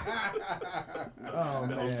 Oh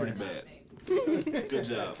That was pretty man. bad. Good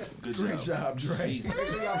job. Good Great job, Dre. Jesus. Make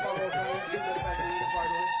sure y'all follow us on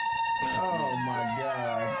Oh my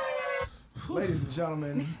God. Ladies and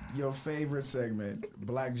gentlemen, your favorite segment,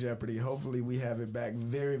 Black Jeopardy. Hopefully we have it back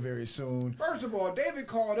very, very soon. First of all, David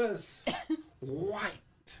called us white.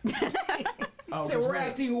 Oh, Said we're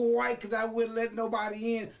acting white because I wouldn't let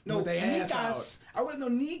nobody in. No With their ass niggas. I wouldn't no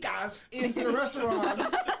niggas into the restaurant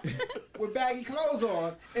with baggy clothes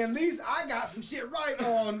on. At least I got some shit right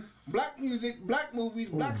on black music, black movies,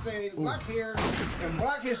 black sayings, black hair, and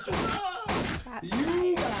black history.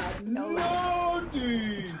 You got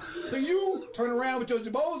nothing. So you turn around with your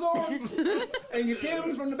Jabos on and your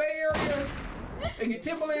Timbs from the Bay Area and your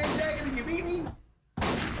Timberland jacket and your beanie.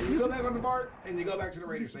 And you go back on the BART and you go back to the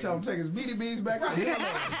radio Tell station. him to take his BDBs back to the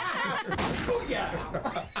Booyah!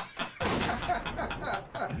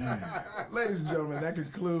 Ladies and gentlemen, that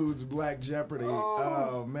concludes Black Jeopardy.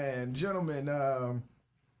 Oh man, gentlemen,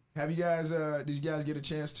 have you guys? Did you guys get a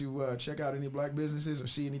chance to check out any black businesses or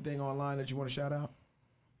see anything online that you want to shout out?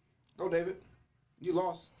 Go, David. You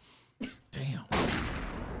lost. Damn.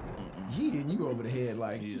 He hitting you over the head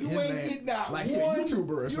like You his ain't name- getting out like one. he a YouTuber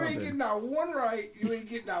or you something. ain't getting out one right. You ain't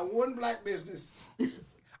getting out one black business. I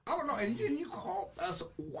don't know. And you call us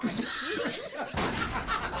white.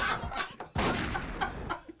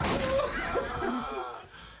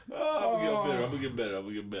 I'm gonna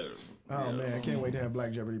get better. Oh man, I can't wait to have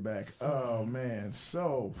Black Jeopardy back. Oh man,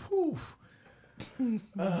 so whew.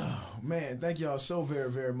 Man, thank y'all so very,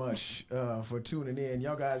 very much for tuning in.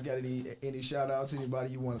 Y'all guys got any shout outs?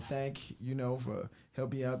 Anybody you want to thank, for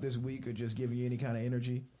helping you out this week or just giving you any kind of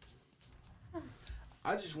energy?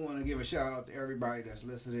 I just want to give a shout out to everybody that's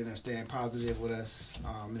listening and staying positive with us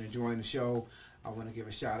and enjoying the show. I want to give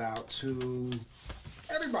a shout out to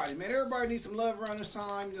everybody, man. Everybody needs some love around this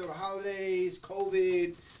time. The holidays,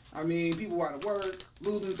 COVID. I mean, people out of work,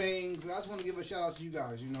 losing things. I just want to give a shout out to you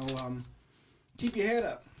guys. Keep your head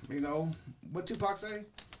up. What Tupac say?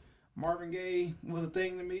 Marvin Gaye was a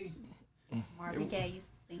thing to me. Marvin Gaye used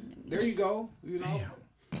to sing to me. There you go. Damn.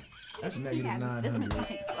 That's negative Yeah, 900.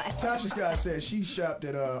 Tasha Scott said she shopped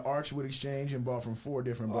at Archwood Exchange and bought from 4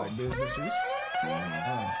 different black businesses.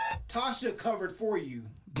 Tasha covered for you,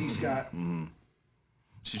 D. Scott.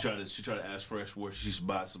 She tried to ask Fresh where she should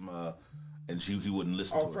buy some, and he wouldn't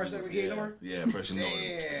listen to her. Fresh never gave her? Yeah, Fresh ignored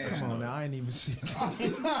her. Come on now, I ain't even see. I'm You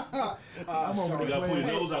gotta put your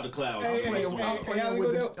nose out the cloud.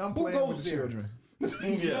 I'm playing with the children.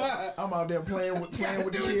 Yeah. I'm out there playing with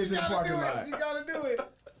the kids in the parking lot. You gotta do it.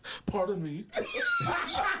 Pardon me.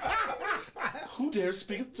 Who dares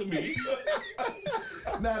speak to me?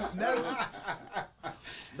 Now,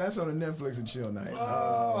 that's on the Netflix and chill night.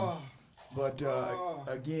 But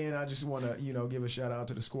again, I just want to give a shout out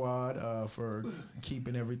to the squad for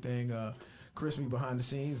keeping everything crispy behind the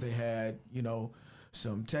scenes. They had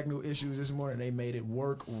some technical issues this morning. They made it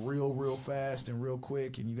work real fast and real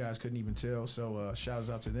quick, and you guys couldn't even tell. So shouts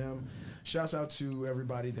out to them. Shouts out to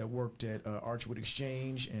everybody that worked at Archwood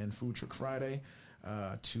Exchange and Food Truck Friday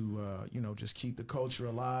to just keep the culture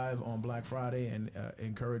alive on Black Friday and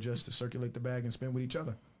encourage us to circulate the bag and spend with each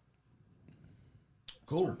other.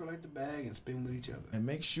 Cool. Circulate the bag and spin with each other. And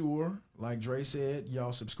make sure, like Dre said,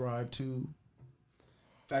 y'all subscribe to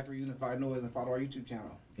Factory Unified Noise and follow our YouTube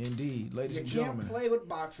channel. Indeed, ladies and You gentlemen. can't play with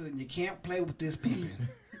boxing and you can't play with this peeping.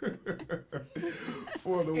 And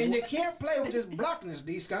you can't play with this blockness,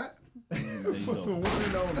 D. Scott. for the one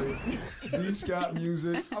and only D. Scott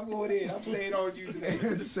Music. I'm going in. I'm staying on you today.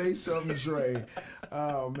 And Say Something Dre.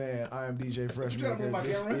 Oh man, I am DJ Freshmaker.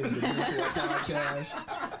 This is the Mentour Podcast.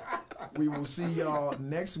 We will see y'all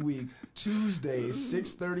next week, Tuesday,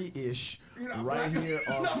 6:30-ish, right here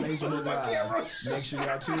on Facebook Live. Make sure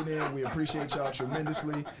y'all tune in. We appreciate y'all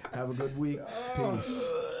tremendously. Have a good week.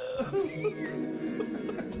 Peace.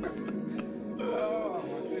 Oh,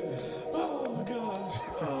 my goodness. Oh, gosh.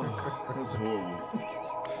 Oh, that's horrible.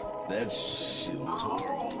 That shit was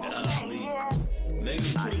horrible. Golly.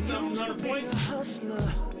 Negative 2,700 points.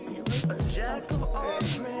 Hustler, a jack of all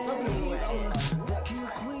trades.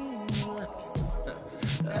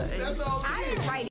 That's all. I didn't write